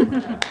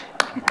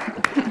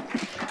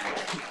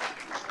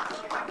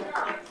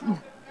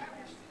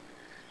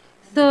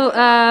 So,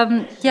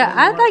 yeah,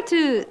 I'd like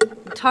to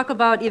talk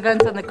about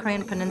events on the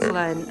Korean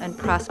Peninsula and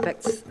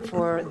prospects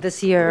for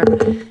this year.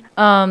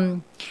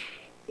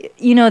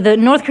 You know, the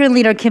North Korean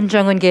leader Kim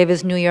Jong-un gave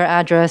his New Year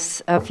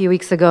address a few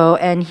weeks ago,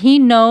 and he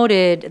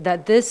noted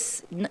that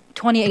this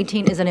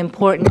 2018 is an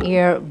important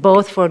year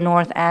both for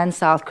North and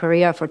South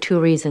Korea for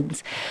two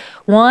reasons.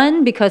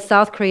 One, because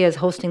South Korea is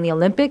hosting the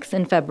Olympics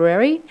in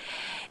February,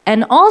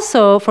 and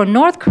also for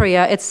North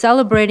Korea, it's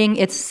celebrating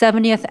its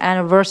 70th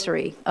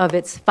anniversary of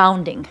its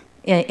founding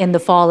in the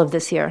fall of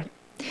this year.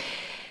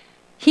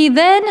 He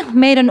then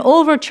made an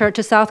overture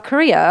to South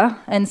Korea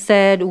and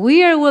said,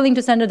 we are willing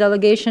to send a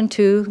delegation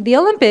to the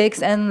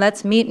Olympics and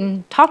let's meet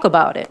and talk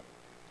about it.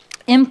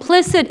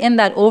 Implicit in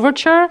that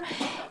overture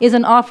is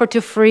an offer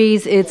to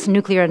freeze its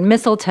nuclear and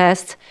missile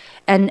tests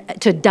and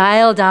to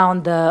dial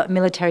down the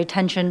military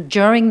tension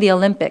during the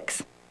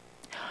Olympics.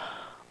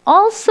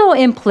 Also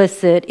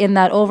implicit in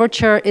that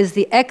overture is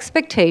the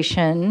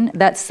expectation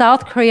that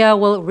South Korea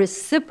will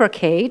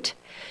reciprocate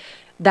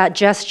that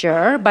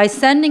gesture by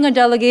sending a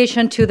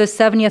delegation to the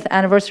 70th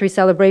anniversary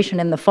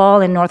celebration in the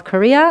fall in North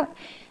Korea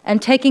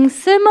and taking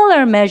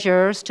similar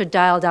measures to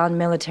dial down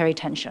military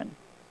tension.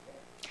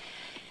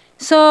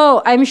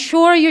 So I'm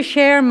sure you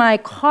share my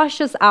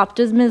cautious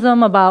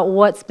optimism about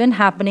what's been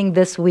happening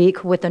this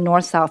week with the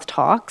North-South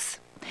talks.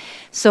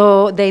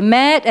 So they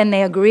met and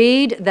they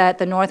agreed that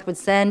the North would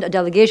send a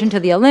delegation to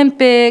the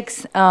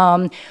Olympics.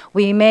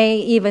 We may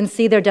even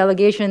see their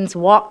delegations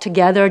walk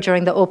together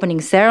during the opening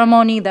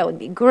ceremony. That would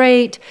be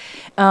great.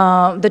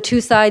 The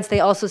two sides, they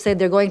also said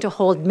they're going to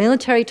hold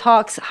military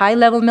talks,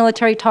 high-level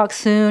military talks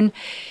soon.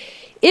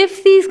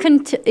 If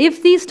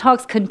these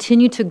talks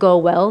continue to go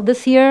well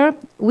this year,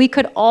 we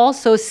could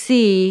also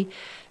see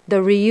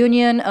the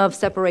reunion of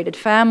separated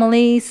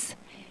families,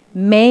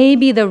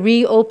 maybe the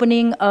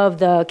reopening of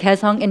the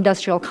Kaesong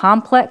Industrial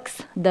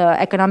Complex, the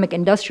economic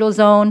industrial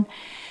zone,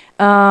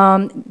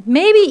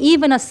 maybe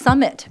even a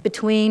summit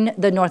between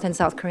the North and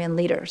South Korean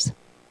leaders.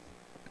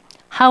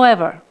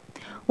 However,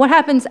 what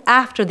happens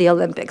after the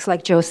Olympics,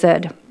 like Joe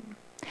said?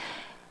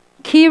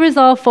 Key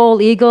Resolve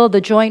Foal Eagle,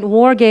 the joint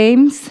war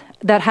games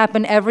that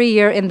happen every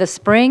year in the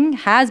spring,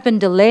 has been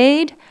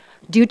delayed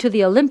due to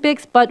the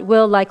Olympics, but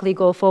will likely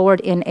go forward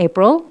in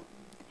April.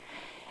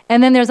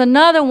 And then there's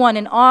another one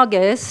in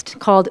August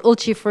called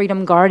Ulchi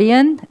Freedom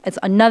Guardian. It's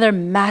another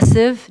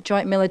massive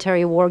joint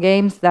military war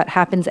games that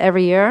happens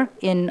every year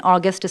in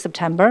August to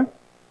September.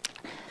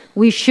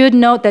 We should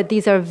note that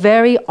these are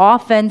very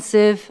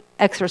offensive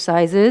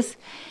exercises.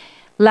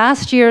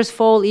 Last year's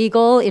Foal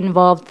Eagle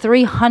involved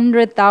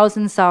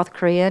 300,000 South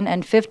Korean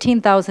and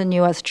 15,000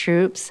 US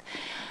troops,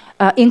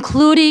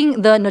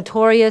 including the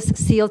notorious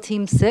SEAL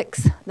Team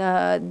 6.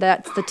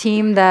 That's the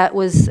team that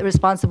was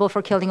responsible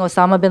for killing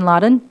Osama bin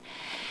Laden.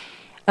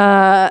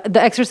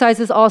 The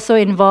exercises also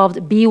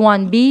involved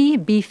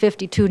B-1B,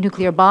 B-52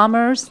 nuclear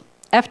bombers,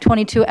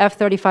 F-22,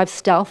 F-35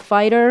 stealth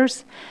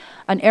fighters,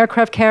 an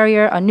aircraft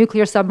carrier, a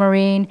nuclear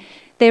submarine.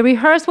 They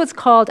rehearsed what's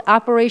called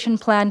Operation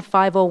Plan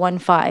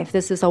 5015.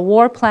 This is a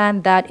war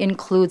plan that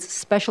includes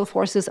special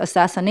forces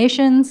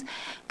assassinations,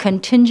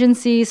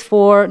 contingencies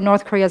for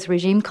North Korea's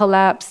regime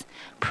collapse,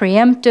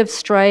 preemptive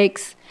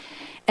strikes,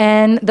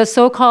 and the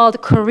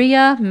so-called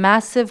Korea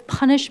Massive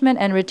Punishment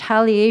and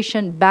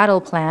Retaliation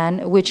Battle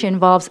Plan, which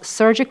involves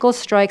surgical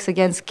strikes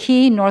against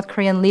key North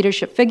Korean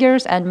leadership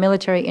figures and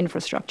military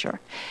infrastructure.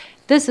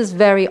 This is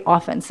very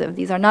offensive.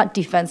 These are not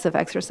defensive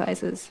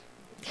exercises.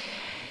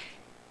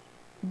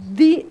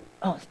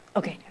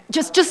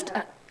 Just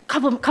a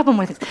couple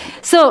more things.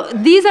 So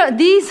these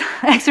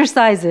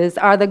exercises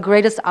are the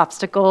greatest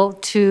obstacle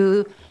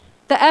to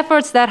the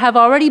efforts that have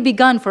already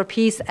begun for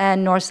peace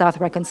and North-South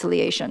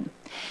reconciliation.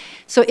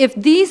 So if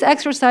these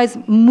exercises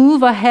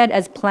move ahead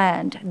as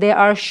planned, they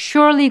are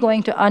surely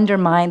going to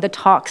undermine the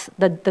talks,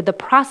 the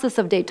process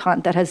of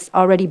détente that has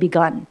already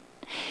begun.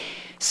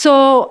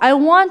 So I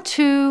want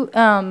to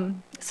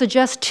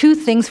suggest two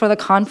things for the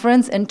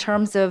conference in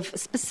terms of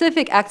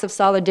specific acts of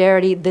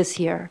solidarity this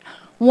year.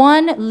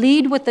 One,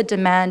 lead with the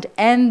demand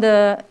and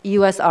the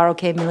US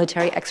ROK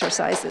military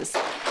exercises.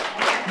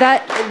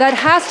 That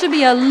has to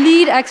be a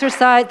lead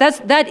exercise.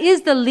 That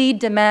is the lead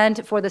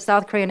demand for the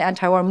South Korean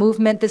anti-war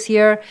movement this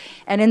year.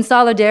 And in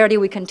solidarity,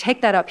 we can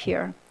take that up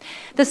here.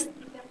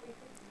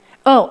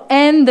 Oh,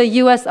 and the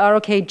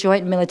US-ROK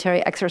joint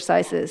military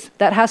exercises.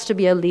 That has to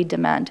be a lead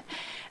demand.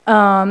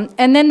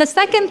 And then the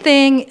second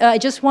thing I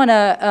just want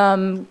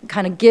to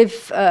kind of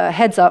give a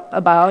heads up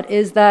about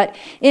is that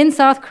in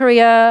South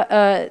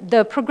Korea,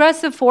 the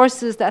progressive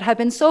forces that have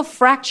been so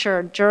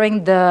fractured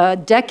during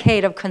the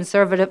decade of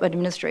conservative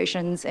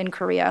administrations in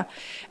Korea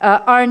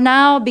are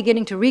now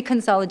beginning to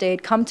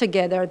reconsolidate, come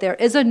together. There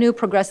is a new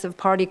progressive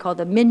party called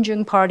the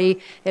Minjung Party.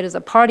 It is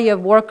a party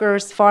of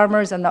workers,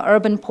 farmers, and the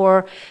urban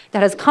poor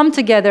that has come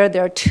together.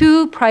 Their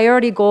two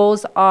priority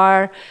goals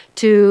are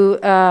to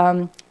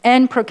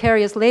end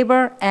precarious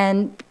labor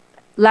and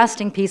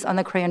lasting peace on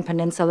the Korean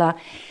Peninsula.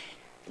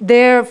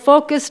 They're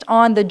focused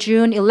on the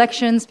June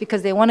elections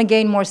because they want to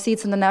gain more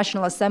seats in the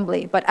National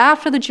Assembly. But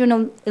after the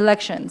June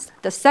elections,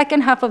 the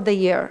second half of the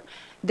year,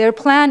 their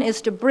plan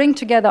is to bring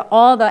together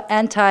all the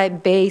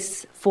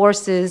anti-base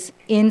forces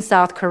in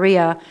South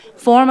Korea,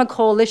 form a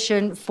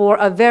coalition for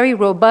a very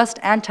robust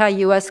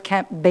anti-US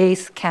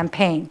base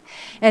campaign.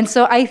 And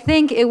so I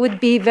think it would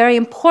be very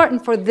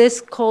important for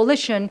this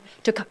coalition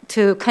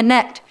to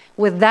connect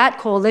with that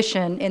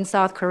coalition in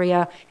South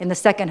Korea in the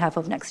second half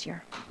of next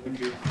year. Thank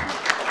you.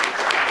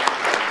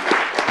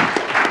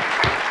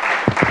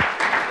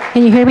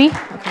 Can you hear me?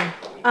 Okay.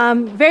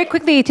 Very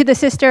quickly to the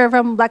sister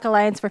from Black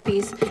Alliance for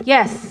Peace.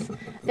 Yes,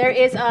 there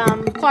is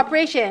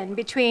cooperation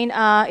between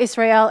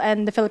Israel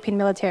and the Philippine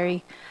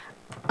military.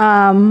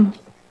 Well,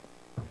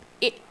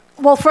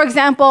 for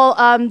example,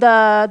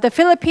 the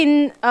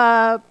Philippine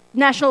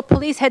National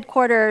Police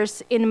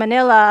headquarters in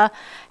Manila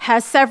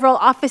has several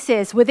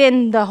offices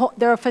within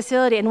their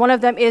facility, and one of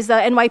them is the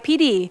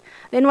NYPD.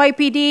 The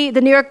NYPD,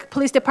 the New York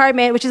Police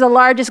Department, which is the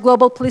largest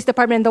global police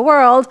department in the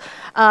world,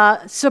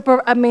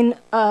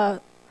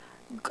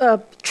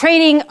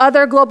 training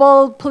other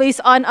global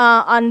police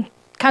on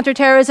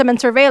counterterrorism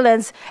and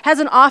surveillance, has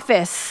an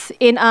office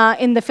in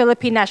the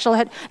Philippine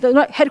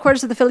the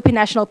headquarters of the Philippine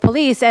National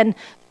Police, and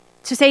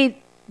to say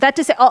that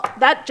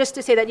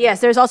yes,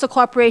 there's also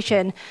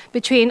cooperation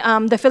between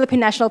the Philippine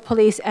National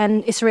Police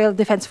and Israel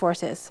Defense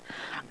Forces.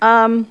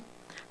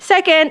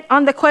 Second,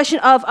 on the question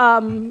of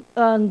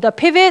the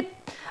pivot,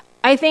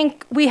 I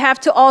think we have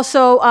to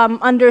also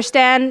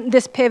understand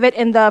this pivot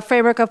in the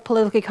framework of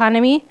political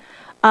economy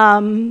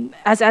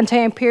as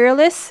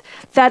anti-imperialists,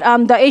 that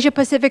the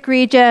Asia-Pacific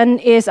region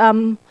is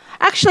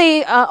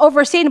actually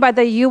overseen by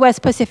the U.S.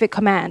 Pacific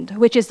Command,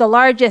 which is the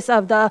largest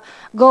of the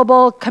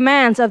global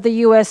commands of the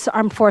U.S.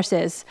 Armed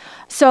Forces.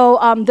 So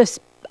this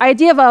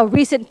idea of a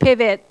recent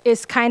pivot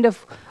is kind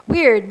of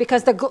weird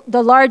because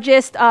the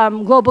largest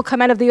global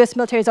command of the U.S.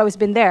 military has always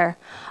been there.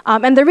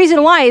 And the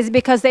reason why is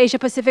because the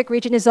Asia-Pacific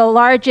region is the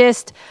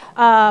largest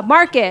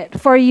market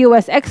for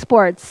U.S.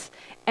 exports.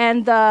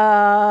 And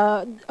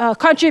the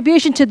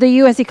contribution to the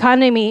U.S.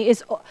 economy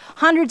is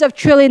hundreds of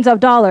trillions of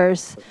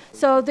dollars.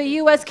 So the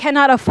U.S.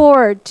 cannot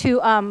afford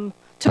to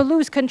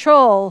lose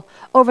control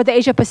over the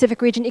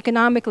Asia-Pacific region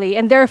economically,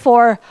 and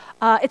therefore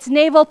its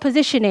naval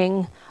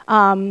positioning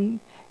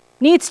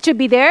needs to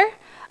be there.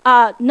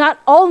 Not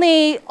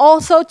only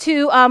also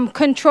to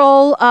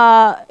control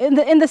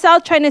in the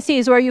South China Sea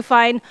is where you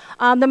find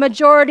the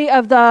majority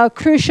of the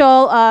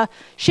crucial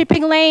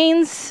shipping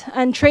lanes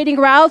and trading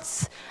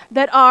routes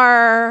that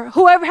are,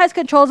 whoever has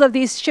controls of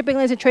these shipping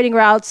lanes and trading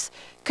routes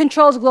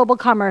controls global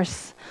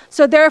commerce.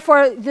 So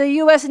therefore, the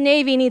U.S.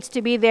 Navy needs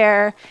to be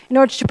there in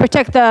order to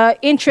protect the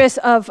interests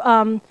of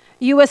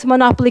U.S.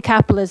 monopoly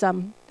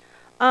capitalism.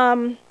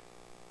 And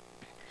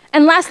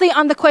lastly,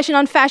 on the question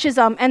on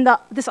fascism and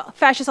this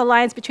fascist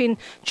alliance between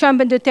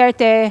Trump and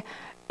Duterte,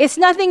 it's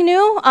nothing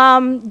new.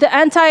 The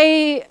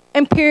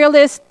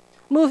anti-imperialist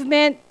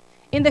movement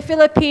in the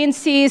Philippines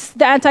sees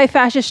the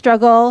anti-fascist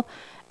struggle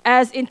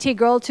as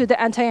integral to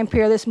the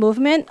anti-imperialist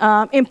movement.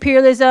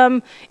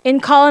 Imperialism in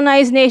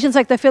colonized nations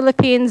like the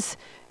Philippines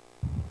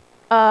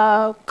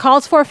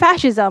calls for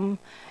fascism.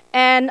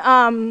 And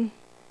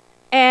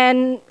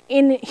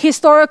in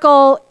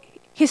historically,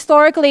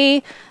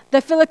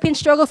 the Philippine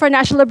struggle for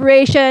national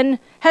liberation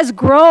has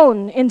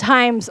grown in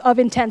times of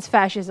intense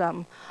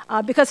fascism.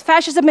 Because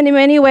fascism in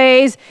many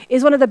ways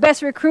is one of the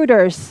best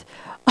recruiters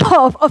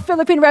of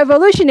Philippine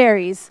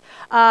revolutionaries.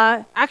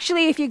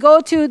 Actually, if you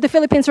go to the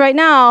Philippines right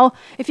now,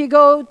 if you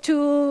go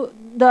to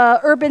the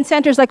urban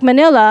centers like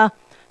Manila,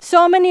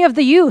 so many of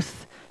the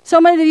youth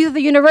of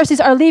the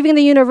universities are leaving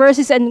the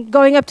universities and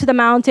going up to the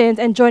mountains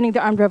and joining the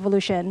armed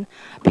revolution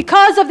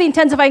because of the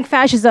intensifying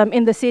fascism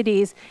in the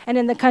cities and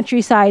in the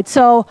countryside.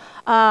 So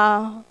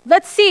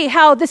let's see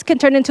how this can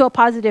turn into a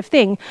positive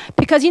thing.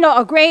 Because, you know,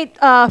 a great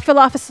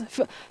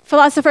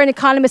philosopher and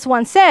economist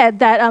once said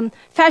that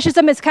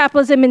fascism is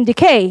capitalism in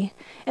decay.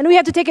 And we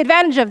have to take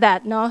advantage of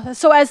that. No?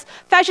 So as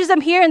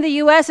fascism here in the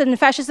US and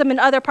fascism in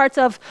other parts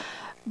of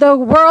the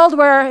world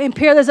where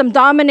imperialism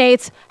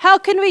dominates, how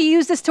can we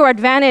use this to our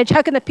advantage?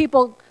 How can the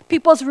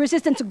people's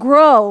resistance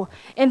grow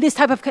in this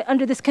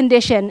under this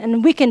condition?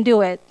 And we can do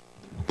it.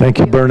 Thank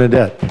you,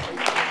 Bernadette.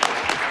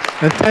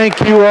 And thank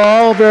you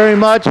all very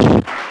much.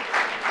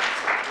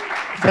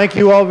 Thank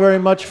you all very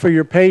much for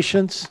your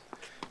patience.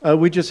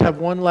 We just have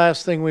one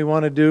last thing we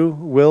want to do.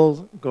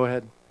 Will, go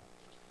ahead.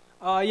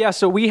 Yeah,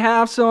 so we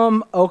have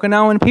some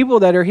Okinawan people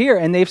that are here,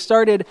 and they've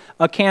started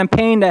a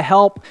campaign to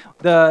help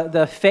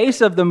the face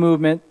of the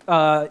movement,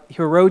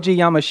 Hiroji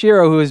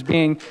Yamashiro, who is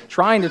being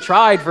tried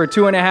for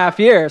 2.5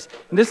 years.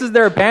 And this is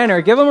their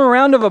banner. Give them a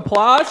round of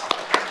applause.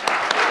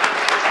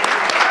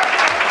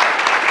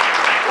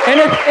 And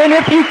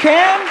if you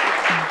can,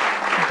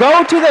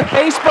 go to the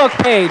Facebook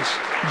page,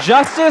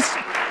 Justice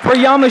for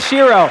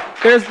Yamashiro.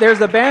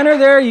 There's a banner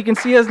there. You can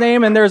see his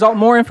name, and there's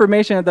more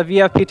information at the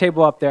VFP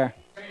table up there.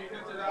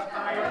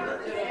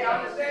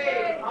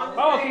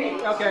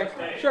 Okay,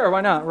 sure,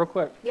 why not? Real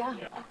quick. Yeah.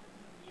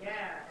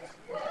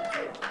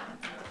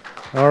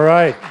 All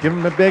right, give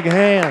him a big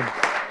hand.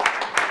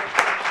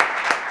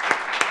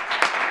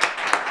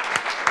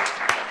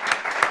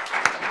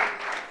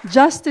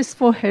 Justice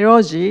for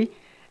Hiroji.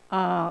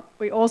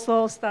 We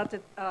also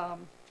started, let's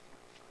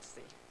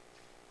see.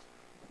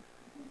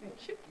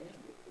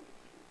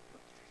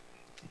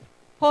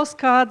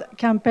 Postcard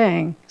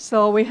campaign.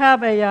 So we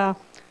have a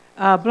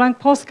blank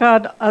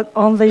postcard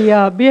on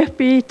the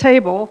BFP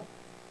table,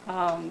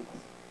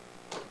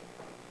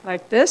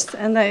 like this,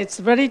 and it's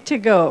ready to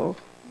go.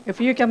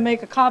 If you can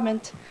make a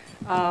comment,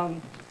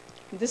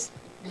 this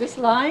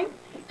line,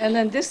 and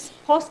then this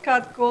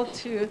postcard go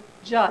to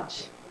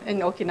judge in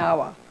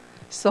Okinawa.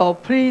 So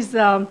please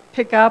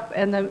pick up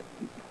and then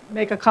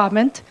make a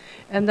comment,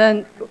 and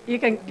then you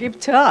can give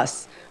to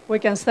us. We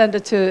can send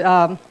it to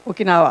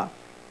Okinawa.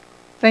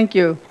 Thank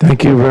you.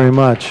 Thank you very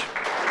much.